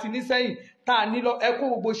ṣe, tá a ti ní sẹ́yìn, tá a ní lọ ẹ kó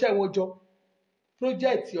gbogbo iṣẹ́ wọn jọ.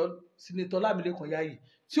 Project senator Ọlámilékan Yayi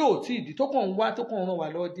tí ò tí ì di, tó kàn ń wá, tó kàn ń ràn wá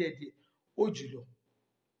lọ́wọ́ díẹ̀díẹ̀ ó jùlọ.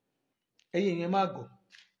 Ẹ̀yin yẹn má gọ̀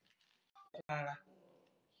rárá.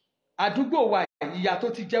 Àdúgbò wa ìyà tó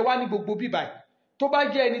ti jẹ wá ní gbogbo bíbà tó bá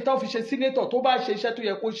jẹ́ ẹni tó fi ṣe senator tó bá ṣe iṣẹ́ tó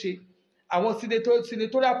yẹ kó ṣe, àwọn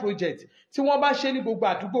senatorial project tí wọ́n bá ṣe ní gbogbo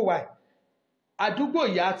àdúgbò wa, àdúgbò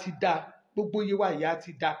ìyà ti dá, gbogbo iye wa ìyà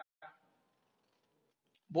ti dá.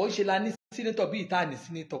 Bó ṣe la ní senator bí ìta ní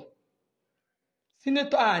senator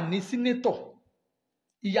àní senator.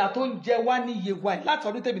 Ìyà tó ń jẹ wá ní iye wa láti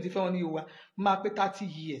ọdún tèmi ti fẹ́ wọn ní iye wa máa pé 30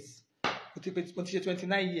 years. Mo ti ṣe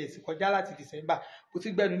 29 years kọjá láti December, mo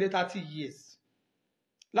ti gbẹ́nu lé 30 years.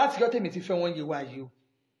 Láti ọjọ́ tèmi ti fẹ́ wọn iye wa yìí o,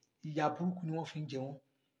 ìyà burúkú ni wọ́n fi ń jẹ wọ́n.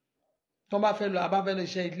 Tó bá fẹ́ lọ, abá fẹ́ lọ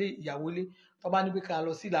iṣẹ́ ilé ìyàwó lé, tó bá ní pé ká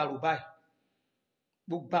lọ sí Ìlàrò báyìí,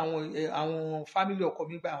 gbogbo àwọn family ọkọ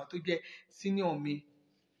mi gbà, àwọn tó jẹ́ senior mi,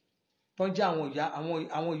 tó ń jẹ́ àwọn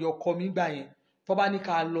ìyá ọkọ mi gbà yẹn, tó bá ní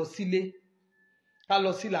ká lọ sílé, ká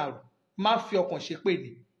lọ sí Ìlàrò, má fi ọkàn ṣe pé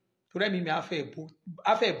ní torí ẹ̀mí mi á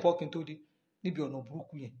fẹ́ bọ́ kí n tó dé níbi ọ̀nà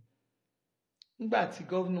burúkú yẹn. Nígbà tí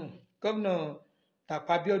gọ́vnà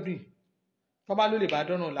Dàpọ̀ Abíọ́dún tó bá ló lè bá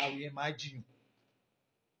dọ́nà Ìlàrò yẹn máa jiyàn.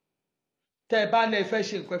 Tẹ́ ẹ bá lẹ fẹ́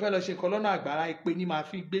ṣe nǹkan, ẹ fẹ́ lọ ṣe nǹkan lọ́nà àgbàrá, ìpè ní màá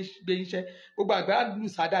fi gbé iṣẹ́ gbogbo àgbàrá lù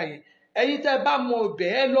sádà yẹn. Ẹ̀yin tẹ́ ẹ bá mọ ọbẹ̀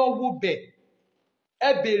ẹ lọ wo bẹ̀, ẹ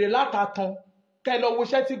béèrè látàtàn kẹ́ ẹ lọ wo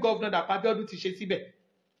iṣẹ́ tí gọ́vnà Dàpọ̀ Abíọ́dún ti ṣe síbẹ̀.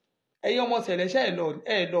 Ẹ̀yin ọmọ Sẹ̀lẹ̀ṣẹ̀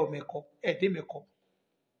ẹ lọ Mẹ̀kọ, ẹ dé Mẹ̀kọ,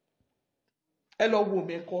 ẹ lọ wo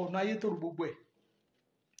Mẹ̀kọ ọ̀nà Ayétòrò gbogbo ẹ̀,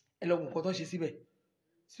 ẹ lọ wo nǹkan tó ń ṣe síbẹ̀.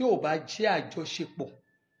 Tí ò bá jẹ́ àjọṣepọ̀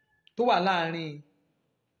tó wà láàrin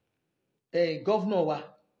gọ́vnà wa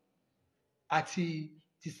àti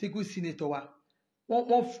distinguished senator wa,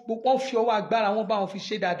 wọ́n fi ọwọ́ agbára wọn bá wọn fi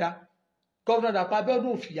ṣe dáadáa. Gọ́vnà Dàpọ̀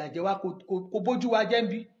Abíọ́dún ò fìyà jẹ wá, kò bójú wa jẹ́ ń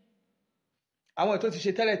bí. Àwọn ètò ti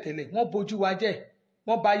ṣe tẹ́lẹ̀tẹ́lẹ̀ wọ́n bójú wa jẹ́,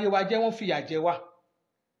 wọ́n bà ayé wa jẹ́, wọ́n fìyà jẹ wá.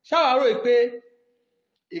 Ṣáwa rò pé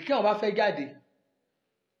ìkẹ́ wọn bá fẹ́ jáde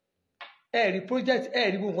ẹ rí project,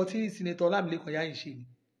 ẹ rí gbogbo nǹkan tí senator Ọlámilékan Yayi ṣe ni.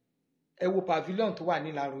 Ẹ wo pavilion tó wà ní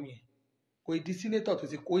Ìlàrò yẹn, kò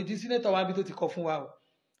di senator wa bí tó ti kọ fún wa o.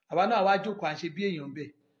 Àwa náà wá jókòó à ń ṣe bí èèyàn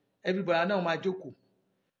bẹ́ẹ̀, everybody náà máa jókòó.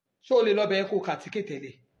 Ṣé o lè lọ bẹ̀rẹ̀ kó kàtíkè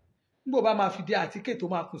tẹ̀lé? Nígbà bá máa fi dé àtíkè tó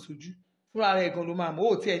máa kùn sójú fúnra rẹ̀ gan ló máa mọ̀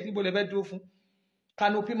ó tiẹ̀ níbo lẹ fẹ́ dúró fún.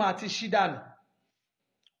 Canopy máa ti ṣí dànù.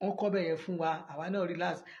 Wọ́n kọ́ bẹ̀ yẹn fún wa, àwa náà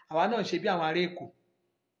relax, àwa náà ṣe bí àwọn ará Èkó.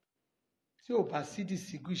 Tí ò bá sí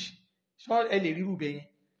distinguish, ṣọ́ ẹ lè rírù bẹ̀ yẹn,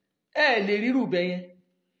 ẹ lè rírù bẹ̀ yẹn.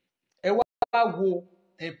 Ẹ wá wo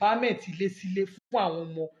empowerment ilé sílé fún àwọn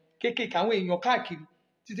ọmọ kéékèèké, àwọn èèyàn káàkiri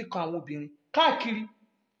títí kan àwọn obìnrin káàkiri.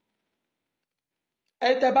 Ẹ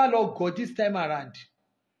tẹ́ bá lọ gọ̀ this time around,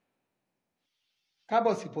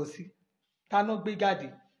 kábọ̀sibọ̀sí táná gbé jáde,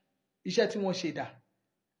 iṣẹ́ tí wọ́n ṣe dà,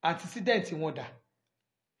 antecedent wọn dà,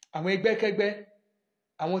 àwọn ẹgbẹ́kẹ́gbẹ́,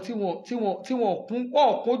 àwọn tí wọ́n kún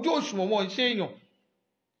ojú òṣùwọ̀n wọn ṣe èèyàn.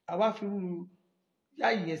 Àwa fi rú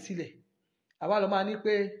Yayi yẹn sílẹ̀, àwa lọ máa ní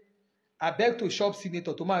pé abeg to shop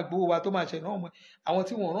senator tó máa gbowó wa, tó máa ṣe ràn ọmọ, àwọn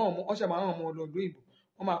tí wọ́n ràn ọmọ, wọ́n ṣe máa ràn ọmọ lọ lóyìnbó,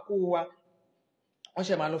 wọ́n máa kó wa, wọ́n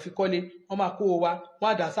ṣe máa lọ fi kọ́lé, wọ́n máa kó wa,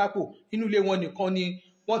 wọ́n á dà sápò, inú ilé wọn nìkan ni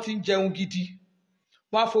wọ́n ti ń jẹun gidi.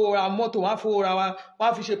 Wọ́n á fowó ra mọ́tò, wọ́n á fowó ra wa, wọ́n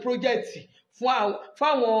á fi ṣe project fún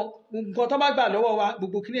àwọn nǹkan tó bá gbà lọ́wọ́ wa,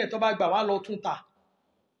 gbogbo kíní ẹ̀ tó bá gbà wọ́n á lọ tún ta.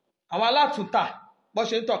 àwọn alátùntà bó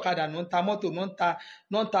ṣe ń tọ̀kadà náà ń ta mọ́tò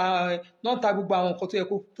náà ń ta gbogbo àwọn nǹkan tó yẹ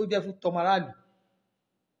tó jẹ́ fún tọmọ aráàlú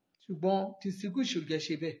ṣùgbọ́n Distinguished ò jẹ́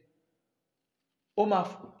ṣe bẹ́ẹ̀ ó máa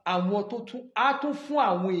àwọn tó á tún fún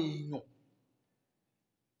àwọn èèyàn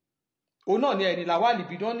òun náà ni ẹni làwọn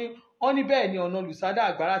àlìbí wọ́n ní bẹ́ẹ̀ ni ọ̀nà lùsádà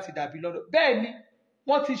àgbàrá ti dàbí lọ́dọ̀ bẹ́ẹ̀ ni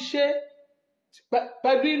wọ́n ti ṣe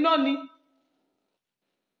pẹ̀lú iná ni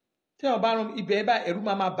tí wọ́n bá rán ibẹ̀ bá ẹ̀rú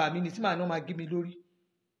máa bà mí ni tí màá náà máa gé mi lórí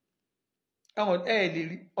àwọn lè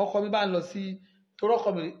rí ọkọ mi bá ń lọ sí torí ọkọ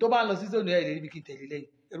mi tó bá ń lọ sí zone lè rí mi kí n tẹ̀lé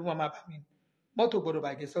lẹ́yìn ẹ̀rú máa bà mí ni mọ́tò gbọ́dọ̀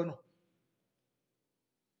bàjẹ́ sọ́nà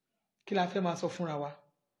kí la fẹ́ máa sọ fúnra wa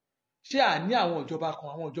ṣé à ní àwọn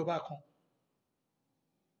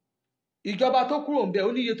ìjọba tó kúrò ń bẹ ó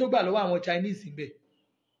níye tó gbà lọ́wọ́ àwọn Chinese ń bẹ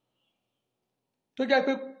tó jẹ́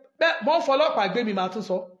pé wọ́n fọlọ́pàá gbé mi máa tún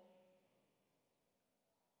sọ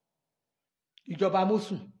ìjọba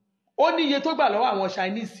mọ́sùn ó níye tó gbà lọ́wọ́ àwọn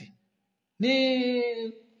Chinese ní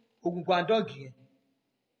Ogun gbàndọ́ọ̀gì yẹn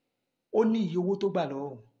ó ní iye owó tó gbà lọ́wọ́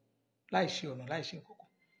wọn láì ṣe ọ̀nà láì ṣe nǹkan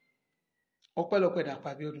ọpẹ́lọpẹ́ Dàpọ̀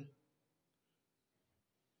Abíọ́dún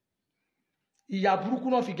ìyà burúkú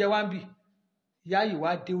náà fi gẹ́ wá ń bì ìyá yìí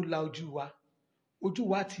wá dé ó la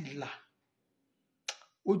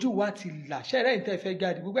ojú wa ti là ṣẹ́rẹ́ ìtẹ́ fẹ́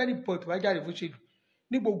jáde gbogbo ẹni pọ̀ tó bá jáde fún ṣèlú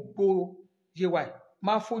ní gbogbo yewa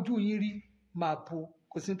máa fojú yín rí máa bo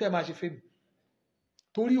kò sí tẹ́ máa ṣe fẹ́ mi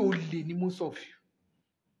torí olè ni mo sọ fún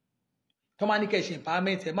tó máa ní kẹ́ ṣe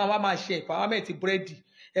empowerment ẹ máa ṣe empowerment búrẹ́dì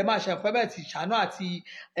ẹ máa ṣe empowerment ìṣáná àti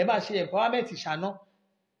ẹ máa ṣe empowerment ìṣáná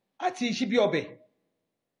àti ṣíbí ọbẹ̀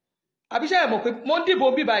àbíṣẹ́ ẹ̀ mọ̀ pé mo ń dìbò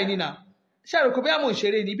bíbá ẹni náà ṣe àrò pé bóyá mo ń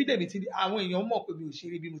ṣeré ni bí dèmi ti àwọn èèyàn mọ̀ pé mi ò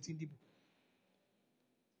ṣeré bí mo ti ń dìbò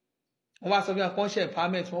wọ́n wá sọ bí wọ́n ṣe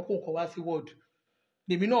empowerment wọ́n kó nǹkan wá sí wọ́ọ̀dù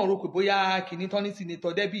lèmi náà rò pé bóyá kìíní tán ní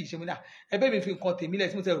Senator Debbie ìṣẹ́múdà ẹbẹ́ mi fi nǹkan tèmi lẹ̀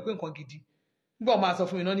tí mo ti rò pé nǹkan gidi nígbà wọ́n máa sọ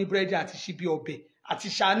fún mi náà ní búrẹ́dì àti ṣíbí ọbẹ̀ àti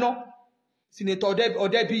ṣáná Senator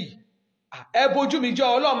Debbie ẹ bójú mi jẹ́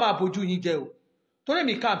Ọlọ́run máa bójú yín jẹ́ o torí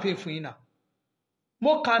mi campaign fún yín náà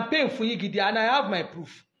mo campaign fún yín gidi and I have my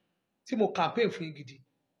proof tí mo campaign fún yín gidi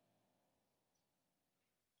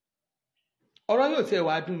ọ̀rọ̀ yóò tiẹ̀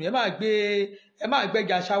wá dùn mí ẹ máa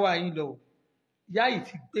gbẹ́jà ṣáwá yín lọ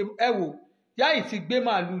yáì ti gbé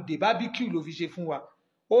màálù dé bábíkìú ló fi ṣe fún wa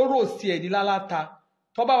ó rò sí ẹ̀ ní láláta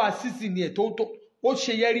tó bá wa sísì ní ẹ̀ tó ó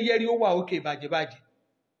ṣe yẹ́rìyẹ́rì ó wà òkè bàjẹ́bàjẹ́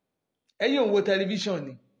ẹ̀yin ò wo tẹlifíṣàn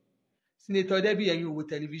ni Senator Debbie ẹ̀yin ò wo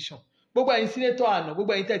tẹlifíṣàn gbogbo ẹ̀yin sínétọ̀ àná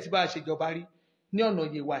gbogbo ẹ̀yin tẹ́tí bá a ṣèjọba rí ní ọ̀nà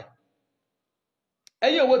yewa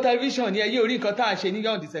ẹ̀yin ò wo tẹlifíṣàn ni ẹ̀yin ò rí nǹkan tá a ṣe ní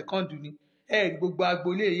yọ̀ǹdì sẹ́kọ́ndù ni ẹ̀rí gbogbo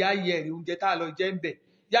agboolé yáyì ẹ̀rí oúnjẹ tá a lọ jẹ ń bẹ̀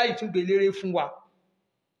yáyì tún gbé léré fún wa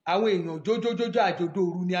àwọn èèyàn jójójójó àjòdò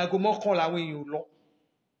òru ni aago 11 àwọn èèyàn lọ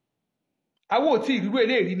àwọn ò tí ìrírú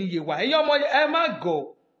eléèrí ní yewa ẹ̀yin ọmọ ẹ má gọ̀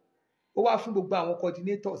ó wá fún gbogbo àwọn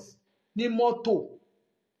coordinators ní mọ́tò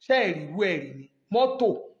ṣe ìrírú ẹ̀rí ni mọ́tò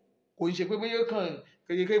kò ń ṣe pé bóyá kàn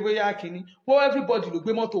kékeré bóyá kínní wọ́n everybody ló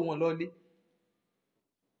gbé mọ́tò wọn lọlé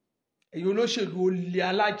ẹ̀yin olóṣèlú olè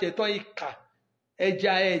alájẹtọ́ ìkà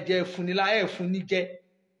ẹ̀jẹ̀ ẹ̀fúnnilá ẹ̀fúnnijẹ́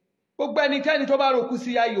gbogbo ẹnikẹ́ni tó bá rokú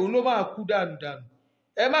sí ayé òun ló máa kú dànù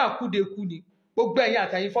ẹ máa kú de kú ni gbogbo ẹ̀yin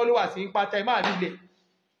àtàyìn followers yín pátá ẹ máa nílẹ̀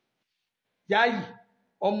Yáyì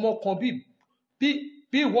ọmọ kan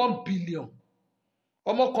bíi 1 billion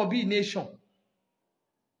ọmọ kan bíi nation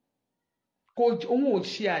kò òun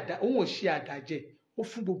ò ṣe àdájẹ ó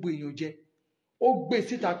fún gbogbo èèyàn jẹ ó gbé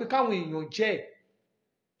síta pé káwọn èèyàn jẹ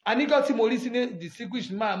àníjọ́ tí mo rí sí ní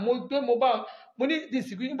Distinguished máa mo ní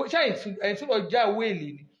Distinguished ṣé ẹ̀yìn tún lọ já owó èlé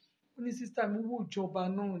ni ó ní sísá mi owó ìjọba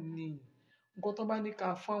náà ni nǹkan tó bá ní ká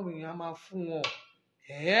fún àwọn èèyàn máa fún wọn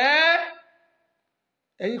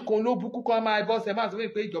ẹ̀yin kan ló bukú kan máa bọ́ sẹ́ máa sọ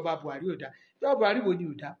pé ìjọba Buhari ò dá ìjọba Buhari wo ni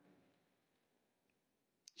ò dá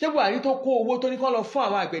ṣé Buhari tó kó owó tó ní kán lọ fún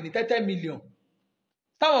àwọn àgbẹ̀ ní 30 million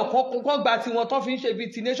táwọn kan gba tiwọn tán fi ń ṣe bíi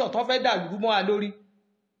ti nation tán fẹ́ dà lùrú mọ́ wa lórí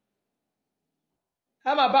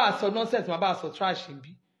ẹ máa bá a sọ nonsense máa bá a sọ trash ń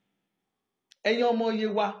bí ẹ̀yin ọmọ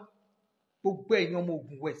Yewa gbogbo ẹ̀yin ọmọ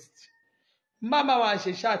Ogun West má máa wá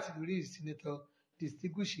ṣe ṣáàtì lórí Senator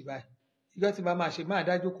Distinguished báyìí ìjọ tí bá máa ṣe máa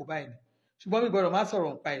dájú kò báyìí ni ṣùgbọ́n mi gbọ́dọ̀ má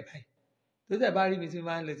sọ̀rọ̀ nípa ẹ̀ báyìí tó tẹ̀ bá rí mi tí mo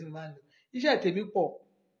máa ń lọ iṣẹ́ tèmi pọ̀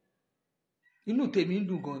inú tèmi ń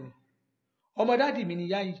dùn gan ni ọmọ dádì mi ni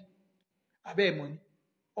Yáyì abẹ́ ẹ̀ mọ́ ni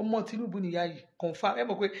ọmọ Tinubu ni Yáyì confam ẹ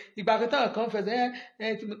mọ̀ pé ìgbà kan fẹsẹ̀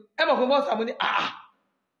ẹ mọ̀ pé wọ́n sàmú ní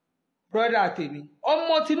brother tèmi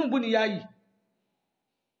ọmọ Tinubu ni Yáyì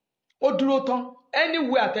ó dúró tán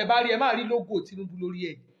anywhere àtẹ̀bárí ẹ máa rí logo Tinubu lórí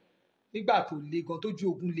ẹ̀ nígbà tó le gan tó ju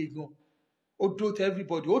ogun le gan ó dúró tẹ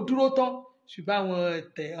everybody ó dúró tán ṣùgbọ́n àwọn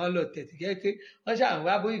ọlọ́tẹ̀ tí kẹ́kẹ́ wọ́n ṣàwọn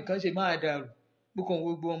wá bóyá nǹkan ṣe máa dàrú gbogbo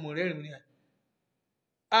gbogbo ọmọ rẹ̀ rìn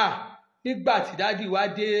nígbà tí dádì wá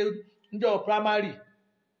dé níjọ́ primary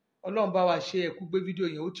Ọlọ́run bá wa ṣe ẹ̀kú gbé fídíò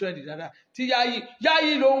yẹn ó trend dáadáa tí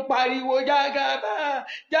yáyì ló ń pariwo jágàbá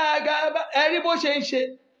jágàbá ẹ̀rí bó ṣe ń ṣe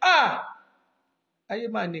ayé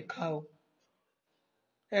máa nìka o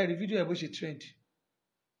ẹ̀rí fídíò yẹn bó ṣe trend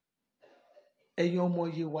ẹ̀yin ọmọ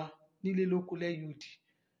yé wa nílé lóko lẹ́yìn òdì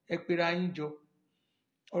ẹ pera yín jọ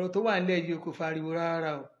ọ̀rọ̀ tó wà nílẹ̀ yìí kò fariwo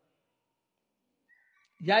rárá o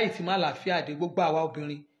yáyì tí má làáfíà dé gbogbo àwa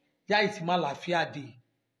obìnrin yáyì tí má làáfíà dé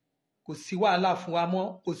kò sí wàhálà fún wa mọ́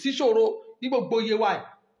kò sí ṣòro ní gbogbo iye wa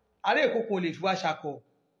àárẹ̀ ìkókò lè fi wá ṣakọ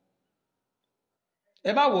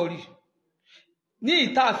ẹ má wọrí ní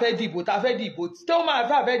ìta fẹ́ dìbò tá fẹ́ dìbò tí ó máa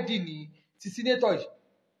fẹ́ dì ní ti sínétọ̀ yìí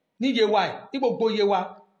ní iye wa ní gbogbo iye wa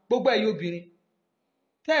gbogbo ẹ̀yin obìnrin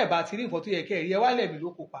tẹ́ ẹ̀ bá ti rí nǹkan tó yẹ kẹ́ ẹ̀ rí ẹ wá lẹ̀mí ló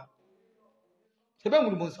kópa ṣe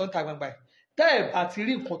bẹ́ẹ̀ mo sọ ń ta gbangba ẹ̀ tẹ́ ẹ̀ bá ti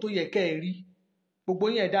rí nǹkan tó yẹ kẹ́ ẹ̀ rí gbogbo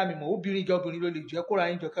yín ẹ̀ dá mi mọ̀ obìnrin jọ obìnrin ló lè jù ẹ kóra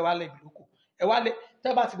yín jọ kẹ́ wá lẹ̀mí ló kó ẹ wá lẹ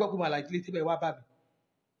tẹ́ bá ti gbọ́ pé mo àlàjì létí bẹ́ẹ̀ wá bá mi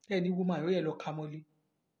tẹ́ ẹ ní woman yóò yẹ lọ ka mọ́lé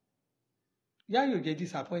yá yóò jẹ́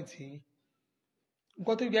disappoint yín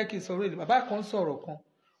nǹkan tó yẹ kí n sọ̀rọ̀ èlé bàbá kan sọ̀rọ̀ kan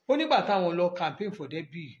ó nígbà táwọn lọ campaign for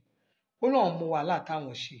debby ó náà mú wàhálà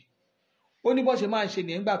táwọn ṣe ó ní bó ṣe máa ń ṣe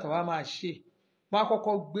nìyẹn nígbà tó wá máa ṣe wọn á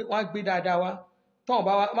kọ́kọ́ gbé dáadáa wá tọ́wọ́n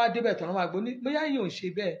bá wá débẹ̀ tọ́nà máa gbó ní bóyá yìí ò ń ṣe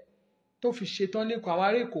bẹ́ẹ̀ tó fi ṣe tán lẹ́kọ̀ọ́ àwọn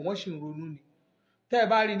ará Èkó wọ́n sì ń ronú ni tẹ́ ẹ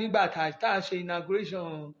bá rí nígbà tá a ṣe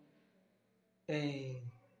inauguration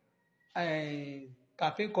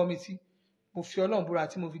campaign committee mo fi Ọlọ́run búra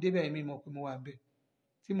tí mo fi débẹ̀ yẹn mi mọ̀ pé mo wà bẹ́ẹ̀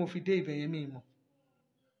tí mo fi dé ibẹ̀ yẹn mi mọ̀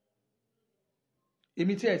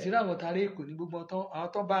èmi tí ẹ̀ ti rí àwọn tará Èkó ní gbogbo àwọn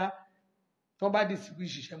tó bá dìsìkú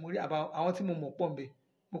ìṣiṣẹ́ mo rí àwọn tí mo mọ̀ pọ̀ ń bẹ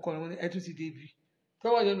mo kàn ní ẹ tún ti dé ibi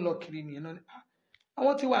tọ́wọ́ yẹn ń lọ kiri nìyẹn náà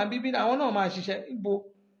àwọn tí wà ń bíbí àwọn náà máa ṣiṣẹ́ níbo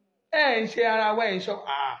ẹ̀ ń ṣe ara wa ẹ̀ ń ṣọ́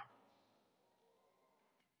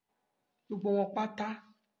gbogbo wọn pátá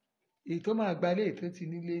èyí tó máa gbalé èyí tó ti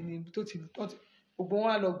nílé ní tó ti gbogbo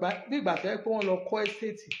wọn á lọ gbá bí ìgbà tó yẹ pé wọn lọ kọ́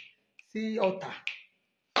ẹ́stéètì sí Ọ̀tà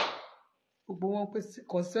gbogbo wọn pé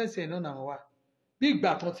consensus ẹ̀ náà náà wà bí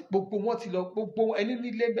ìgbà tó ti gbogbo wọn ti lọ gbogbo ẹni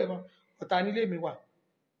nílé bẹ́ẹ̀ Ọ̀tà nílé mi wà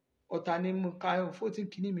Ọ̀tà ni mo ka fótí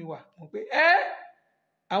kìíní mi wà mo pé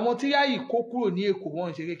àwọn tí yáyì kó kúrò ní Èkó wọn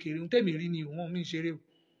ń ṣe kékeré ń tẹ̀mí rí ni wọn mi ń ṣeré o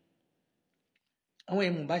àwọn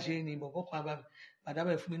ẹ̀mú bá ṣe ní bọ̀bọ̀ kan bá mi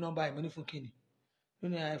bàdámẹ̀ fún mi nọ́mbà ẹ̀ mo ní fún kíni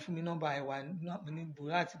lónìí àyè fún mi nọ́mbà ẹ̀ wà ní bò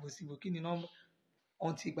láti bò sí bò kíni nọ́mbà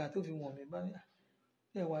ọ̀n ti ìgbà tó fi wọ̀n mi bá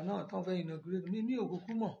ẹ̀wà náà tán fẹ́ inaugurate mi ní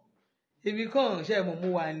òkúkú mọ̀ èmi kàn ṣe mọ̀ mo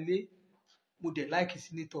wà nílé mo dẹ̀ láìkì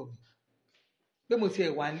sínétọ̀ mi pé mo ti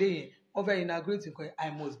ẹ̀ wà nílé yẹn wọ́n fẹ́ inaugurate nǹkan I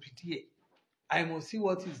must be there I must see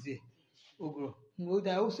what is there ògùrọ̀ ó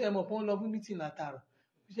dá ó sọ ẹ mọ̀ pé wọ́n lọ fún meeting látàrọ̀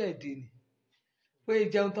ó ṣe èdè ni pé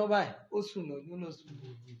ìjẹun tán báyìí ó sùn lọ ní ó lọ sùn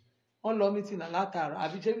wọ́n lọ meeting látàrọ̀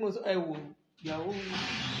àbí ṣé mo sọ ẹ wò ìyàwó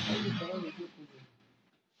ẹni kan náà lè jókòó lọ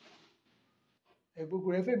ẹ gbogbo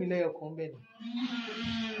rẹ fèmí lẹ́yọ kan bẹ́ẹ̀ ni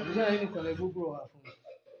àbí ṣé ẹni kan lẹ gbogbo wà fún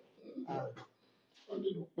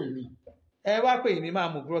mi. ẹ wá pè mí máa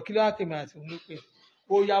mọ̀ gbọ́ kí ló wá pè mí àti òun ló pè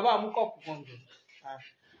òòyà bá mú kọ̀ọ̀pù kan jù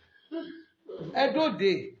ẹ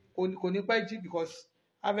dóde kò ní pẹ́ jí because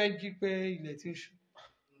a fẹ́ jí pé ilẹ̀ ti ń ṣú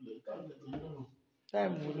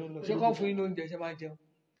táìmù wo ló ń lọ ṣé kán fún yín lóúnjẹ ṣe máa jẹun.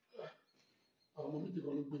 àwọn méjì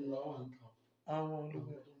kan ló gbé mi wá wà ń ta. àwọn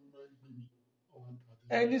olùgbé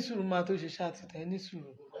ẹ ní sùúrù máa tó ṣe ṣáàtì tán ẹ ní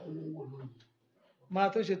sùúrù máa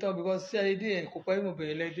tó ṣe tán because ṣé ẹ dé ẹ kò pẹ́ mo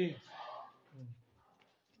bẹ̀rẹ̀ lẹ́dẹ̀ yìí.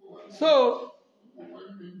 So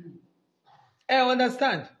ẹ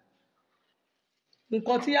understand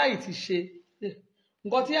nǹkan tí àyè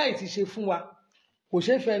ti ṣe fún wa kò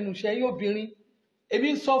ṣeé fẹnu ṣe yín obìnrin èmi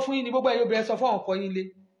ń sọ fún yín ní gbogbo ẹ̀yin obìnrin ẹ sọ fún àwọn ọkọ yín lé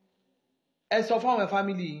ẹ sọ fún àwọn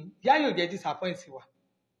fámìlì yìí yáyì ò jẹ́ disappoint wa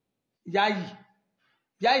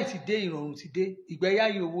yáyì ti dé ìrọ̀rùn ti dé ìgbẹ́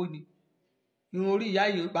yáyì owó ni irun orí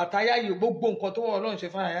yáyì bàtà yáyì gbogbo nǹkan tó wọ́n Ọlọ́run ṣe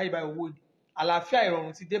fún yáyì báyìí owó ni àlàáfíà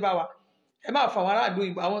ìrọ̀rùn ti dé bá wa ẹ má fọ àwọn aráàlú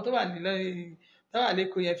òyìnbó àwọn tó wà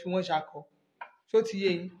lẹ́kọ̀ọ́ yẹn fi wọ́n ṣakọ tó ti yé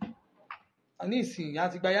yín ní ìsìn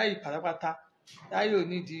àti gba yáyì pátápátá yáyì ò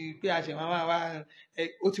nídìí pé àṣẹ máa wá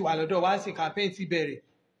ó ti wà lọ́dọ̀ wá sí campaign ti bẹ̀rẹ̀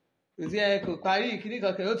kò sí kò parí ìkíní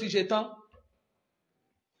kankan ó ti ṣe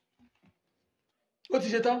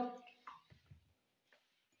tán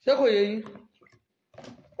ṣé kò yé yín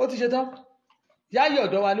ó ti ṣe tán yáyì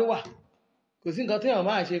ọ̀dọ̀ wa ló wà kò sí nǹkan téèyàn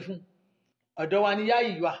máa ṣe fún ọ̀dọ̀ wa ni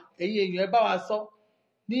yáyì wà ẹ̀yin èèyàn ẹ bá wa sọ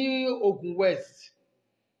ní Ogun West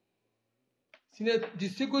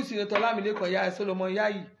distinguished senator Lámilékan yá Solomon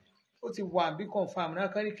yáyì ó ti wà bí confam náà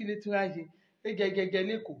kán ní kílé tí wọ́n á ṣe pé gẹ́gẹ́gẹ́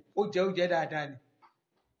lẹ́kọ̀ọ́ ó jẹ́ dáadáa ni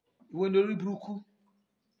ìwé ní orí burúkú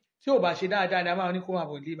tí ò bá ṣe dáadáa ni a máa ní kó máa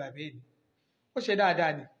bọ̀ lé bàbá ẹ̀ ni ó ṣe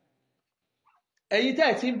dáadáa ni ẹ̀yin tẹ́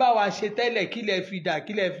ẹ̀ tí ń bá wa ṣe tẹ́lẹ̀ kí lẹ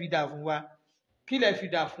fi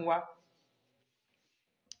dà fún wa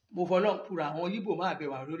mo fọlọ́n kúra àwọn Yíbò máa bẹ̀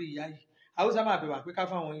wá lórí ìyá yìí Haúsá máa bẹ̀ wá pé ká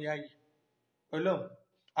fáwọn ìyá yìí Ọlọ́run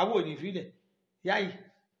àwọn ò ní ìfilẹ̀ ìyá yìí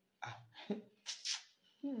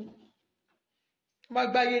má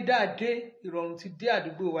gbáyé dáadé ìrọ̀rùn ti dé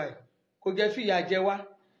àdúgbò wa yìí kò jẹ́ fìyà jẹ wá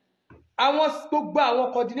gbogbo àwọn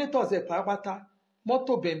coordinators ẹ̀ pátápátá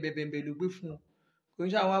mọ́tò bẹ̀m̀bẹ̀ ló gbé fún wọn kò ń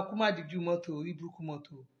ṣe àwọn akúmàdíjú mọ́tò orí burúkú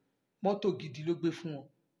mọ́tò gidi ló gbé fún wọn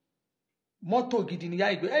mọ́tò gidi ni yá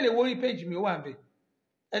ìgbé ẹ lè wo orí péjì mi ó wà ń bẹ̀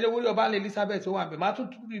ẹ lè wo orí Ọba Elizabeth ó wà ń bẹ̀ máa tún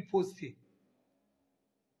repost ẹ̀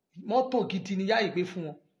mọ́tò gidi ni yá ìgbé fún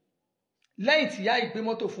wọn lẹ́yìn tí yá ìgbé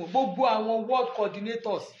mọ́tò fún wọn gbogbo àwọn world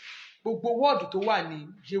coordinators gbogbo ward tó wà ní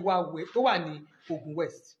tó wà ní Ogun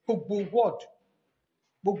West gbogbo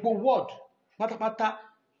ward pátápátá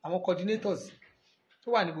àwọn coordinators tó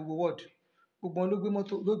wà ní gbogbo ward gbogbo wọn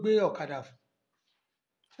ló gbé ọ̀kadà fún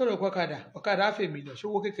sọ̀rọ̀ ọ̀kadà àfẹ̀mí lọ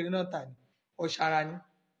ṣówó kékeré náà tà ní ọ̀ṣàrà ni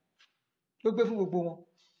ló gbé fún gbogbo wọn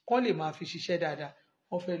kán lè máa fi ṣiṣẹ́ dáadáa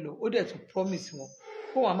wọ́n fẹ́ lọ ó dẹ̀ tún promise wọn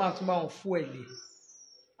kó wọn máa tún bá wọn fún ẹ̀lẹ́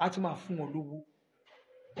á tún máa fún wọn lówó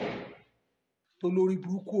tó lórí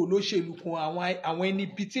burúkú olóṣèlú kan àwọn ẹni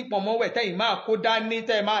bíi tí pọnmọ́wẹ̀ tẹ́yìn máa kó dání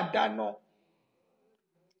tẹ́yìn máa dáná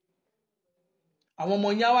àwọn ọmọ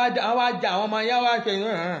yẹn wá jà àwọn ọmọ yẹn wá ṣe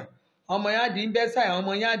àwọn ọmọ yẹn á di ń bẹ́ sáì àwọn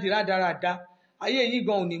ọmọ yẹn á di rádaràda ayé yìí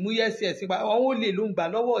gan ò ní mú yẹ́sì ẹ̀sìn pa àwọn olè ló ń gbà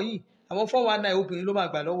lọ́wọ́ yìí àwọn 419 obìnrin ló máa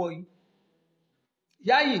gbà lọ́wọ́ yìí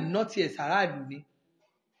yáyì ná tiẹ̀ sàráàlú ni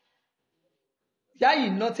yáyì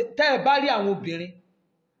ná tiẹ̀ tẹ́ ẹ bá rí àwọn obìnrin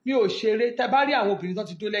mi ò ṣeré tẹ́ ẹ bá rí àwọn obìnrin tó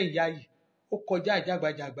ti dó lẹ́yìn yáyì ó kọjá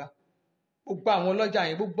ìjàgbàjàgbà gbogbo àwọn ọlọ́jà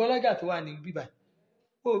yẹn gbogbo ọlọ́jà tó wà ní bíbà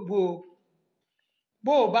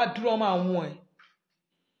bó o bá dúró máa wọ̀n ẹ́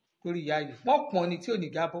lórí yáyì wọ́n pọ̀n ni tí ò ní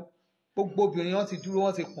jábọ́ gbogbo obìnrin wọn ti dúró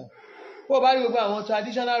wọn ti pọ̀n bó o bá rí gbogbo àwọn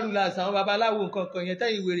traditional rulers àwọn babaláwo nǹkan kan yẹn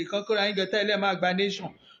tẹ́yìn wèrè kan kóra yín gẹ́tẹ́ ilé máa gba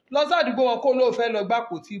nation lọ sádùúgbò wọn kó ló fẹ́ lọ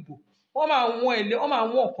gbàpò tí ìbò wọ́n máa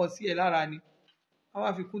wọ́n nǹkan sí ẹ̀ lára ni wọ́n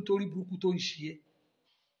máa fi kún torí burúkú tó ń ṣe ẹ́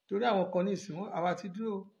torí àwọn kan ní ìsìn wọn àwa ti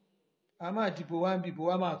dúró a máa dìbò wa ń bí ìbò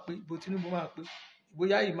wa máa pé ìbò Tinubu máa pé ìbò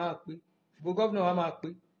Yáyì máa pé ìbò gómìnà wa máa pé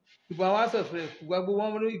ìbò àwọn asọ̀fẹ́ gbogbo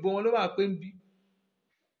ìbò wọn ló máa pé ń bí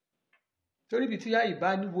torí ibi tí Yáyì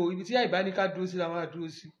bá ní ká dúró sí la máa dúró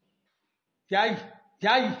sí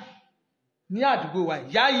Yáyì ní àdúgbò wa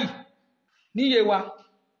Yáyì níye wa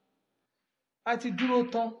a ti dúró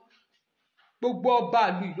tán gbogbo ọba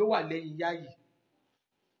ìlú ló wà lẹ́yìn Yáyì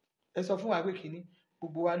ẹ sọ fún wa pé kínní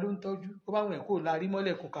gbogbo wa ló ń tọ́jú ó bá wọn kó la rí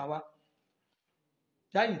mọ́lẹ̀ kó kà wá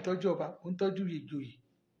Yáyì tọ́jú ọba ó ń tọ́jú ìjòyè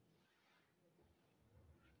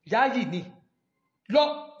Yáyì ni lọ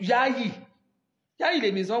Yáyì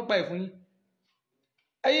lèmi sọ ń pa ẹ̀ fún yín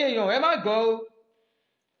ẹ̀yin èèyàn ẹ má gbọ́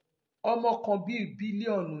ọmọ kan bíi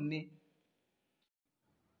bílíọ̀nù ni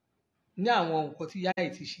ní àwọn nǹkan tí Yáyì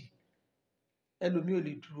ti ṣe ẹlòmíì ò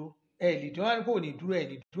lè dúró ẹ lè dúró wọn kò ní dúró ẹ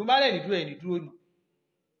ní dúró má lẹ̀ ní dúró ẹ ní dúró ni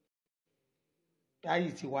Yáyì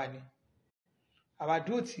ti wà ní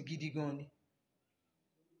àbádúró tì gidi gan ni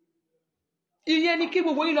ìyẹn ni kí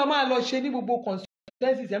gbogbo yín lọ máa lọ ṣe ní gbogbo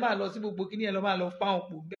constituencies ẹ máa lọ sí gbogbo kíní ẹ lọ máa lọ fáwọn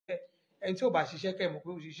pò bẹ́ẹ̀ ẹni tí ò bá ṣiṣẹ́ kẹ́ mọ̀ pé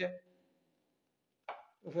ó ṣiṣẹ́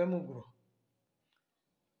ó fẹ́ mú gbùrọ̀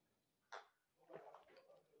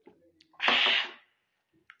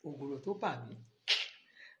ògùrọ̀ tó bà mí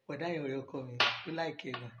bọ̀dá yẹn ọ̀rẹ́ ọkọ mi tó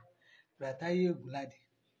láìkẹ́ gan bàtáyé Ògúnládé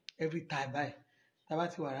every time báyìí tábà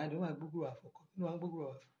ti wà ráńdé ó máa gbógbòrò àfọkọ nínú wa gbógbòrò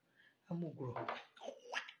àfọ amúgbòrò.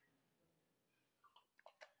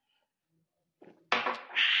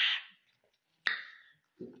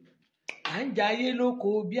 à ń jayé lóko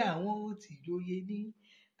bí àwọn tí lóye ní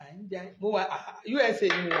à ń jayé mo wà USA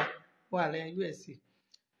ni mo wà lẹ́yìn USA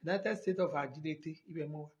United States of Agility ibẹ̀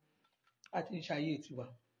mo wà láti ń ṣayé tiwa.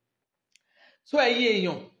 So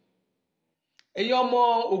ẹ̀yin ọmọ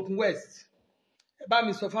Ogun West ẹ bá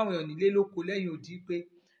mi sọ fáwọn èèyàn nílé lóko lẹ́yìn odi pé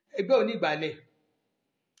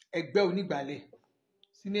ẹgbẹ́ onígbàlẹ̀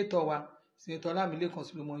sínétọ̀ wa sínétọ̀ Ọlámilékan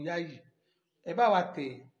Solomon Yáyì ẹ bá wa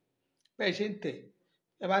tẹ̀ bẹ́ẹ̀ ṣe ń tẹ̀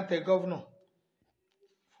ẹ bá ń tẹ̀ gọ́vnà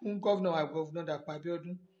fún gọ́vnà wa gọ́vnà Dàpọ̀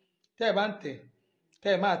Abíọ́dún tẹ́ ẹ bá ń tẹ̀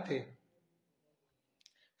tẹ́ ẹ máa tẹ̀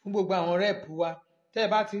fún gbogbo àwọn rẹ́ẹ̀pù wa tẹ́ ẹ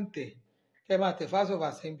bá ti ń tẹ̀ tẹ́ ẹ máa tẹ̀ House of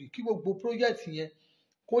Assembly kí gbogbo project yẹn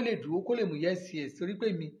kó lè dúró kó lè mú yes torí pé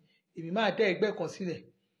èmi máa dá ẹgbẹ́ kan sílẹ̀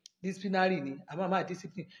disciplinary ni a máa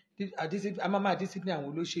máa discipline àwọn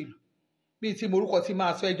olóṣèlú bíi tí mo orúkọ tí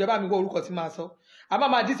máa sọ ẹjọ́ bá mi wọ orúkọ tí máa sọ a máa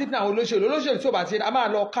máa discipline àwọn olóṣèlú tí ò bá ti ṣe a máa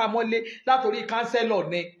lọ ká mọ́lé látòrí kánsẹ́lọ̀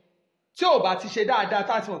ní tí ò bá ti ṣe dáadáa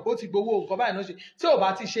tá a ti mọ̀ pé ó ti gbowó nǹkan báyìí náà ṣe tí ò bá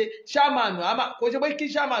ti ṣe ṣáàmánù kò ṣe pé kí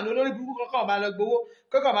ṣáàmánù olórí burúkú kankan máa lọ gbowó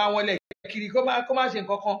kankan máa wọlé kiri kó má ṣe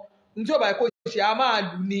nǹkan kan ní tí ò bá yẹ kó ṣe a máa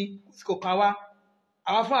lù ní kò kàn wá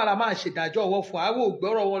àwa fún ara máa ṣèdájọ́ ọwọ́ fún àwọn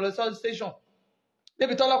ògbọ́rọ̀ wọn lọ sí station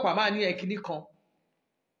débi tọ́lọ́pàá máa ní ẹ̀kíní kan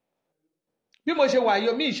bí mo ṣe wà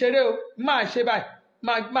yọ mí ìṣeré o máa ṣe báyìí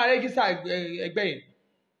máa rẹ́gísà ẹgbẹ́ yẹn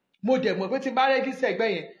mo dẹ̀ mọ̀ pé tí n bá rẹ́gísà ẹgbẹ́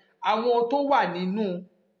yẹn àwọn tó wà nínú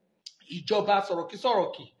ìjọba sọ̀rọ̀kí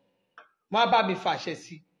wọ́n á bá mi fàṣẹ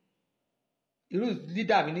sí irú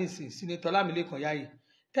lídà mi nísìn Senator Lámilékan Yáyì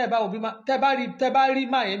tẹ́ bá rí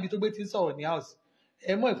máa yẹn bí tó gbé tí ń sọ̀rọ̀ ní house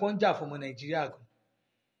ẹ mọ̀ ìpọ́n jà fún ọmọ Nàìjíríà gan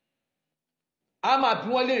a máa bí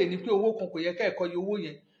wọ́n léèrè ní pé owó kan kò yẹ ká ẹ̀kọ́ yẹ owó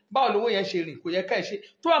yẹn báwo lówó yẹn ṣe rìn kò yẹ ká ẹ̀ ṣe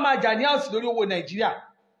tó wà máa jà ní house lórí owó Nàìjíríà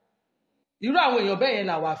irú àwọn èèyàn bẹ́ẹ̀ yẹn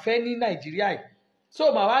làwà fẹ́ ní Nàìjíríà yìí so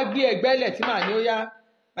màá wá gbé ẹgbẹ́ lẹ̀ tí màá ní ó yá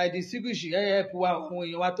by the distinguish ẹ̀ẹ́pù wa àwọn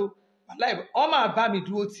èèyàn wa tó wọ́n máa bá mi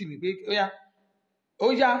dúró tì mí pé ó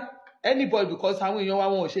yá anybody because àwọn èèyàn wa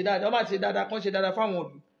wọn ò ṣe dáadáa wọ́n máa ṣe dáadáa kán ṣe dáadáa fáwọn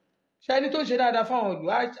ìlú ṣe ẹni tó ń ṣe dáadáa fáwọn ìlú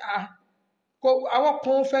àwọn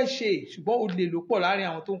kan fẹ́ ṣe ṣùgbọ́n olè ló pọ̀ láàrin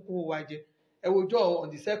àwọn tó ń kó wa jẹ ẹ wojọ́ on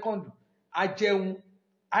the second ajẹun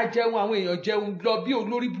àwọn èèyàn jẹun lọ bí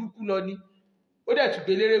olórí burúkú lọ ni ó dẹ̀ tún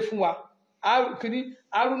gbélére fún wa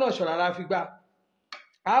Haruna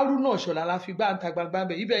Ṣọlá la fi gbá ń ta gbangba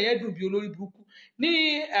bẹ̀ ibẹ̀ yẹn dùn bí olórí burúkú ní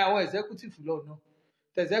àwọn executive lọ́nà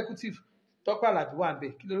executive Tọ́pẹ́ Àlàbí wà ń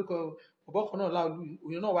bẹ̀ kí lórúkọ ọ̀bọ̀kan náà láolú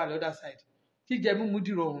òyìn náà wà ní other side jíjẹ mímú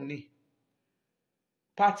dìrọ̀rùn ni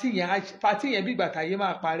pàtí yẹn bí ìgbà táyé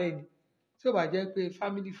máa parẹ́ ni tí ó bá jẹ́ pé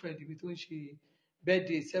family friend mi tó ń ṣe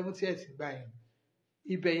birthday 70th gbà yẹn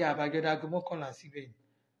ibẹ̀ yẹn àbájọ́dá aago 11 síbẹ̀ ni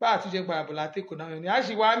bá àtúnṣe parabọ̀ látẹ̀kọ̀ náà ni a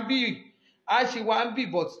ṣì wá ń bì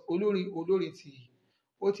but olórin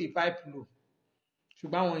ti pipe low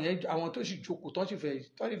ṣùgbọ́n àwọn tó sì jókòó tó sì fẹ́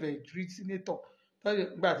rí sínétọ̀ tó sì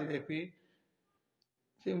gbà tilẹ̀ pé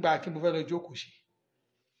ṣé ń gbà kí mo fẹ́ lọ jókòó ṣe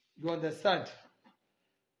you understand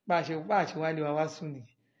bá a ṣe wá ní wa sùn nìyẹn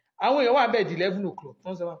àwọn èèyàn wà bẹ́ẹ̀ di 11 o'clock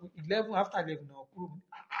wọ́n sọ pé 11 after 11 náà kúrò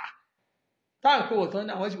táwọn pé wọ́n tán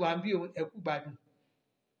ní àwọn sì wá ń bí ẹkú gbádùn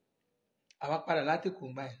àwa padà látẹ̀kọ̀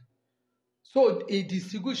ń báyìí so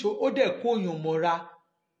ìdìsígùsọ ó dẹ̀ kó èèyàn mọ́ra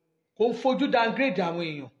kò ń fojú downgrade àwọn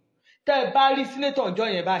èèyàn tẹ́ ẹ bá rí sínétọ̀ ọjọ́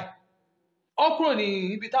yẹn báyìí ó kúrò ní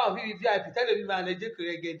ibi táwọn vip tẹ́lẹ̀ mi máa lẹ jẹ́kẹ̀rẹ́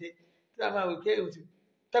rẹ́gẹ́dẹ́ tí wọ́n máa wò kí èèyàn ti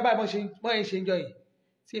tẹ́ báyìí mọ́ ẹ̀ ṣe ń jọ yẹn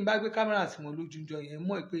tí n bá gbé kámẹ́rà sí wọn lójú jọ yẹn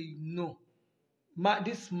mọ̀ pé no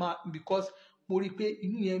this man because mo rí i pé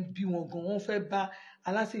inú yẹn bí wọn gan wọn fẹ́ bá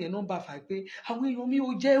aláṣẹ yẹn nọ́mbà fà pé àwọn èèyàn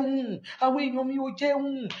mi ò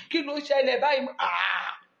jẹun kí ló ṣẹlẹ̀ báyìí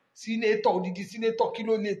sínétọ̀ odidi sínétọ̀ kí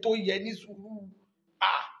ló lè tó yẹ ní sùúrù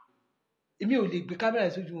èmi ò lè gbé kámẹ́rà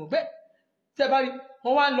sójú wọn bẹ́ẹ̀ tẹ́ bá rí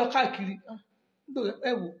wọn wá ń lọ káàkiri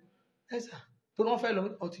ẹ wo ẹ sà tó wọn fẹ́ lọ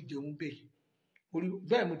ọ ti jẹun bẹ́ẹ̀ orí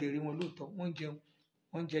bẹ́ẹ̀ mo dẹ̀ rí wọn lóòótọ́ wọ́n ń jẹun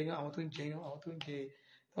àwọn tó ń jẹun àwọn tó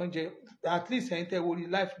ń jẹ at least ẹ̀yin tẹ́ wo orí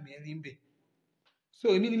life mi rí ń bẹ̀ so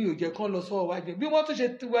èmi ni mi ò jẹ́ kán lọ sọ́wọ́ wá jẹ bí wọ́n tún ṣe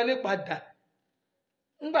wọlé padà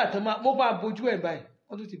ńgbà tó mo bá bójú ẹ̀ báyìí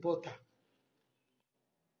wọ́n tún ti bọ́ ta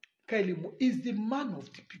kẹ́lẹ́ mo is the man of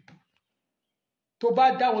the people tó bá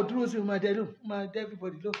dá wọn dúró sí ọmọ ẹdẹ lò ọmọ ẹdẹ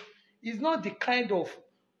everybody lò is not the kind of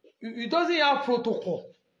it doesn't have protocol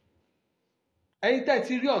ẹ̀yin tẹ́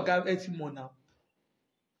ti rí ọ̀gá ẹ ti mọ̀ náà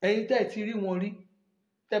ẹ̀yin tẹ́ ti rí wọn rí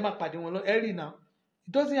tẹ́ máa pàdé wọn lọ ẹ rí náà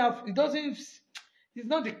it's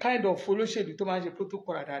not the kind of olóṣèlú tó máa ń ṣe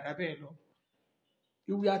protocol àdáadáa bẹ́ẹ̀ lọ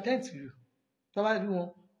he will attend to you tó bá rí wọn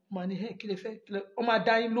wọ́n máa ní kí lè fẹ́ wọ́n máa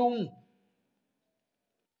dá yín lóhùn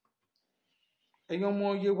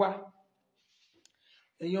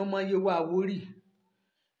ẹ̀yin ọmọ Yewa Àwórì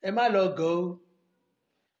ẹ má lọ gọ̀ ọ́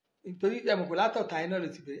nítorí ẹ̀mọ̀kò látọ̀ka iná ló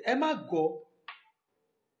ti bẹ̀rẹ̀ ẹ má gọ̀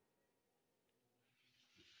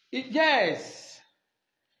yes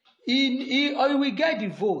he will get the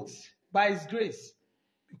votes by his grace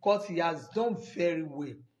because he has done very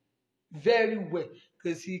well kò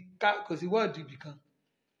sí wọ́ọ̀dù ibì kan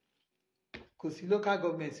kò sí local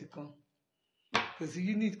government kan kò sí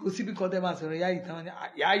unit kò síbi kan tẹ́ máa sọ̀rọ̀ Yáyì tán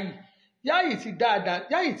Yáyì ti dáadáa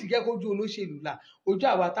Yáyì ti jẹ́ kójú olóṣèlú là ojú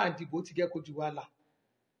àwa tá à ń dìbò ti jẹ́ kójú wa là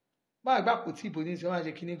bá àgbà kò tí ìbò ní ìṣẹ́ wọn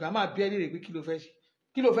ṣe kíní gan a máa bí ẹ́ léèrè pé kí ló fẹ́ ṣe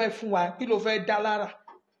kí ló fẹ́ fún wa kí ló fẹ́ dá lára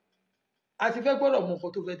a ti fẹ́ gbọ́dọ̀ mọ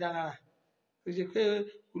nǹkan tó fẹ́ dá lára kò ṣe pé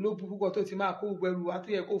olóògùn púpọ̀ tó ti máa kó gbẹrù wa tó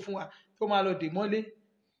yẹ kó fún wa tó máa lọ dè mọ́lé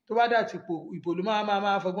tó bá dà tí ìbò ló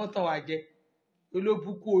máa fọgbọ́n tàn wá jẹ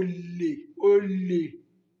olóògùn olè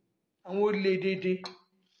àwọn olè déédéé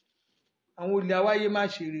àwọn olè awáyé má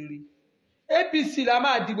ṣe rere APC la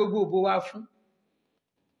máa di gbogbo òbò wa fún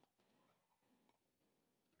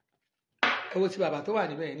ẹ wo ti bàbá tó wà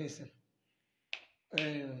níbẹ̀ yìí nìsín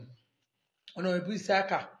ọ̀nà ìbú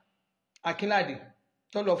Ìsáàkà Akínládé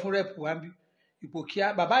tó lọ fún rẹ́pù wa ń bí ipò kíá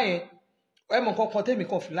bàbá yẹn ẹ mọ̀ kankan tèmi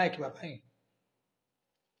kan fi láìkì bàbá yẹn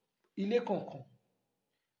ilé kankan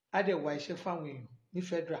á dẹ̀ wá iṣẹ́ fáwọn èèyàn ní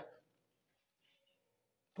federal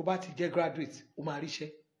tó bá ti jẹ́ graduate ó máa ríṣẹ́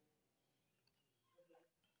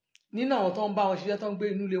nínú àwọn tó ń bá wọn ṣiṣẹ́ tó ń gbé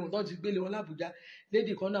inú ilé wọn tó ti gbélé wọn l'Àbújá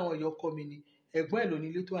lédì kan náà àwọn èèyàn ọkọ mi ni ẹ̀gbọ́n ẹ̀ ló ní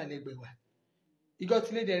ilé tó wà lẹ́gbẹ̀ẹ́ wa ìjọ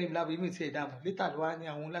tí lédè ẹ̀rín lábẹ́ mi ti ẹ̀dá mọ̀ létà ló wá ní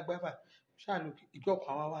àwọn lágbábà ṣáàlù ìjọ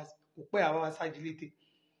kan àwa wá òpẹ́ àwa wá sáájú létè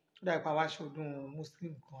tó dàbí pa àwa aṣọdún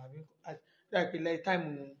muslim kan àbí dàbí pé lẹ́yìn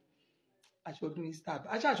táìmù aṣọdún Easter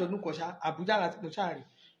aṣáàṣọdún kan ṣá Àbújá láti mo ṣáàrí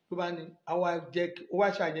ló bá ní àwa jẹ́ ó wá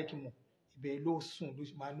ṣáàjẹ́ kí n mọ̀ ibẹ̀ ló sùn ló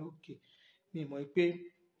sì máa lókè ní ìmọ̀ pé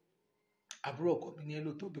àbúrò ọkọ mi ní ẹ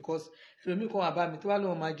ló tó because ẹlòmíì kan wà bá mi tó bá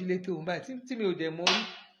lọ́wọ́ máa jí létè òun báyìí tí mi ò dẹ̀ mọ́ rí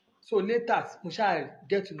so later mo ṣáà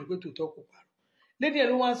get to know pé tòótọ́ kò parọ́ lédi ẹ̀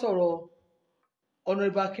ló wá ń sọ̀rọ̀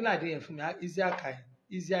Honorable Akínládé yẹn fún mi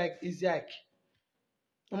Isiaq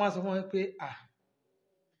wọ́n máa sọ fún wọn pé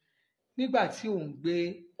nígbà tí òun gbé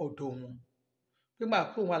ọ̀dọ̀ wọn pé máa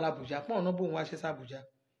kó òun alábùjá pọ́n ọ̀nà bóun wá ṣe sábùjá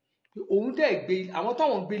pé òun dẹ̀ gbé àwọn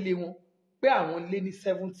táwọn gbé lé wọn pé àwọn lé ní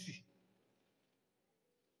 70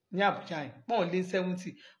 ní Àbújá yẹn pọ́n lé ní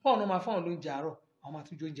 70 pọ́n ọ̀nà máa fọ́n lóúnjẹ àárọ̀ àwọn máa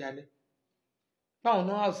tún jó oúnjẹ alẹ́ báwọn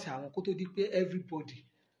náà house àwọn kó tó di pé everybody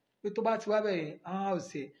pé tó bá ti wá bẹ̀rẹ̀ àwọn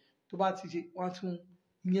house ẹ̀ tó bá ti ṣe wọ́n tún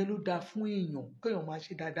ìyẹn ló dáa fún èèyàn kéèyàn máa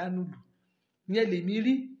ṣe dáadáa nílùú ìyẹn lèmi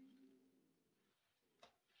rí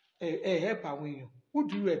help àwọn èèyàn who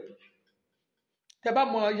do you help tẹ bá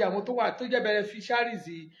mọ iye àwọn tó wà tó jẹ́ beneficiaries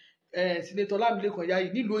Senator Lámilékan Yayi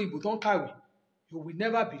nílùú òyìnbó tó ń kàwé you will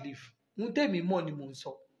never believe ń tèmi mọ̀ ni mò ń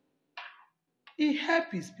sọ he help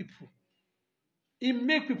his people he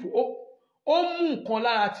make people ó mú nǹkan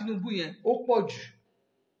lára Tinubu yẹn ó pọ̀ jù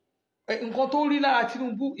nǹkan tó rí lára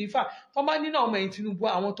Tinubu in fact tó bá nínú ọmọ ẹ̀yìn Tinubu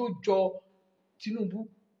àwọn tó jọ Tinubu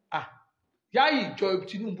Yayi jọ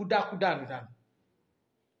Tinubu dákú dànù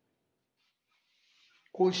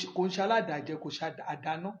kò ń ṣaládàjẹ kò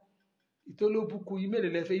ṣàdáná ìtòlóbùkù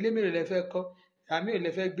ilé mélòó lẹ́fẹ́ kọ́ yàrá mélòó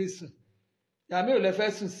lẹ́fẹ́ gbé sùn yàrá mélòó lẹ́fẹ́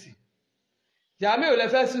sùn sí yàrá mélòó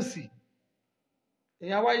lẹ́fẹ́ sùn sí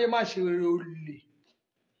èèyàn wáyé má ṣe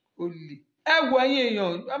olè ẹ wo ẹ̀yin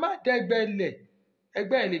èèyàn a máa dẹ́gbẹ́ lẹ̀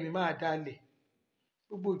ẹgbẹ́ ẹ̀ lèmi máa dálẹ̀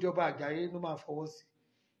gbogbo ìjọba àgbáyé ló máa fọwọ́ sí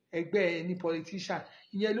ẹgbẹ́ ẹ̀ ní politician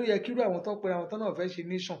ìyẹn ló yẹ kí irú àwọn tó pera àwọn tó náà fẹ́ ṣe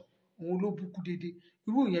nation òun ló búkú dédé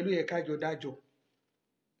irú ìyẹn ló yẹ kájọ dájọ́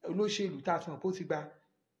olóṣèlú tá a fi hàn kó ti gba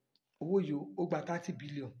owó yìí ó gba 30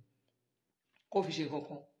 billion kó fi ṣe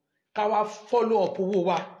kankan ká wá follow up owó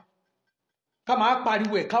wa ká máa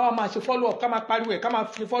pariwo ẹ̀ ká wá máa ṣe follow up ká máa pariwo ẹ̀ ká máa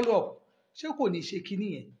ṣe follow up ṣé kò ní ṣe kinní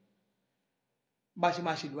yẹn bá ṣe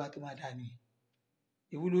máa ṣe lùwà tó máa dà nìyẹn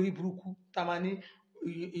ìwú lórí burúkú tá a máa ní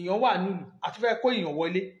èèyàn wà nílùú àti fẹ́ kó èèyàn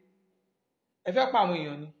wọlé ẹ fẹ́ pa àwọn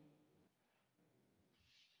èèyàn ni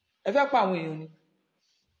ẹ fẹ́ pa àwọn èèyàn ni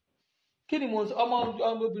kí ni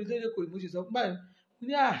ọmọbìnrin tó yẹ kò ìmú ṣe sọ fún báyìí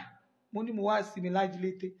mo ní mo wá sinmi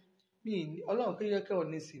lájílété mi Ọlọ́run kéye kẹ́wọ̀n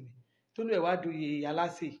ní sinmi tó lóye wá doyè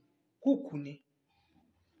aláṣẹ kúùkù ni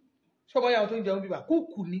ṣọmọ yàrá tó ń jẹun bíbà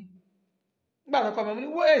kúùkù ni nígbà tó kọ́ mi ní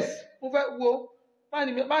wéèsì mo fẹ́ wo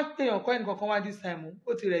má tèèyàn kọ́ ẹnì kankan wá this time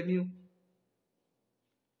ó ti rẹ̀ mí o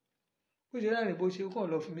bó ṣe rẹ́rìn bó ṣe kàn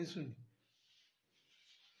lọ fi mí sùn ni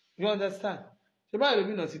you understand ṣe báyìí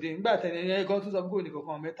lómi náà ti dé nígbà tẹ̀lé ẹ̀yẹ gan tún sọ pé òní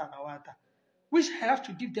kankan mẹ́ta náà wá ta which I have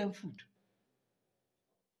to give them food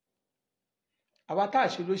àwa tá a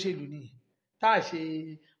ṣe olóṣèlú nìyẹn tá a ṣe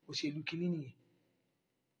òṣèlú kìíní nìyẹn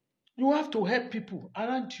you have to help people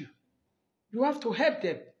around you you have to help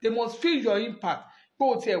them they must feel your impact pé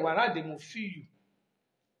o tiẹ̀ wà ráde mo feel you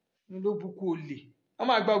ní ló bukú olè wọ́n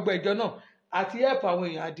máa gba ọgbà ìjọ náà àti help àwọn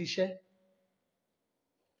èèyàn àdìṣẹ́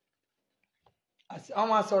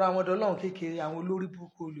àwọn asọ̀rọ̀ àwọn ọ̀dọ́ lọ́hùn kékeré àwọn olórí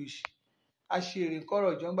burúkú olùsì aṣèrè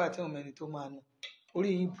kọ́rọ̀ ìjọba tí wọ́n mẹ́ni tó máa nù orí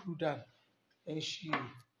yín burú dànù ẹ̀ ń ṣe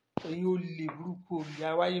ẹ̀yin olè burúkú olè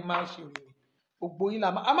àwáyé máa ṣe rèé gbogbo yín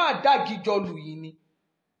a máa dágijọ́ lù yín ni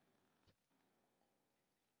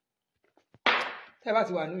tẹ́ bá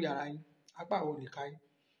ti wà ní yàrá yín apá àwọn olè ká yín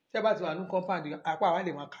tẹ́ bá ti wà ní compound apá àwa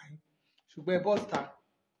lè máa ká yín ṣùgbọ́n ẹ bọ́sítà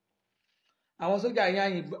àwọn sójà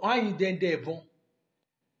yín wọ́n á yin dẹ́ndẹ́ ẹ̀bọn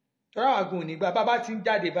tọ́ra àwọn agun òní gba bàbá ti ń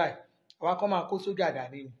jáde báyìí àwa kan máa kó sójà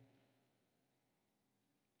dání ni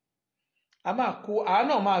àwa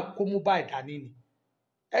náà máa kó mú báyìí dání ni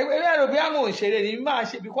ẹ̀rọ bí àwọn òṣèré ni máa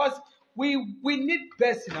ṣe because we need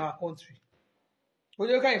best in our country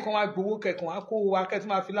ojú káyìn kan wá gbowó kẹkàn wá kó wa kẹtù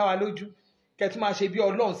máa fi láwa lójú kẹtù máa ṣe bí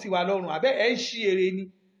Ọlọ́run sí wa lọ́rùn àbẹ́ ẹ̀ ń ṣí ere ni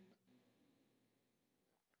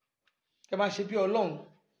kẹ máa ṣe bí Ọlọ́run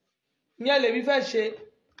ìyẹn lèmi fẹ́ ṣe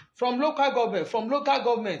from local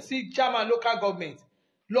government sí chairman local government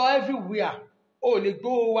lọ everywhere o lè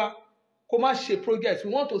gbowó wa kó má ṣe project.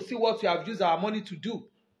 We want to see what you have used our money to do.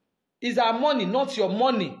 It's our money, not your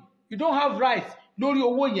money. You don't have rights lórí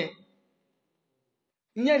owó yẹn.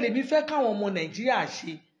 Ìyẹn lèmi fẹ́ káwọn ọmọ Nàìjíríà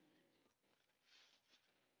ṣe.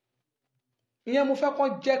 Ìyẹn mo fẹ́ kó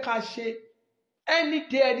jẹ́ ká ṣe. Any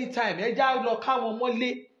day, anytime. Ẹ já lọ káwọn mọ́lé.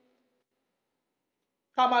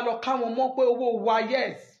 Ká máa lọ káwọn mọ́ pé owó wa,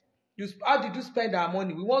 yes. How did you spend our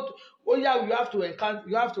money? We want. Oh yeah, you have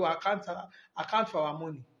to account for our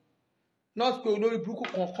money. Not pé olórí burúkú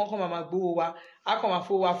kankan máa gbowó wa. A kàn máa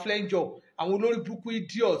fowó wa flenjo. Àwọn olórí burúkú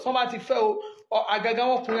idiot. Wọ́n bá ti fẹ́ o àgàgà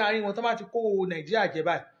wọn kùnrin àárín wọn tó bá ti kó owó Nàìjíríà jẹ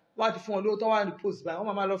báyìí. Wọ́n á ti fún wọn lówó tó wà ní post báyìí.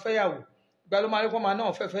 Wọ́n máa lọ fẹ́yàwó. Ìgbà ló máa rí kó máa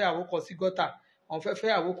náà fẹ́ fẹ́yàwó kan sí gọ́tà. Àwọn fẹ́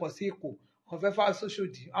fẹ́yàwó kan sí Èkó. Àwọn fẹ́ fẹ́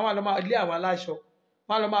Sóṣòdì. Àwọn lọ máa lé àwọn aláṣọ.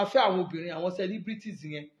 Wọ́n lọ máa fẹ́ àwọn obìnrin, àwọn celebrities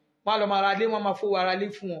yẹn. Wọ́n lọ máa ra lé, wọ́n máa fowó ara lé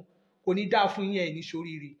fún wọn. Kò ní dáa fún yín ẹ̀ ní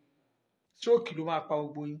ṣoríire. Stroke ló máa pa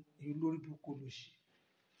gbogbo yín. Èyí lórí burúkú ló ṣe.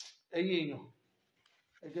 Ẹ̀yin èèyàn.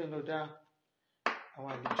 Ẹ jẹ́ lọ dá àwọn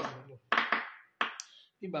àlejò wọn lọ.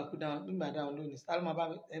 Nígbà dáhùn lónìí, sáré máa bá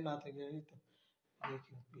ẹ máa tẹ̀lé ẹ nítàn. Ẹ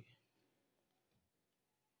kí n pè.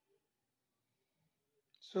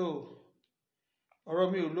 So, ọ̀rọ̀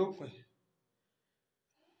mi ò lópin.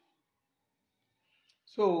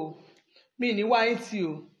 So, mi ní wáyé tí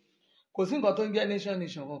o. Kò sí nǹkan tó ń jẹ́ nation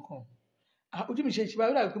kankan. Ojú mi ṣe ṣe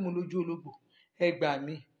báyìí láì pé mo lójú ológbò. Ẹ gbà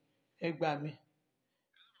mí.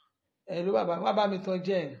 Ẹ ló bàbá má bá mi tán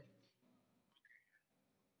jẹ́ ẹ̀.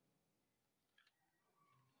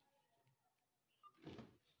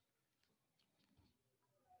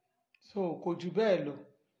 So kò jù bẹ́ẹ̀ lọ.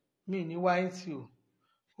 Mi ní wáyé tí o.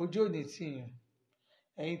 Ojú ò ní tì yín.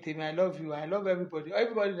 Ẹ̀yin tèmi, I love you. I love everybody.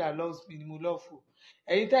 Everybody that loves me ni mo love o.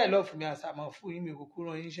 Ẹ̀yin tẹ́ ẹ̀ love mi àsàmọ̀ fún yín mi kúkú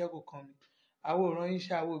rán yín iṣẹ́ kò kan mi. Àwa ò rán yín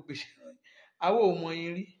iṣẹ́, àwa ò gbèsè rán yín. Àwa ò mọ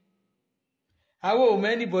yín rí. Àwa ò mọ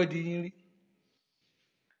anybody yín rí.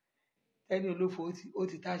 Ẹni Olofo ó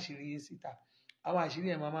ti táṣìírí yín síta. Àwọn àṣírí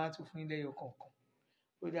ẹ̀ máa tún fún yín lẹ́yọ kọ̀ọ̀kan.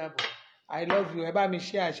 Ó dàbọ̀. I love you. Ẹ bá mi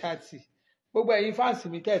share àṣàtì. Gbogbo ẹ̀yin fans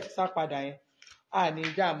mi tẹ́ ẹ̀ ti sá padà yẹn. Ní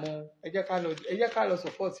ìjà mọ́. Ẹ jẹ́ ká lọ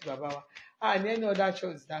support bàbá wa. Ní any other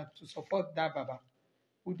choice than to support that baba.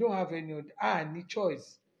 We don't have any other. Ní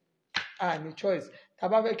choice. Ní choice. Tá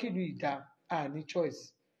bá fẹ́ kí ìlú ìdá. Ní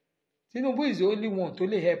choice. Tinubu is the only one to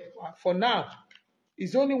help. For now,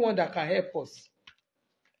 he's the only one that can help us.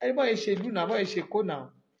 Anybody should do now, anybody should go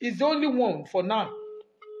now. He's the only one for now.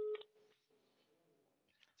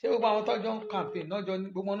 Ṣé gbogbo àwọn tọ́jọ́ ń campaign náà jọ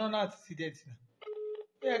gbogbo náà náà accident náà?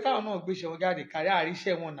 Ó yẹ káwọn náà gbéṣẹ́ wọn jáde kárí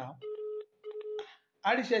àríṣẹ́ wọn náà.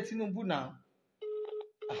 Àríṣẹ́ Tinubu náà.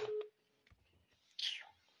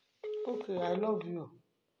 Okay, I love you.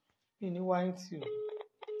 Mi ní wáyé tí o.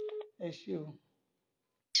 Ẹ ṣé o.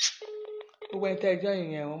 Gbogbo ẹ̀tẹ́ ẹjọ́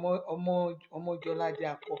ìyẹn ọmọ Jọládé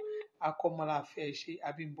akọmọláfẹ́ ṣe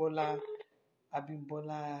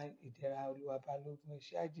Abímbọ́lá Ìdẹ̀ra Olúwabalógun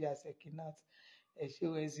ṣe Ájí Asekinat ẹ ṣé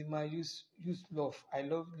o Ezima use love I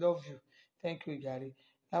love you thank you jàre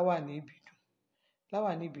Láwàní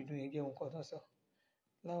Ìbídùn yẹn jẹ́ nǹkan tó sọ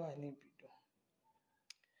Láwàní Ìbídùn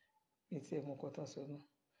mi ti ẹ̀ mọ̀ nǹkan tó sọ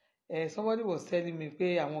náà. Somebody was telling me pé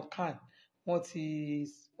àwọn can wọ́n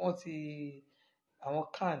ti àwọn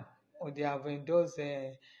can they have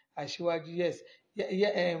endorsed Aṣíwájú yes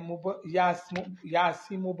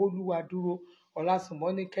Yàsí Mobólúwadúró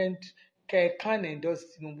Ọlásùnmọ́ can endorse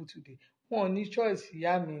Tinubu today. Wọn ò ní choice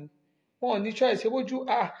ìyá mi. Wọn ò ní choice. Ojú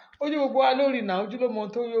gbogbo wa lórí náà ojú ló mọ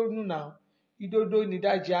tó yónú náà. Ìdodo ní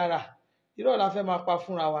ìdajì ara. Irọ́ la fẹ́ máa pa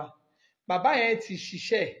fúnra wa. Bàbá yẹn ti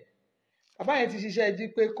ṣiṣẹ́ jí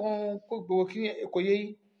pé kó gbowó kí kò yé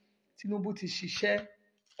yín. Tinubu ti ṣiṣẹ́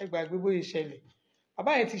ẹ gbàgbé bóyá ìṣẹ̀lẹ̀.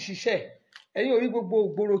 Bàbá yẹn ti ṣiṣẹ́ ẹ̀yin orí gbogbo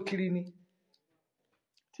ògbóró kiri ni.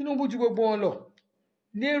 Tinubu ju gbogbo wọn lọ.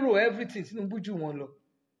 Lérò everything Tinubu ju wọn lọ.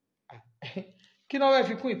 Kí náà wẹ́ẹ́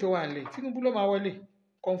fi kún ìtọ́ wà nílẹ̀ Tinubu ló máa wọlé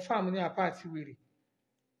confam ní apá àti wèrè.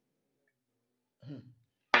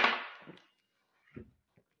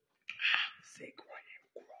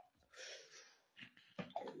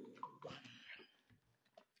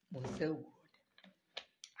 Mo ń sẹ́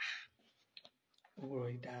òwúrọ̀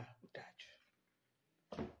ìdájú.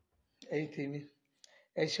 Ẹ̀yin tèmi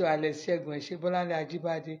ẹ ṣé Alex Ṣẹ́gun ẹ ṣé Bọ́láńlé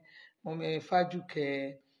Ajíbádé mọ́mí Fájùkẹ́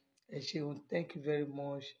ẹ ṣeun thank you very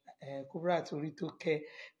much. Kubrat orí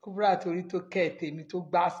tó kẹ́ tèmi tó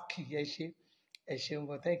gbáàsì ẹ ṣeun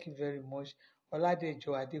but thank you very much. Ọládẹ̀jọ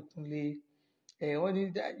Adékúnlé wọ́n ní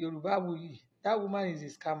Yorùbáwùyí that woman is a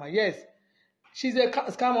scammer. Yes, she's a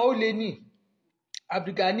scammer. Ó lé ní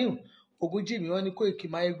Abdulganiu Ogunjimi wọ́n ní Koiki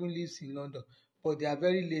Mayegun lives in London but they are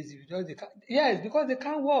very lazy because they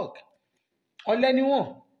can't work. Ọ̀lẹ ni wọ́n.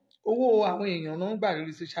 Owó àwọn èèyàn náà ń gbà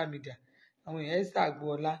lórí social media. Àwọn èèyàn Esther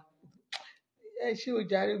Agboola ẹ ṣé o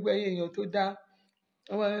jàre gbọ́ ẹ̀yin èèyàn tó dá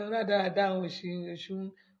ọmọ rádaràda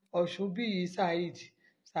ọ̀ṣun bíi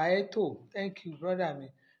Saheto, thank you brother mi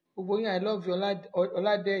gbogbo yín I love you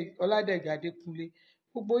Ọládẹ̀jì Adékúnlé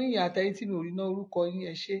gbogbo yín àtẹ̀yìn tí mi ò rí ná orúkọ yín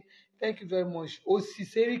ẹ ṣé thank you very much Òsì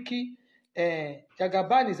Sẹ́ríkì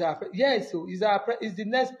Jagaban is is the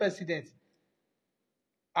next president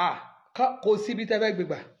kò síbi tẹ́ fẹ́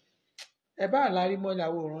gbégbà ẹ bá àlárí mọ́lẹ̀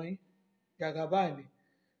àwòrán yín Jagaban ni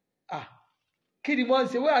kí ni mo ń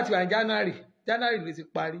ṣe wọ́n àti wà January ló ti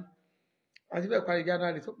parí àti bẹ́ẹ̀ parí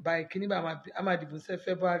January báyìí kí ní bá a máa dìbò sí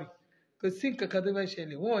February kò sí nǹkan kan tó fẹ́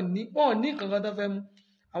ṣẹlẹ̀ wọ́n ní nǹkan kan tó fẹ́ mú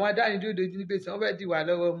àwọn adánidúró dojú ní gbèsè wọ́n fẹ́ dì wà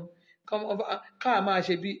lọ́wọ́ mú káà máa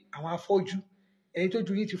ṣe bí àwọn afọ́jú ẹ̀yin tó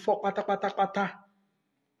ju yín ti fọ́ pátápátápátá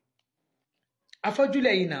afọ́jú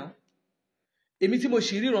lẹ́yìn náà èmi tí mo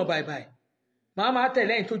sì ríran bàìbàì máa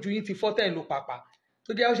tẹ̀lé ẹ̀yin tó ju yín ti fọ́ tẹ̀ ń lo pàpà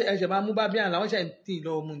tó jẹ́ ẹ̀ṣẹ̀ máa mú bá bí àná wọ́n ṣẹ̀ ń tì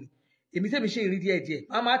lọ́wọ́ mú ni èmi tèmi ṣe ìrí díẹ̀díẹ̀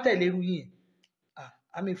máa tẹ̀lé irú yín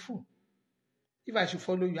I'm a fool if I should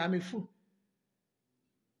follow you I'm a fool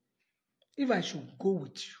if I should go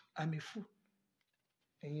with you I'm a fool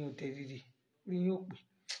ẹ̀yin ò tẹ̀ rírì rí yín ó pè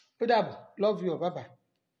ó dàbọ̀ love you bye bye.